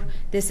before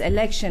this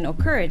election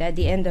occurred at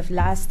the end of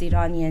last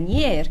Iranian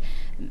year,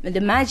 the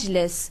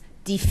Majlis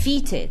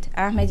defeated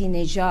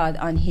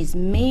Ahmadinejad on his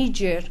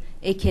major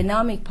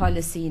economic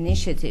policy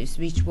initiatives,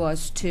 which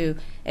was to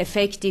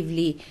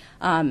effectively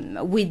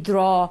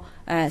withdraw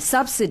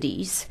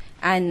subsidies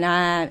and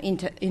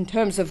in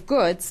terms of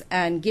goods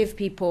and give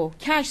people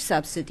cash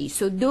subsidies.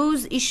 So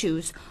those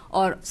issues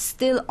are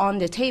still on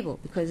the table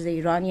because the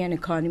Iranian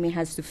economy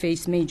has to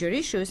face major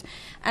issues.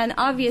 And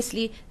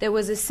obviously there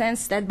was a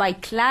sense that by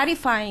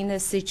clarifying the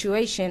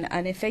situation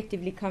and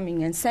effectively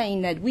coming and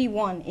saying that we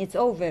won, it's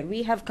over,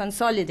 we have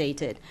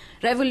consolidated,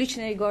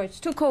 Revolutionary Guards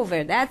took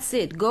over, that's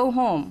it, go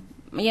home.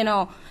 You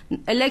know,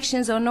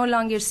 elections are no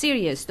longer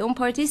serious, don't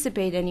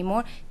participate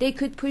anymore, they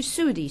could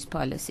pursue these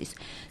policies.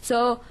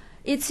 So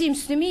it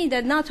seems to me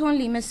that not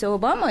only Mr.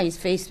 Obama is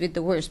faced with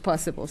the worst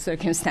possible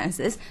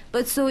circumstances,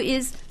 but so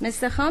is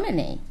Mr.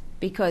 Khamenei,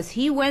 because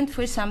he went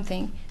for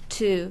something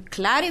to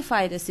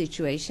clarify the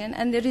situation,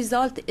 and the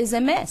result is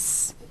a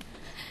mess.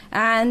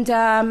 And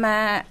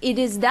it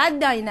is that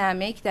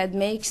dynamic that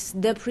makes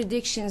the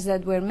predictions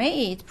that were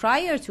made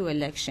prior to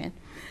election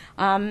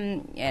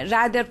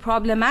rather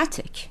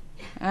problematic.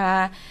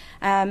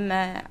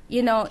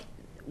 You know,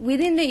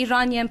 within the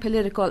Iranian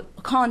political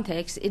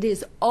context, it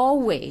is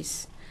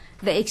always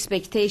the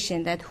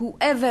expectation that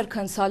whoever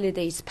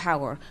consolidates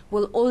power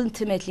will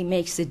ultimately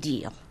make a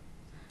deal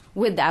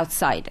with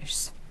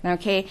outsiders.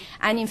 Okay?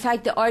 And in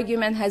fact, the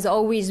argument has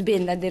always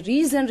been that the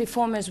reason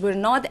reformers were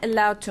not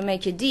allowed to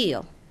make a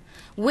deal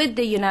with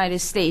the United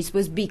States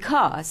was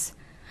because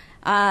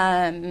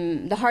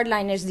the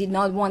hardliners did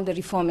not want the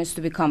reformers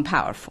to become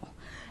powerful.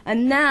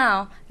 And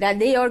now that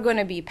they are going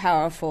to be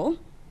powerful,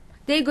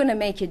 they're going to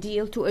make a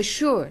deal to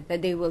assure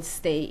that they will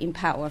stay in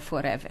power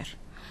forever.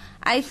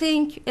 I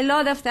think a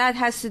lot of that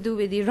has to do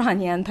with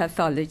Iranian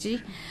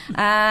pathology.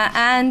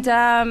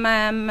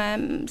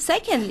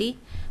 Secondly,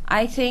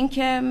 I think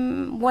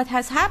what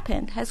has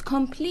happened has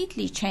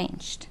completely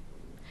changed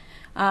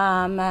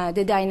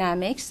the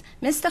dynamics.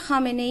 Mr.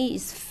 Khamenei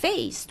is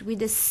faced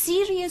with a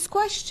serious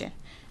question.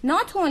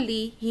 Not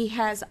only he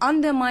has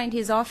undermined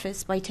his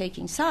office by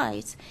taking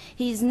sides,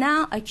 he is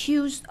now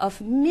accused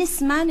of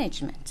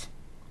mismanagement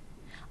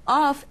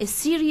of a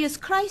serious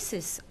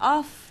crisis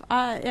of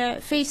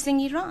facing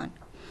Iran.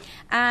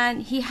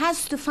 And he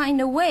has to find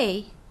a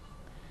way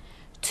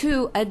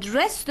to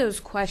address those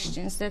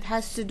questions that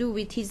has to do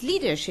with his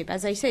leadership.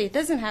 As I say, it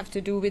doesn't have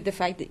to do with the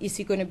fact that is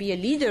he going to be a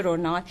leader or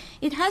not.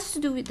 It has to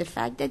do with the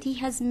fact that he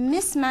has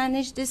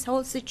mismanaged this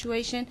whole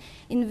situation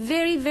in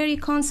very, very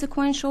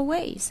consequential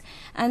ways.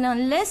 And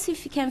unless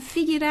if he can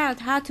figure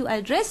out how to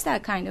address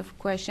that kind of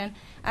question,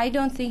 I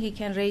don't think he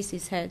can raise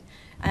his head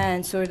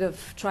and sort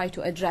of try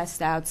to address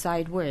the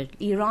outside world.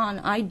 Iran,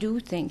 I do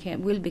think,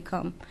 will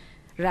become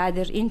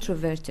rather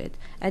introverted,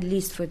 at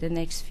least for the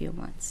next few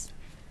months.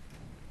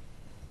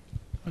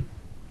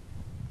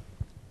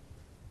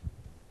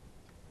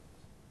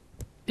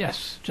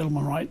 Yes,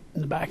 gentleman right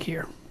in the back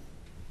here.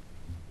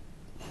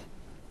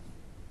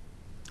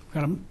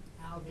 Got him.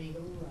 Al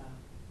Beagle,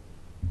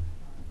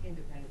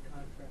 independent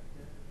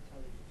contractor,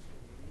 intelligence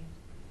community,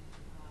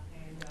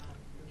 and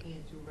looking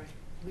into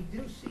we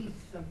do see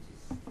some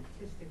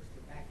statistics to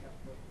back up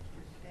what was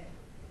just said.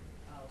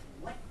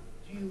 What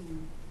do you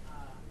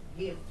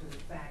give to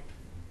the fact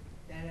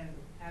that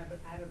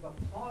out of a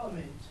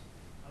parliament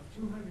of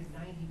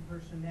 290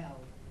 personnel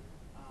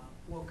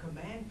for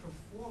command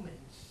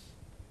performance,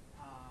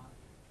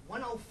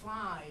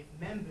 105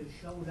 members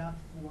showed up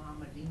for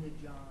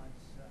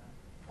Ahmadinejad's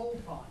poll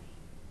party.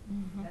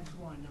 Mm-hmm. That's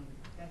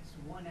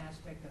one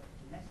aspect of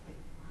domestic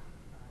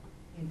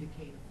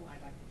indicator.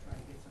 I'd like to try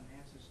to get some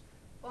answers.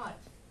 But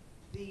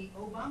the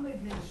Obama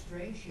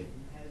administration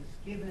has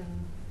given,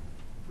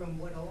 from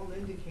what all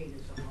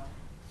indicators are,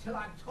 till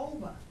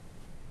October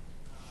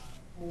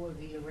for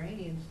the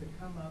Iranians to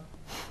come up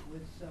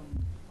with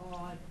some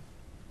hard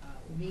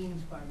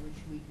means by which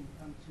we can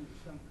come to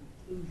some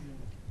conclusion,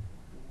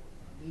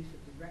 at least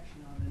a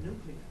direction on the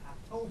nuclear,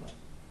 October.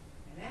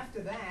 And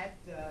after that,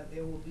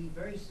 there will be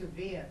very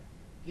severe,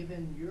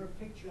 given your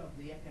picture of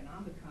the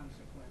economic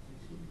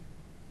consequences,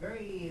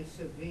 very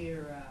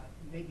severe,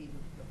 maybe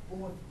the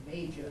fourth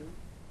major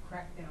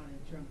crackdown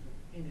in terms of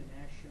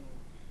international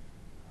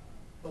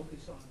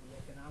focus on the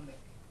economic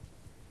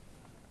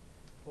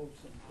hopes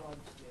and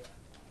plugs there.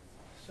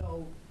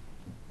 So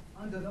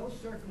under those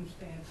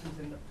circumstances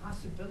and the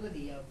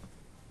possibility of,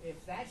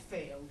 if that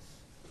fails,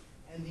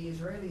 and the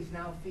Israelis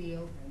now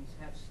feel and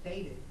have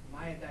stated,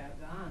 Maya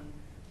Dayan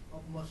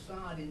of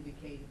Mossad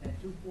indicated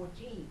that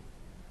 214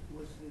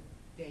 was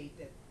the date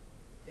that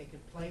they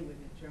could play with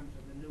in terms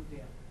of the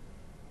nuclear.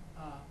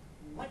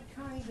 What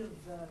kind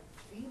of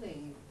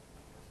feeling,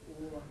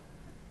 or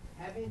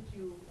haven't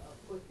you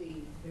put the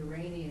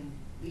Iranian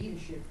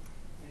leadership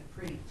in a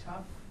pretty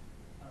tough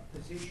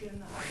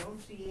position. I don't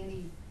see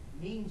any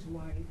means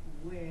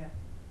where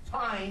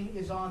time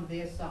is on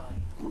their side.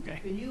 Okay.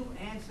 Can you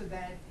answer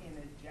that in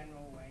a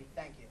general way?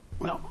 Thank you.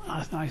 Well,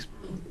 I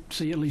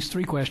see at least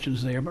three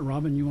questions there, but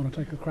Robin, you want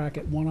to take a crack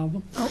at one of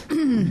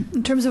them?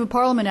 In terms of a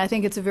parliament, I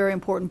think it's a very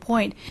important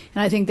point,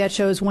 and I think that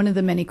shows one of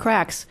the many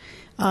cracks.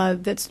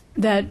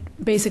 That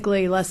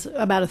basically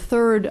about a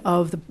third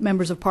of the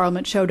members of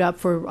parliament showed up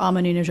for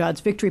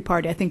Ahmadinejad's victory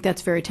party. I think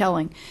that's very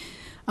telling.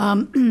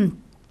 In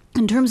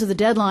terms of the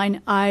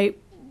deadline, I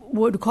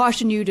would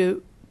caution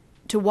you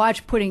to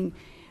watch putting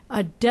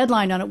a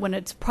deadline on it when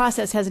its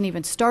process hasn't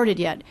even started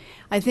yet.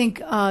 I think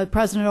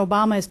President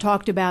Obama has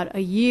talked about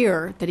a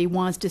year that he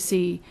wants to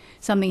see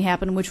something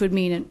happen, which would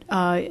mean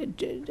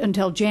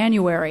until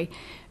January.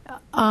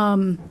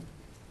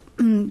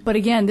 But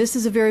again, this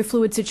is a very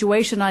fluid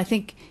situation. I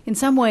think in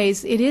some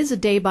ways it is a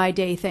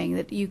day-by-day thing,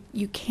 that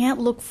you can't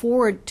look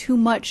forward too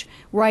much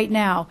right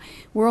now.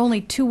 We're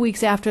only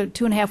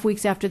 2.5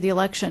 weeks after the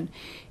election,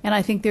 and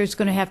I think there's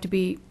going to have to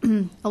be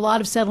a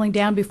lot of settling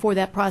down before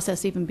that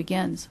process even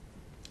begins.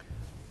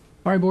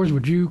 Barry Bors,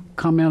 would you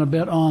comment a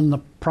bit on the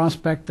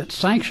prospect that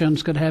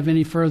sanctions could have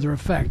any further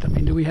effect? I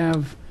mean, do we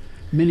have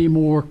many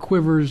more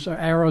quivers or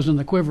arrows in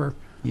the quiver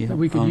that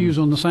we could use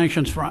on the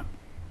sanctions front?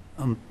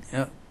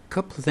 A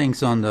couple of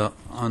things on the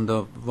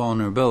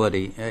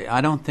vulnerability.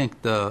 I don't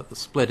think the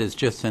split is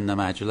just in the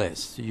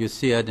Majlis. You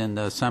see it in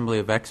the Assembly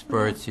of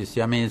Experts. You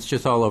see, I mean, it's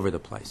just all over the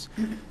place.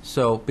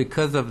 So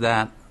because of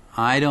that,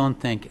 I don't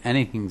think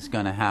anything's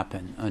going to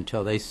happen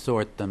until they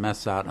sort the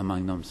mess out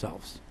among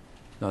themselves.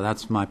 So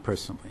that's my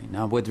personal opinion.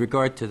 Now, with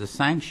regard to the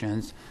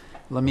sanctions,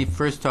 let me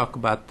first talk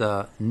about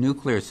the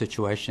nuclear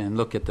situation and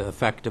look at the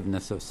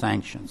effectiveness of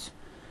sanctions.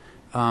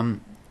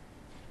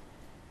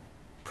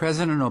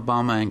 President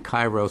Obama in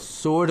Cairo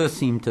sort of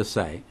seemed to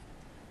say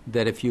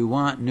that if you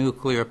want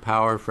nuclear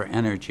power for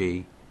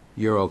energy,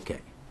 you're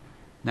okay.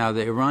 Now,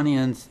 the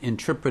Iranians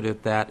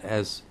interpreted that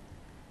as,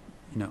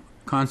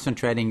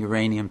 concentrating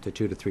uranium to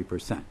 2 to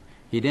 3%.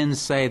 He didn't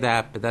say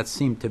that, but that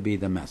seemed to be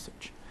the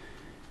message.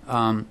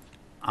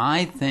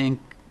 I think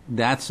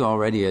that's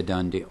already a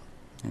done deal.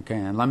 Okay,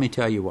 and let me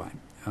tell you why.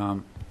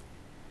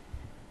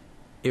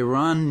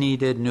 Iran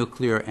needed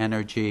nuclear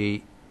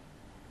energy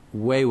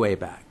way, way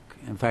back.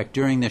 In fact,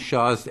 during the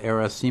Shah's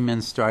era,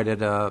 Siemens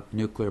started a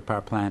nuclear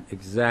power plant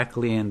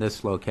exactly in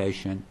this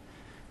location.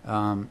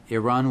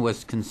 Iran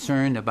was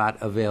concerned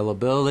about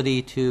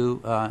availability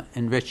to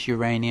enrich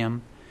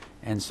uranium,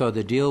 and so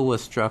the deal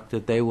was struck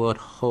that they would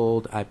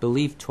hold, I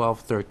believe,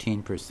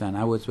 13%.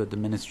 I was with the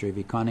Ministry of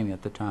Economy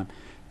at the time.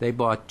 They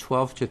bought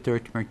 12 to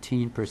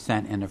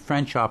 13% in a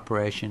French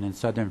operation in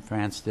southern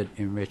France that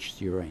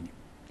enriched uranium.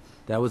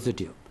 That was the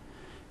deal.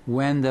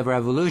 When the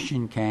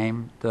revolution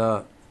came,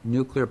 the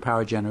nuclear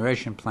power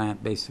generation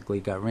plant basically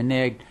got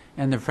reneged,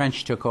 and the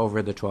French took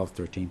over the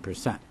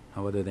 12-13%.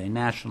 Now, whether they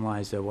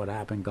nationalized it, what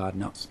happened, God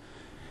knows.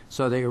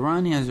 So the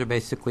Iranians are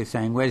basically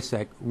saying, wait a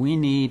sec, we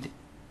need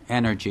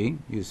energy.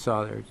 You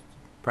saw they're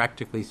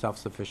practically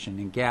self-sufficient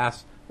in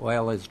gas.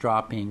 Oil is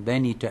dropping. They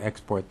need to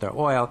export their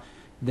oil.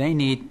 They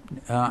need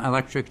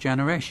electric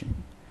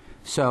generation.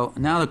 So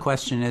now the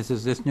question is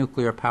this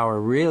nuclear power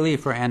really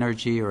for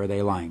energy, or are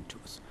they lying to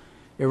us?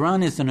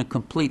 Iran is in a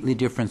completely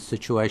different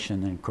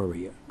situation than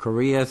Korea.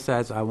 Korea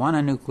says, I want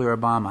a nuclear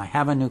bomb, I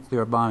have a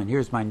nuclear bomb, and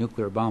here's my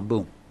nuclear bomb,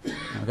 boom.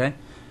 Okay?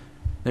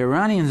 The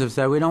Iranians have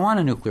said, we don't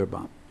want a nuclear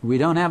bomb. We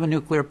don't have a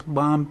nuclear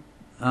bomb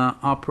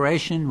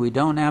operation. We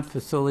don't have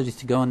facilities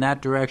to go in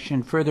that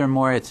direction.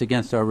 Furthermore, it's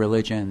against our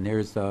religion.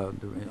 There's the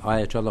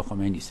Ayatollah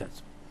Khomeini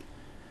says.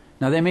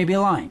 Now, they may be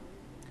lying,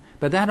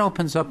 but that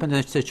opens up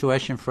a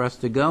situation for us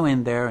to go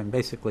in there and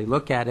basically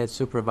look at it,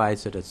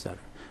 supervise it, etc.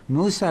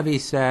 Mousavi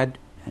said,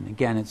 and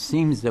again, it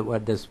seems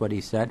that that's what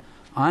he said,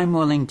 I'm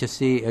willing to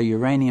see a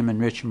uranium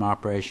enrichment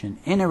operation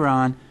in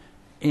Iran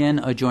in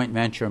a joint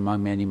venture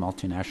among many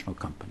multinational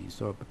companies.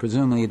 So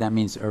presumably that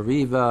means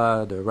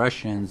Areva, the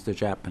Russians, the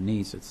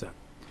Japanese, etc.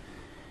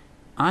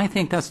 I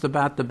think that's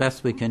about the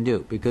best we can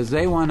do, because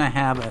they want to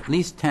have at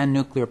least 10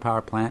 nuclear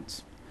power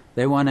plants.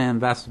 They want to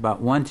invest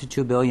about $1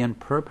 to $2 billion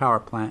per power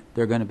plant.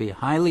 They're going to be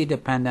highly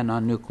dependent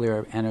on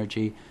nuclear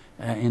energy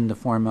in the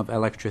form of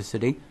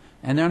electricity,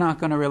 and they're not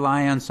going to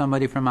rely on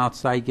somebody from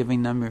outside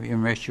giving them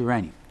enriched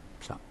uranium.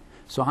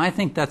 So I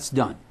think that's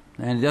done,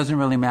 and it doesn't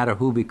really matter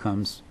who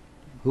comes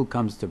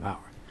to power.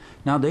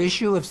 Now, the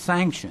issue of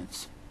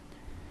sanctions.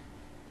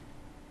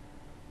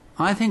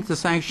 I think the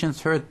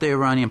sanctions hurt the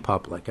Iranian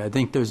public. I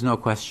think there's no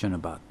question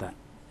about that.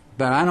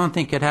 But I don't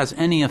think it has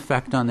any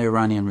effect on the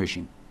Iranian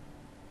regime.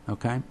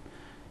 Okay?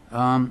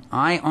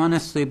 I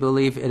honestly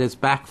believe it has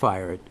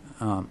backfired.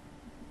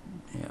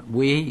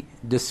 We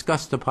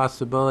discussed the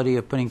possibility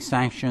of putting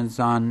sanctions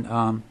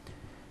on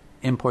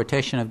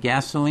importation of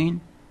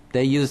gasoline.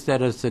 They used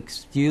that as an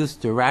excuse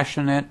to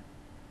ration it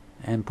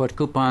and put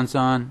coupons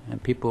on,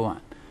 and people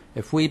want.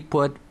 If we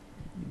put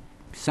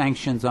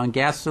sanctions on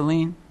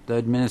gasoline, the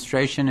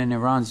administration in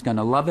Iran is going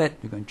to love it.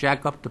 You're going to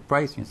jack up the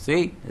price. You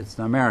see, it's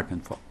the American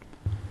fault.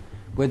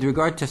 With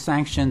regard to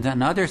sanctions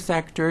and other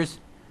sectors,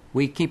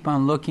 we keep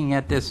on looking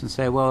at this and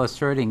say, well, it's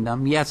hurting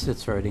them. Yes,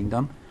 it's hurting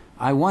them.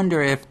 I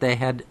wonder if they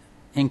had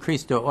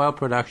increased their oil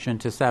production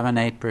to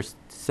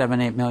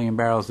 7-8 million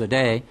barrels a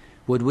day,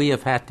 would we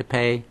have had to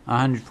pay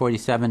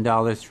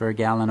 $147 for a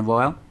gallon of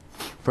oil,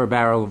 for a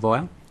barrel of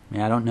oil? I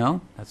mean, I don't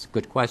know. That's a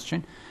good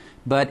question.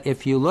 But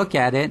if you look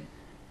at it,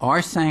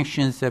 our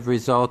sanctions have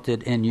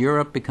resulted in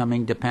Europe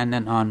becoming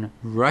dependent on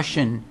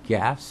Russian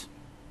gas.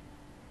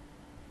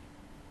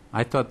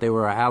 I thought they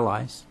were our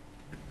allies.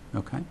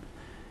 Okay.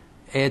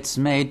 It's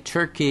made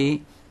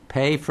Turkey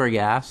pay for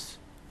gas.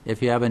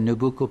 If you have a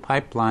Nabucco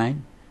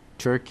pipeline,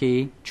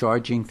 Turkey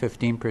charging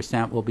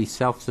 15% will be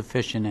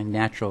self-sufficient in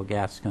natural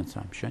gas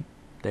consumption.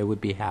 They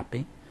would be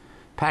happy.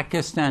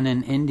 Pakistan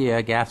and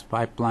India gas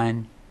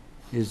pipeline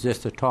is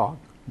just a talk.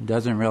 It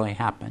doesn't really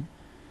happen.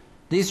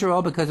 These are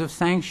all because of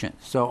sanctions.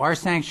 So our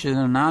sanctions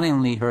are not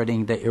only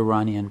hurting the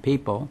Iranian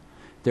people,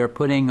 they're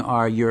putting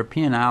our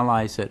European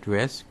allies at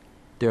risk,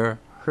 they're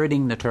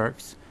hurting the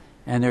Turks,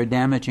 and they're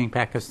damaging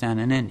Pakistan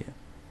and India.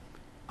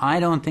 I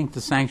don't think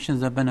the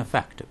sanctions have been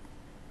effective,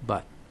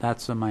 but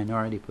that's a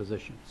minority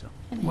position. So,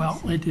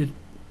 Well, it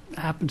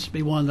happens to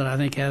be one that I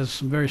think has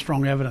some very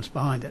strong evidence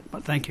behind it,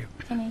 but thank you.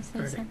 Can I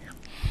say something?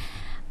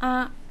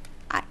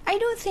 I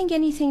don't think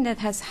anything that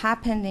has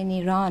happened in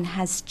Iran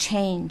has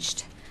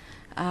changed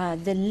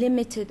the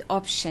limited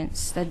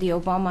options that the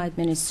Obama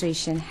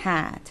administration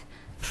had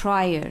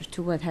prior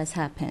to what has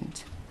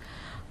happened.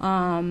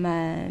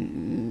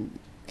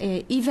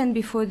 Even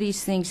before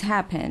these things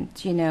happened,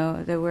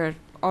 there were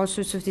all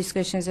sorts of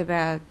discussions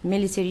about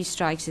military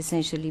strikes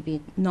essentially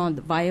being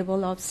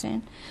non-viable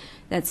option,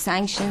 that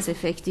sanctions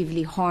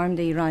effectively harm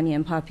the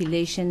Iranian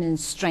population and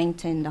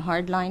strengthen the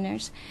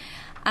hardliners.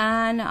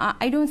 And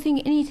I don't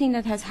think anything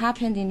that has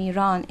happened in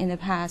Iran in the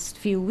past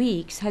few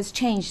weeks has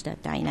changed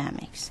that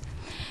dynamics.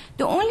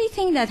 The only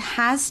thing that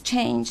has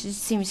changed, it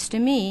seems to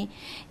me,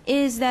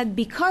 is that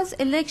because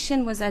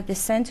election was at the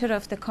center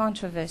of the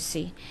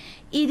controversy,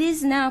 it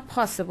is now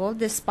possible,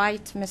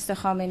 despite Mr.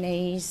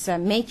 Khamenei's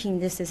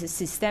making this as a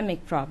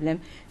systemic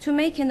problem, to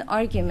make an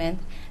argument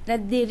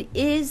that there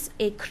is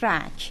a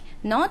crack,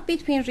 not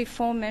between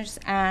reformers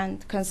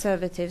and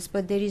conservatives,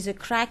 but there is a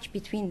crack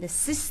between the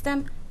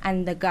system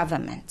and the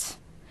government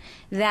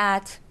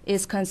that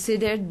is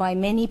considered by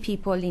many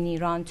people in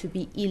Iran to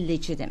be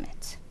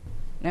illegitimate.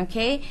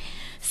 Okay?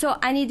 So,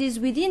 and it is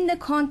within the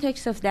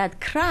context of that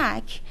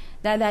crack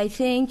that I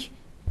think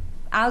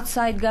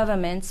outside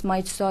governments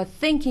might start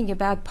thinking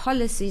about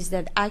policies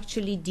that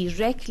actually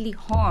directly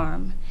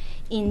harm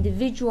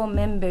individual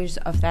members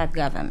of that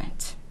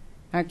government.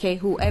 Okay,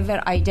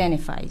 whoever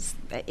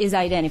is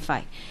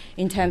identified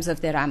in terms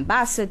of their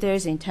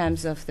ambassadors, in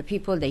terms of the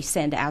people they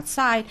send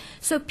outside.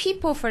 So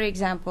people, for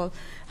example,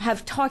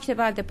 have talked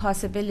about the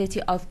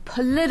possibility of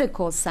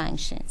political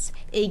sanctions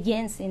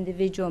against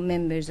individual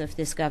members of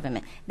this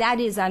government.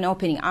 That is an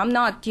opening. I'm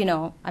not,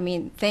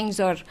 things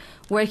are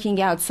working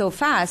out so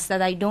fast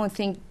that I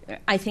think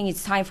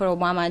it's time for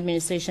Obama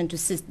administration to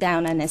sit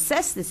down and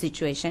assess the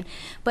situation.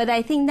 But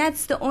I think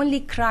that's the only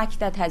crack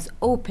that has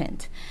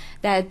opened,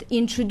 that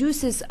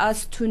introduces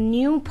us to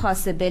new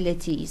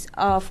possibilities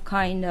of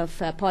kind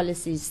of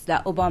policies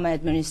that Obama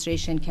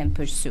administration can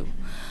pursue.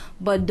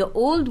 But the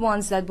old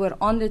ones that were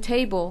on the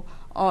table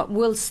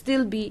will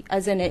still be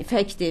as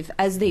ineffective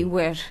as they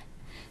were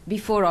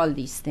before all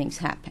these things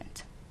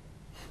happened.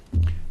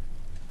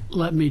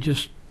 Let me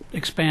just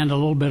expand a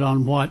little bit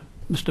on what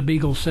Mr.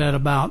 Beagle said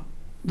about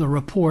the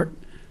report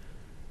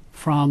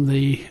from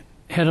the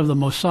head of the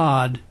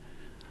Mossad.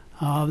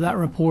 That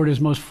report is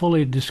most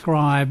fully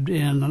described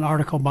in an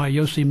article by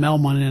Yossi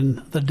Melman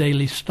in the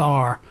Daily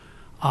Star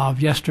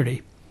of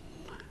yesterday.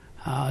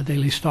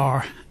 Daily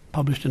Star,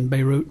 published in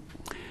Beirut.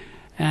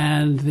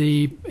 And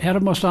the head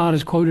of Mossad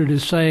is quoted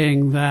as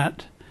saying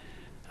that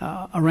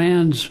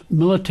Iran's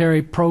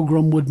military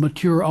program would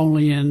mature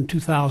only in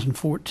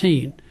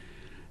 2014.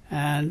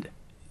 And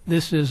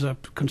this is a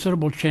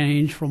considerable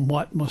change from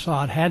what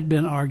Mossad had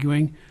been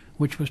arguing,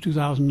 which was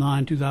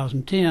 2009,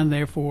 2010,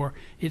 therefore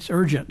it's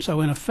urgent.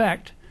 So in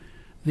effect,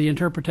 the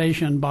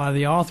interpretation by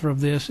the author of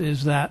this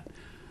is that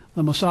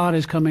the Mossad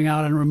is coming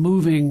out and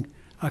removing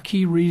a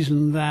key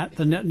reason that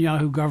the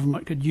Netanyahu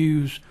government could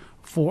use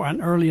for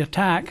an early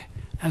attack,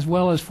 as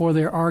well as for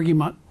their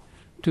argument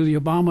to the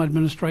Obama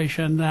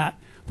administration that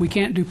we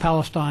can't do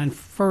Palestine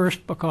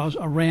first because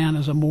Iran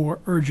is a more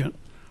urgent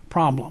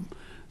problem.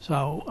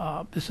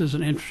 So this is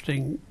an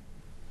interesting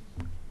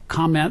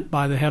comment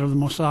by the head of the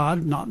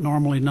Mossad, not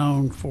normally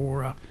known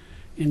for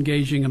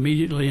engaging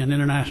immediately in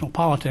international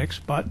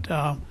politics, but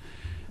an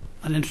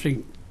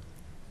interesting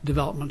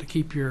development to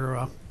keep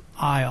your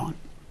eye on.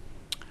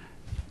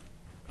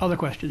 Other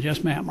questions?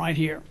 Yes, ma'am, right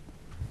here.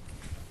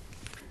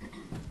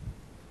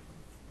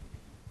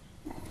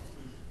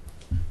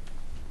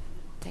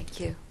 Thank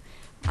you.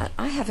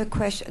 I have a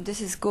question. This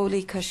is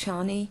Goli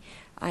Kashani.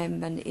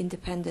 I'm an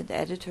independent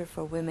editor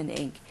for Women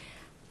Inc.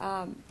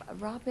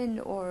 Robin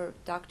or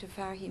Dr.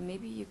 Farhi,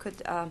 maybe you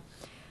could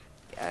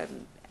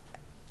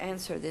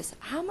answer this.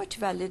 How much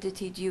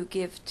validity do you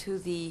give to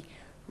the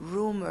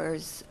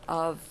rumors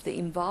of the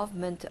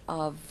involvement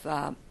of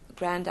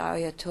Grand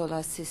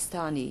Ayatollah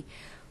Sistani,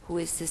 who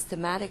is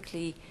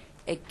systematically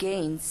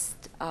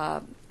against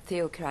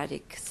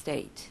theocratic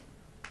state?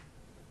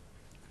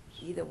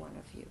 Either one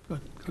of you.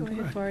 Good. Go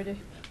ahead, Faride.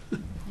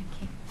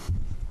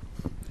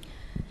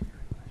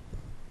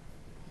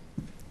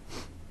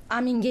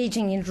 I'm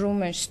engaging in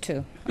rumors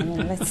too. I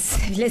mean,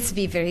 let's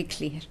be very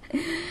clear.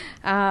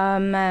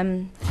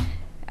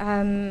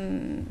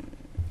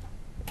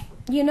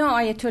 You know,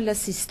 Ayatollah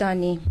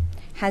Sistani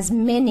has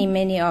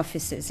many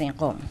offices in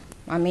Qom.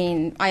 I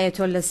mean,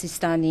 Ayatollah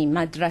Sistani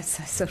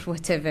madrasas or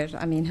whatever,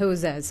 I mean,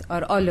 huzas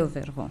are all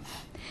over Qom.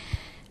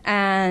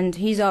 And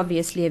he's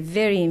obviously a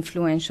very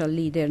influential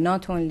leader,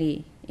 not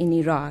only in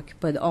Iraq,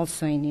 but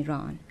also in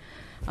Iran.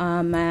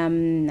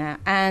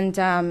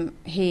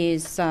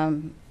 His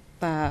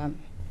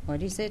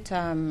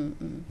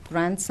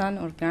grandson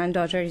or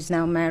granddaughter is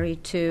now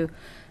married to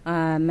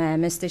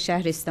Mr.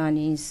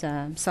 Shahristani's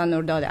son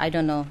or daughter, I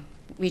don't know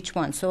which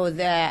one. So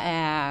the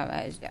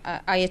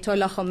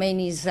Ayatollah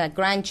Khomeini's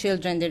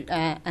grandchildren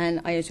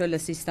and Ayatollah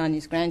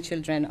Sistani's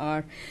grandchildren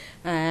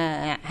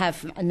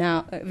have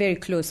now very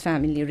close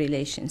family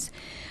relations.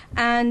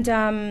 And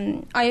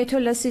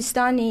Ayatollah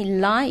Sistani,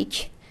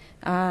 like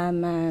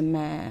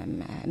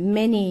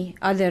many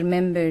other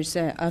members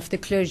of the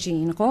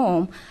clergy in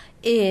Qom,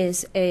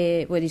 is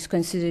what is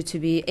considered to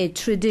be a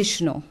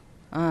traditional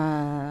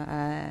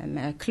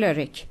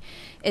cleric,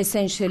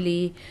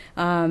 essentially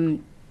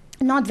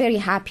not very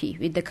happy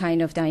with the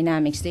kind of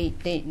dynamics. They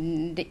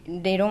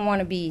don't want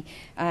to be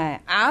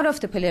out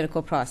of the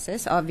political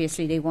process.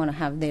 Obviously, they want to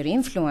have their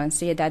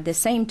influence, yet at the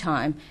same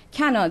time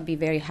cannot be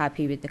very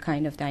happy with the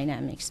kind of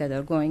dynamics that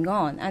are going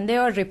on. And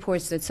there are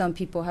reports that some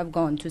people have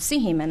gone to see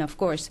him, and of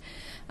course,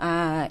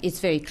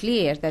 it's very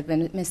clear that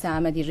when Mr.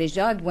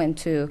 Ahmadinejad went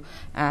to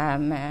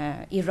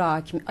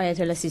Iraq,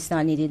 Ayatollah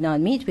Sistani did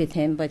not meet with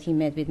him, but he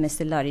met with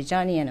Mr.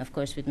 Larijani and, of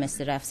course, with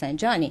Mr.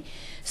 Rafsanjani.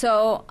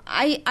 So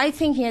I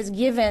think he has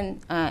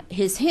given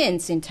his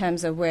hints in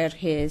terms of where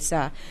his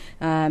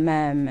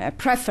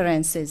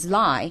preferences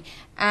lie.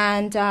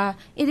 And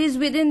it is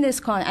within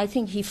this I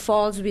think he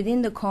falls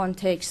within the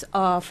context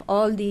of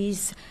all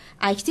these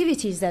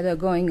activities that are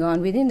going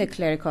on within the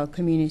clerical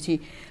community.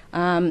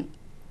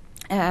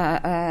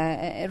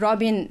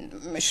 Robin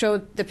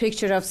showed the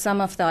picture of some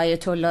of the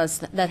ayatollahs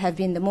that have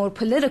been the more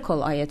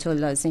political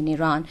ayatollahs in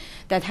Iran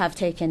that have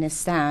taken a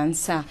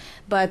stance.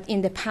 But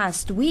in the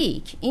past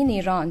week, in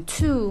Iran,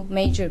 two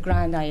major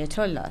grand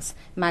ayatollahs,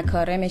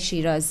 Makarem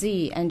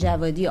Shirazi and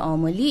Javadi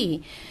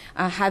Amoli,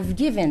 have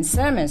given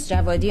sermons.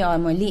 Javadi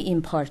Amoli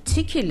in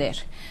particular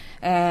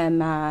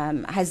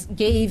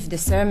gave the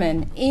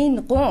sermon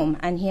in Qom,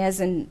 and he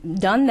hasn't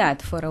done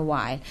that for a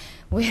while,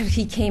 where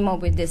he came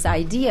up with this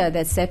idea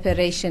that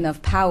separation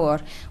of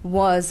power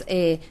was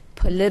a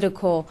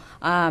political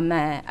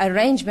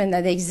arrangement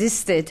that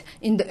existed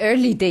in the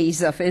early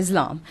days of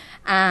Islam.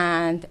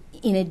 And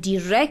in a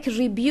direct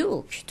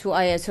rebuke to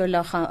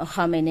Ayatollah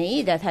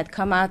Khamenei that had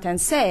come out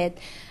and said,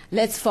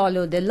 let's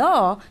follow the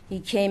law, he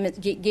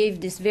gave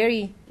this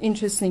very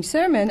interesting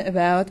sermon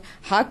about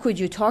how could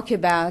you talk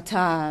about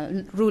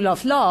rule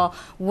of law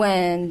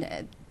when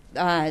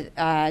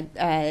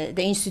the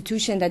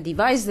institution that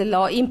devises the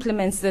law,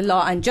 implements the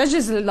law, and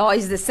judges the law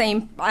is the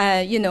same,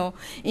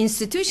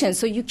 institution.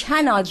 So you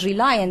cannot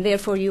rely, and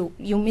therefore you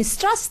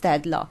mistrust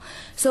that law.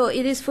 So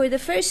it is for the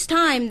first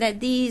time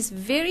that these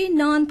very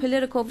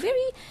non-political,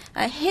 very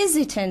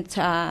hesitant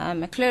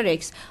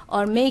clerics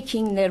are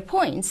making their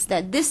points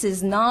that this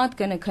is not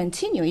going to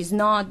continue, is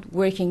not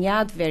working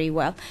out very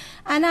well.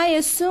 And I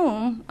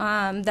assume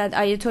that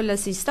Ayatollah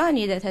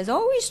Sistani, that has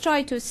always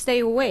tried to stay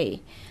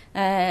away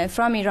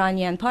from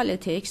Iranian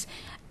politics,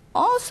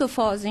 also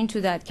falls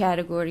into that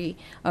category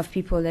of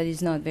people that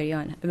is not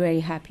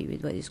very happy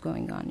with what is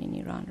going on in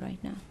Iran right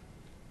now.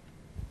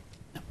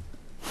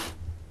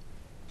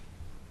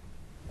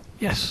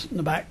 Yes, in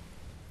the back.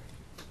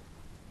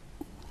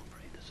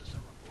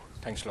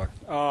 Thanks a lot.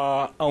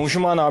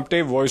 Anshuman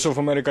Apte, Voice of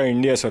America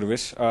India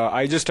Service.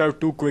 I just have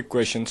two quick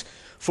questions.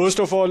 First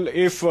of all,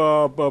 if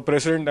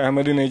President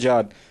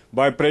Ahmadinejad,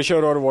 by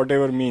pressure or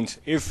whatever means,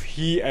 if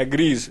he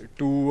agrees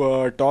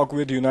to talk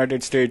with the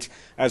United States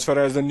as far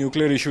as the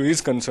nuclear issue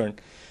is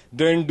concerned,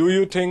 then do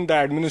you think the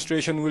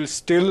administration will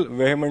still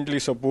vehemently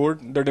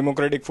support the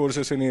democratic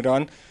forces in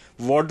Iran?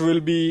 What will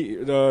be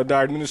the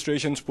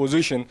administration's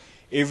position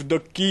if the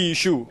key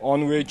issue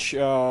on which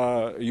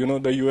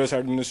the U.S.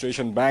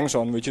 administration banks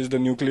on, which is the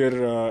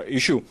nuclear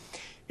issue,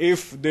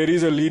 if there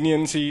is a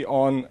leniency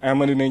on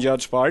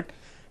Ahmadinejad's part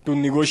to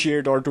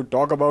negotiate or to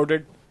talk about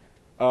it,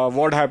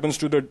 what happens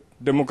to the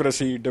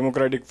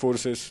democratic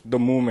forces, the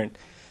movement?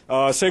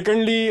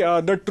 Secondly,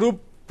 the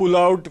troop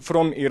pull-out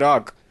from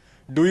Iraq,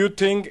 do you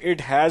think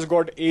it has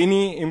got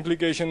any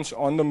implications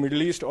on the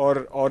Middle East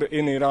or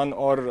in Iran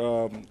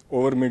or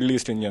over Middle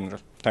East in general?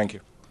 Thank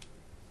you.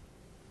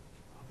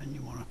 And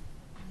you want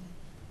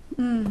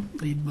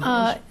to lead with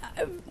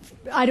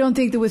I don't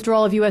think the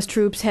withdrawal of U.S.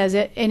 troops has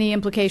any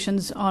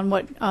implications on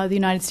what the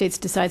United States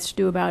decides to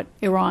do about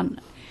Iran.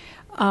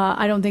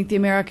 I don't think the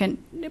American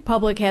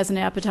public has an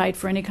appetite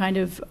for any kind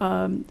of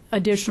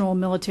additional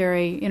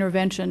military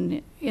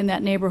intervention in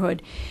that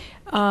neighborhood.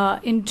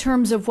 In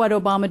terms of what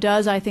Obama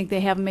does, I think they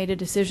haven't made a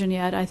decision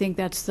yet. I think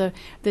that's the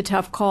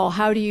tough call.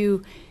 How do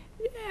you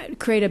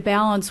create a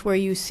balance where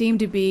you seem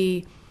to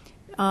be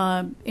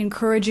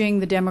encouraging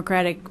the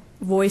democratic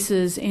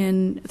voices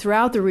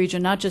throughout the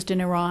region, not just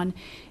in Iran?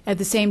 At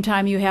the same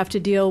time, you have to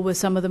deal with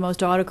some of the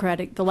most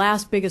autocratic, the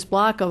last biggest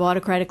block of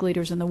autocratic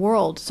leaders in the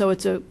world. So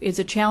it's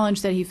a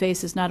challenge that he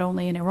faces not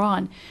only in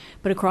Iran,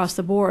 but across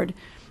the board.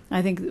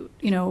 I think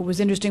it was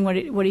interesting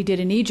what he did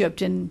in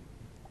Egypt in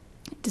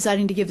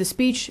deciding to give the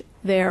speech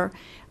there,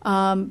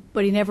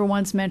 but he never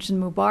once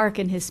mentioned Mubarak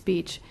in his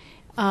speech.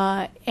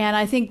 And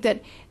I think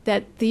that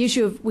the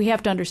issue we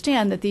have to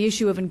understand that the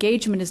issue of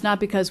engagement is not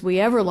because we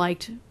ever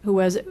liked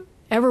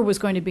whoever was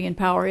going to be in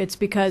power. It's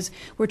because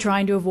we're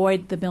trying to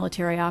avoid the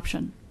military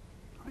option.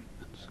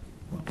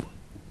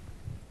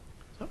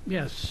 So,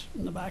 yes,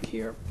 in the back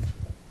here.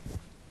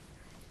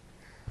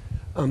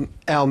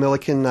 Al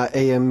Milliken,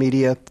 AM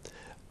Media.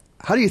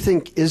 How do you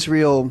think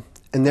Israel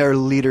and their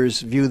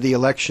leaders view the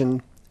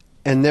election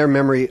and their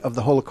memory of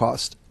the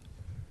Holocaust?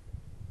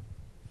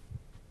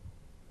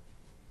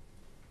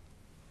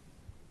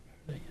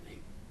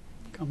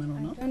 I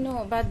don't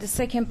know about the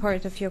second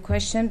part of your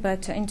question,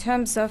 but in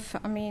terms of,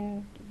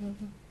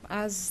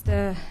 as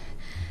the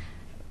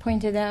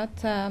pointed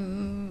out,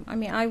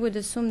 I would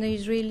assume the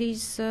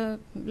Israelis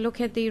look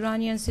at the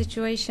Iranian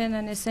situation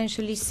and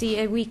essentially see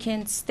a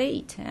weakened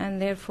state,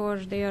 and therefore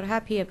they are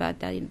happy about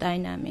that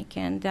dynamic.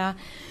 And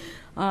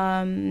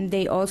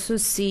they also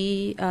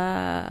see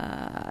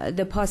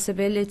the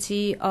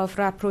possibility of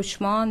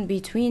rapprochement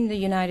between the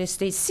United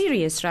States,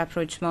 serious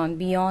rapprochement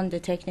beyond the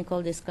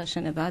technical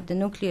discussion about the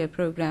nuclear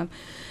program,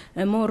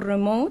 more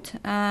remote.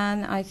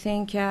 And I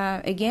think,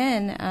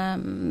 again,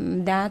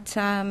 that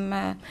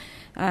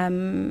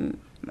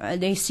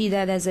they see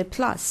that as a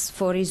plus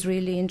for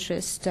Israeli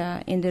interest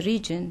in the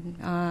region.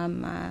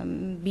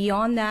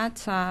 Beyond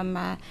that,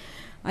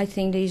 I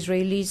think the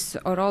Israelis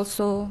are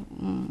also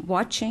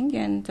watching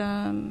and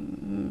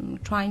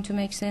trying to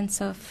make sense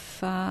of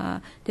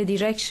the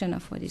direction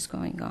of what is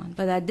going on.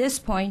 But at this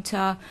point,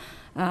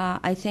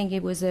 I think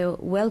it was a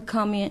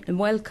welcome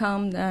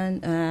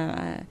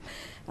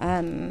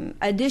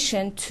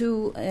addition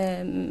to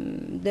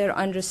their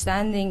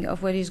understanding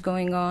of what is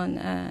going on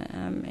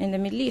in the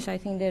Middle East. I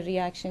think their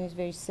reaction is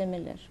very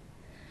similar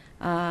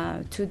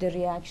to the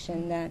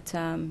reaction that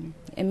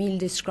Emil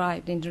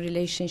described in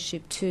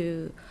relationship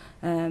to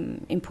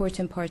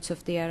important parts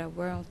of the Arab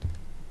world.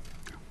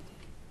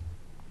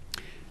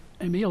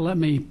 Emil, let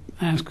me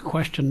ask a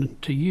question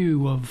to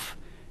you of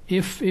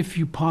if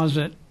you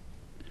posit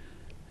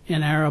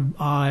in Arab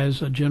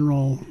eyes a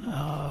general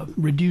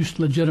reduced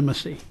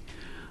legitimacy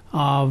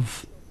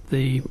of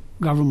the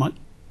government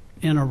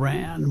in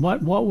Iran,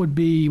 what would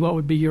be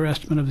your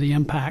estimate of the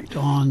impact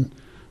on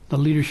the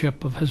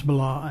leadership of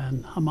Hezbollah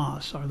and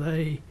Hamas? Are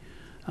they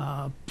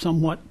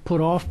somewhat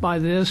put off by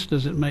this?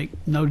 Does it make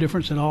no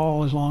difference at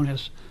all as long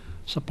as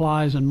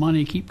supplies and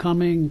money keep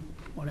coming?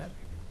 Whatever.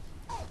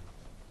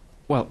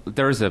 Well,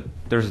 there is a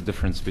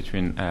difference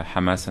between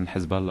Hamas and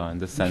Hezbollah in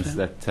the sense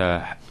that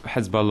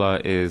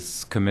Hezbollah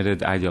is committed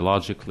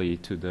ideologically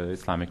to the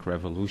Islamic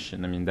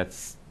Revolution. I mean,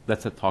 that's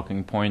a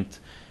talking point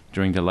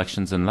during the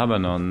elections in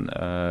Lebanon.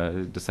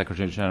 The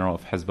Secretary General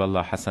of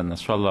Hezbollah, Hassan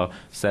Nasrallah,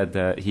 said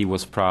that he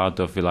was proud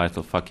of Wilayat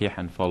al-Faqih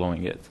and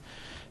following it.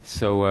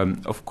 So,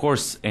 of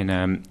course,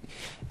 imagine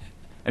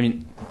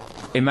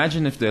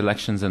if the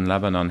elections in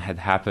Lebanon had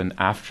happened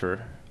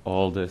after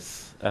all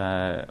this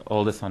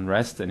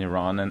unrest in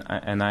Iran,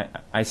 and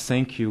I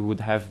think you would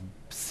have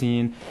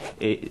seen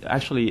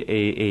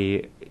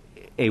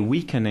a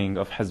weakening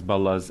of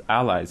Hezbollah's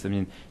allies. I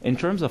mean, in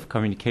terms of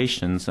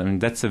communications,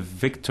 that's a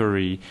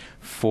victory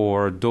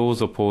for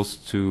those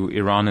opposed to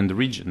Iran in the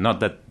region. Not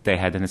that they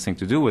had anything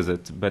to do with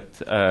it,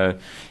 but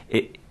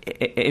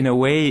in a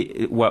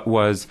way, what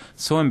was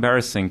so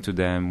embarrassing to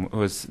them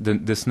was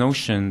this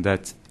notion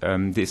that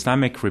the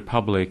Islamic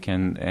Republic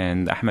and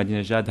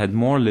Ahmadinejad had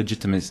more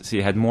legitimacy,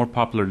 had more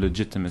popular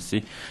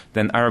legitimacy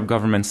than Arab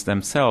governments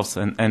themselves.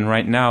 And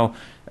right now,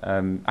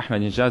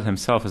 Ahmadinejad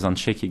himself is on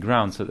shaky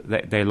ground, so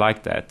they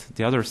like that.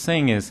 The other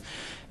thing is,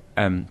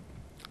 Hezbollah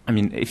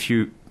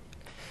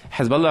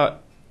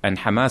and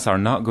Hamas are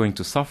not going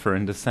to suffer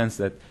in the sense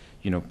that,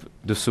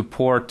 the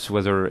support,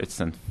 whether it's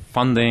in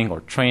funding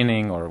or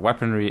training or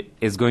weaponry,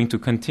 is going to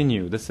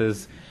continue. This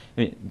is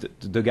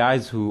the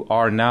guys who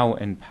are now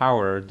in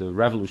power, the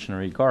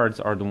Revolutionary Guards,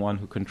 are the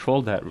ones who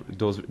control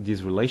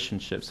these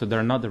relationships, so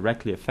they're not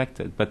directly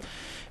affected. But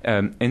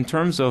in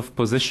terms of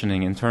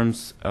positioning, in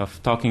terms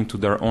of talking to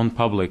their own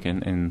public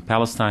in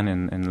Palestine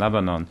and in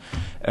Lebanon,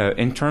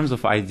 in terms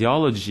of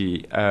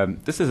ideology,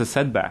 this is a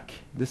setback.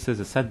 This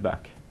is a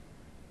setback.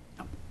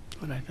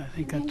 But I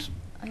think that's...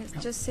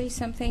 I'll just say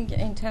something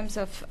in terms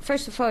of,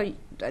 first of all,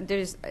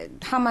 there's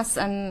Hamas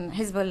and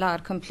Hezbollah are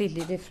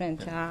completely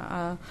different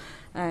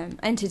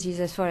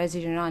entities as far as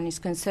Iran is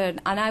concerned.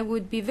 And I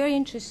would be very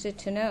interested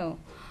to know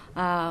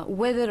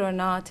whether or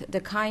not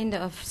the kind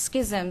of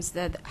schisms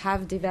that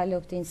have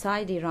developed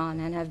inside Iran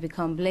and have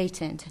become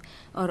blatant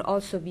are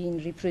also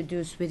being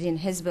reproduced within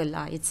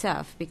Hezbollah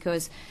itself.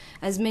 Because,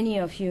 as many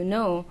of you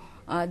know,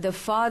 the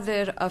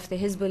father of the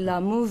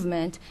Hezbollah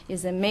movement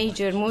is a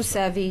major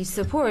Mousavi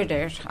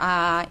supporter.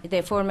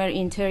 The former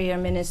Interior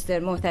Minister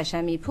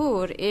Mohtashami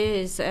Pur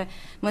is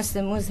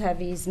Mr.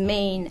 Mousavi's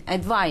main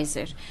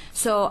advisor.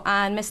 So,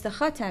 and Mr.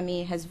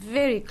 Khatami has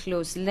very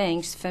close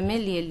links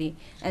familially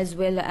as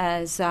well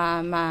as,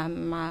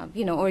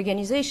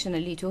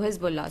 organizationally to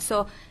Hezbollah.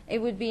 So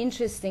it would be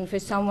interesting for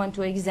someone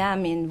to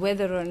examine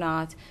whether or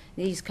not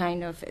this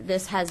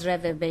has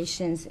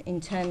reverberations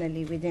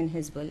internally within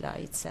Hezbollah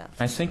itself.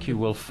 I think you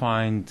will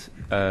find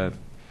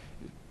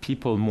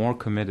people more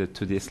committed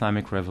to the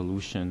Islamic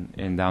Revolution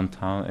in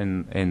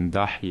downtown in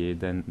Dahieh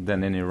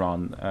than in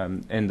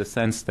Iran, in the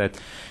sense that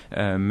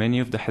many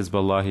of the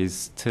Hezbollahis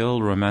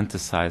still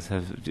romanticize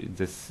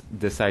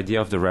this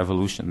idea of the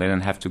revolution. They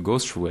don't have to go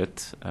through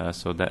it,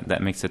 so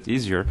that makes it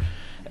easier.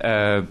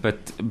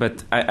 But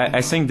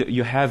I think that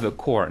you have a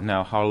core.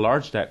 Now, how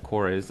large that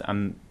core is,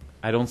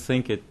 I don't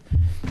think it.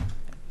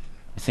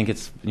 I think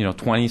it's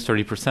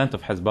 20-30%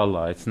 of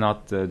Hezbollah. It's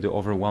not the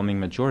overwhelming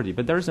majority.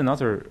 But there's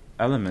another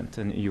element,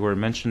 and you were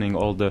mentioning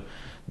all the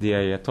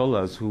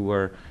Ayatollahs who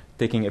were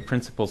taking a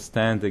principled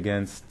stand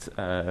against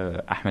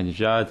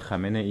Ahmadinejad,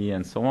 Khamenei,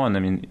 and so on. I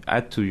mean,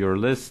 add to your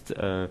list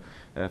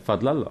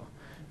Fadlallah.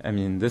 I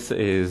mean, this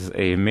is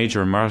a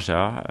major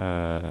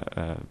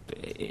marja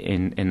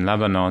in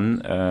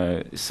Lebanon,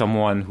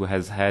 someone who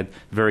has had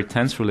very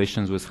tense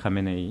relations with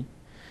Khamenei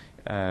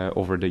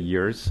over the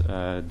years,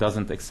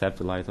 doesn't accept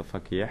the light of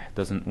Faqih,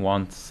 doesn't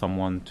want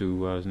someone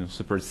to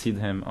supersede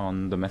him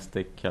on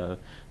domestic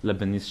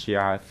Lebanese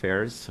Shia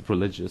affairs,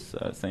 religious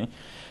thing.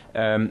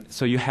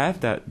 So you have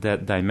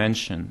that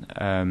dimension.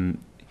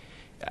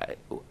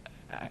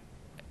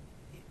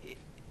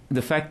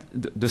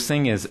 The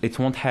thing is, it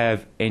won't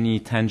have any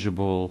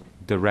tangible,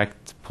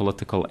 direct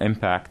political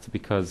impact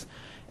because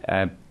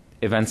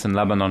events in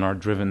Lebanon are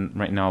driven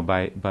right now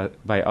by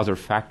other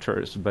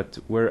factors. But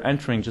we're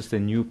entering just a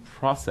new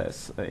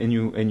process, a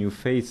new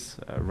phase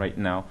right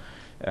now.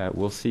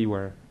 We'll see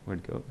where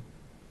it goes.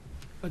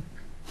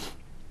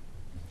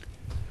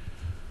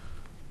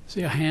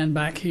 See a hand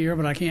back here,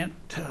 but I can't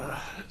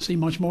see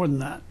much more than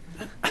that.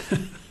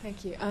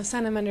 Thank you.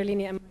 Sana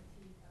Manderlini, I'm a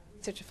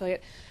research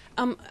affiliate.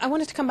 I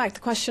wanted to come back to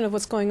the question of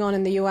what's going on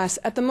in the U.S.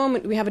 At the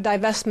moment, we have a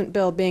divestment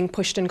bill being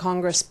pushed in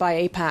Congress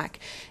by AIPAC,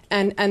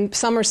 and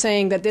some are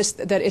saying that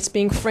it's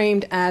being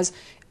framed as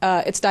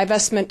it's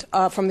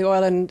divestment from the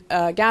oil and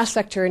gas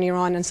sector in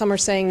Iran, and some are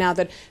saying now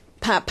that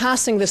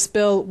passing this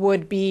bill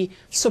would be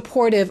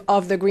supportive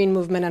of the Green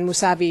Movement and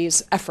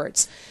Mousavi's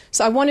efforts.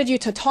 So I wanted you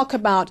to talk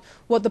about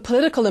what the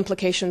political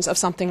implications of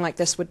something like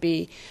this would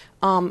be,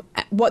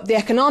 what the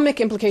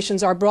economic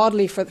implications are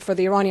broadly for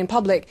the Iranian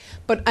public,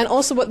 and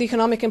also what the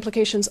economic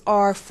implications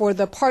are for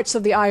the parts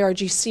of the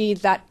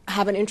IRGC that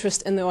have an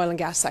interest in the oil and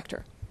gas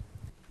sector.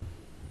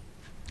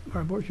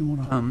 Barbara, you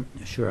want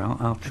to? Sure,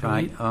 I'll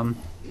try.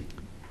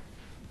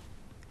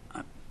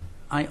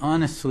 I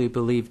honestly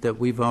believe that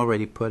we've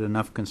already put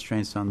enough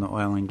constraints on the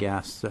oil and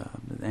gas,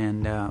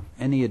 and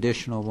any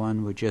additional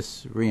one would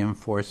just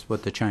reinforce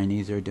what the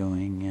Chinese are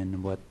doing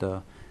and what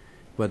the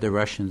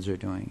Russians are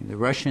doing. The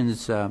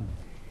Russians, I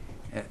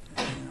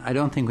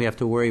don't think we have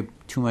to worry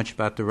too much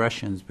about the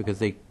Russians because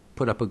they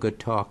put up a good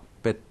talk,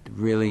 but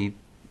really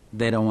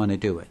they don't want to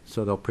do it,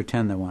 so they'll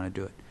pretend they want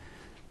to do it.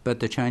 But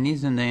the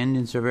Chinese and the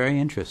Indians are very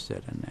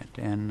interested in it,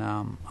 and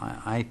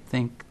I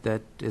think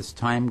that as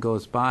time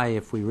goes by,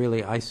 if we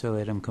really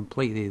isolate them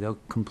completely, they'll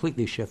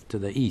completely shift to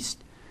the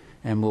east,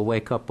 and we'll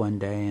wake up one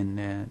day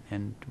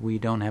and we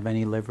don't have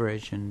any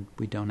leverage and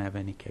we don't have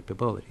any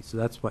capability. So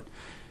that's what.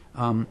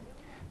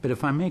 But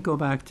if I may go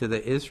back to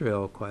the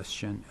Israel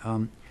question,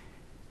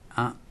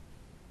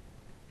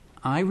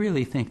 I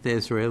really think the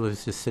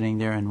Israelis are just sitting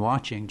there and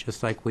watching,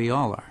 just like we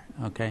all are.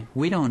 Okay,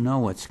 we don't know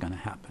what's going to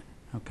happen.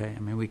 Okay, I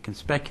mean, we can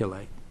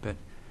speculate, but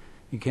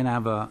you can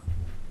have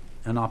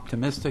an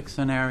optimistic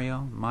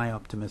scenario, my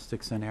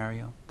optimistic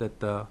scenario, that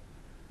the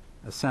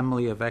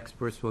assembly of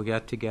experts will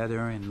get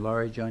together and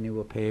Laurie Joni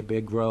will play a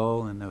big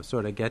role, and they'll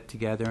sort of get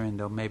together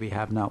and they'll maybe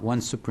have not one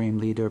supreme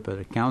leader, but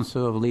a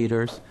council of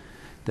leaders.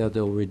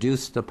 They'll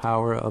reduce the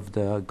power of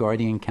the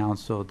Guardian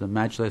Council. The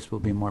Majlis will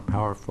be more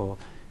powerful,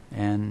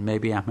 and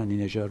maybe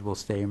Ahmadinejad will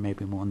stay or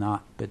maybe will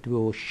not, but we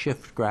will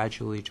shift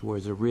gradually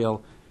towards a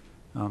real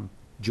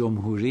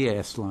Jumhuriya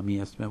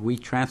Islamiyya. We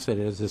translate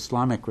it as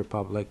Islamic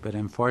Republic, but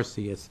in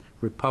Farsi it's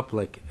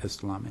Republic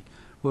Islamic.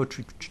 We'll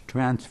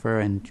transfer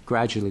and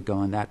gradually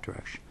go in that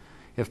direction.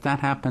 If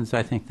that happens,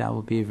 I think that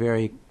will be a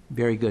very,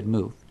 very good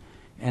move.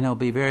 And it'll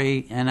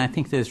be and I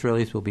think the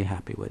Israelis will be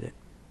happy with it,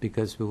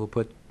 because we will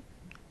put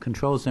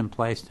controls in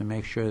place to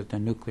make sure that the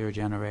nuclear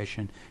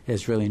generation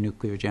is really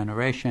nuclear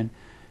generation.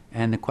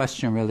 And the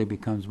question really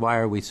becomes, why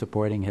are we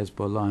supporting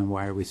Hezbollah and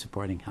why are we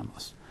supporting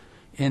Hamas?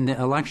 In the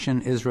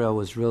election, Israel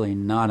was really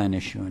not an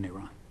issue in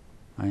Iran.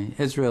 I mean,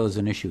 Israel is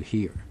an issue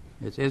here.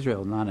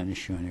 Israel is not an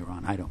issue in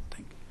Iran, I don't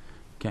think.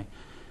 Okay.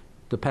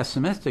 The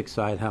pessimistic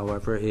side,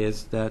 however,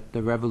 is that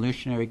the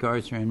Revolutionary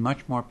Guards are in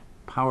much more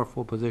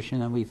powerful position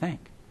than we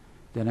think.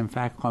 That in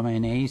fact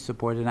Khomeini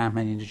supported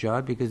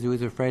Ahmadinejad because he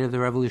was afraid of the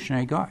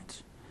Revolutionary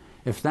Guards.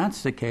 If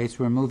that's the case,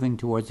 we're moving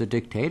towards a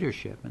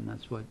dictatorship, and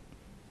that's what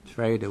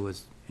Freda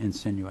was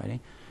insinuating.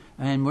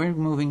 And we're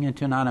moving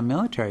into not a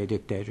military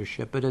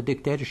dictatorship, but a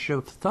dictatorship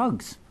of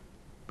thugs.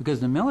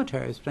 Because the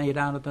military is played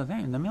out of the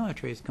thing. The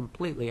military is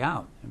completely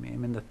out. I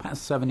mean, in the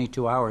past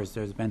 72 hours,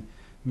 there's been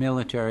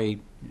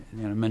military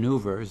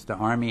maneuvers. The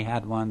Army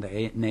had one,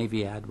 the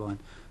Navy had one,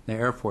 the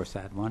Air Force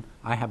had one.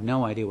 I have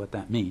no idea what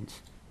that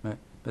means. But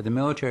the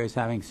military is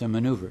having some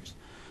maneuvers.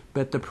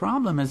 But the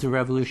problem is the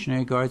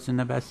Revolutionary Guards and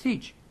the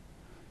Basij.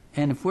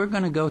 And if we're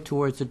going to go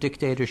towards a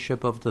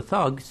dictatorship of the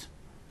thugs,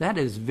 that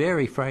is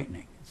very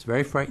frightening. It's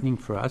very frightening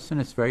for us, and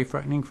it's very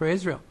frightening for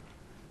Israel.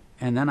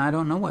 And then I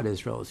don't know what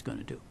Israel is going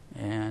to do.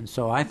 And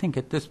so I think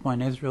at this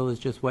point Israel is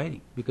just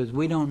waiting, because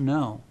we don't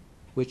know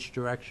which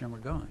direction we're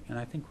going. And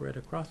I think we're at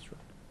a crossroad.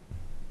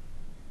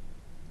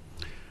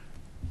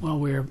 Well,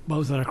 we're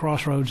both at a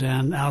crossroads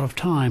and out of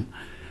time.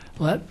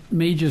 Let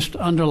me just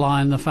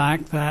underline the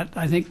fact that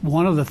I think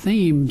one of the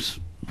themes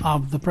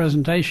of the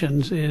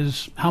presentations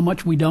is how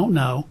much we don't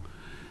know.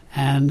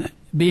 And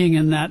being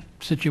in that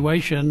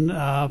situation,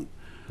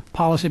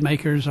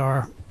 policymakers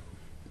are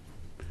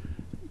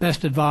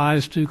best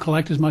advised to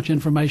collect as much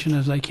information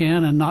as they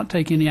can and not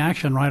take any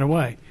action right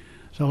away.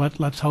 So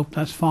let's hope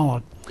that's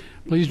followed.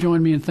 Please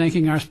join me in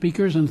thanking our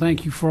speakers, and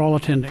thank you for all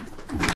attending.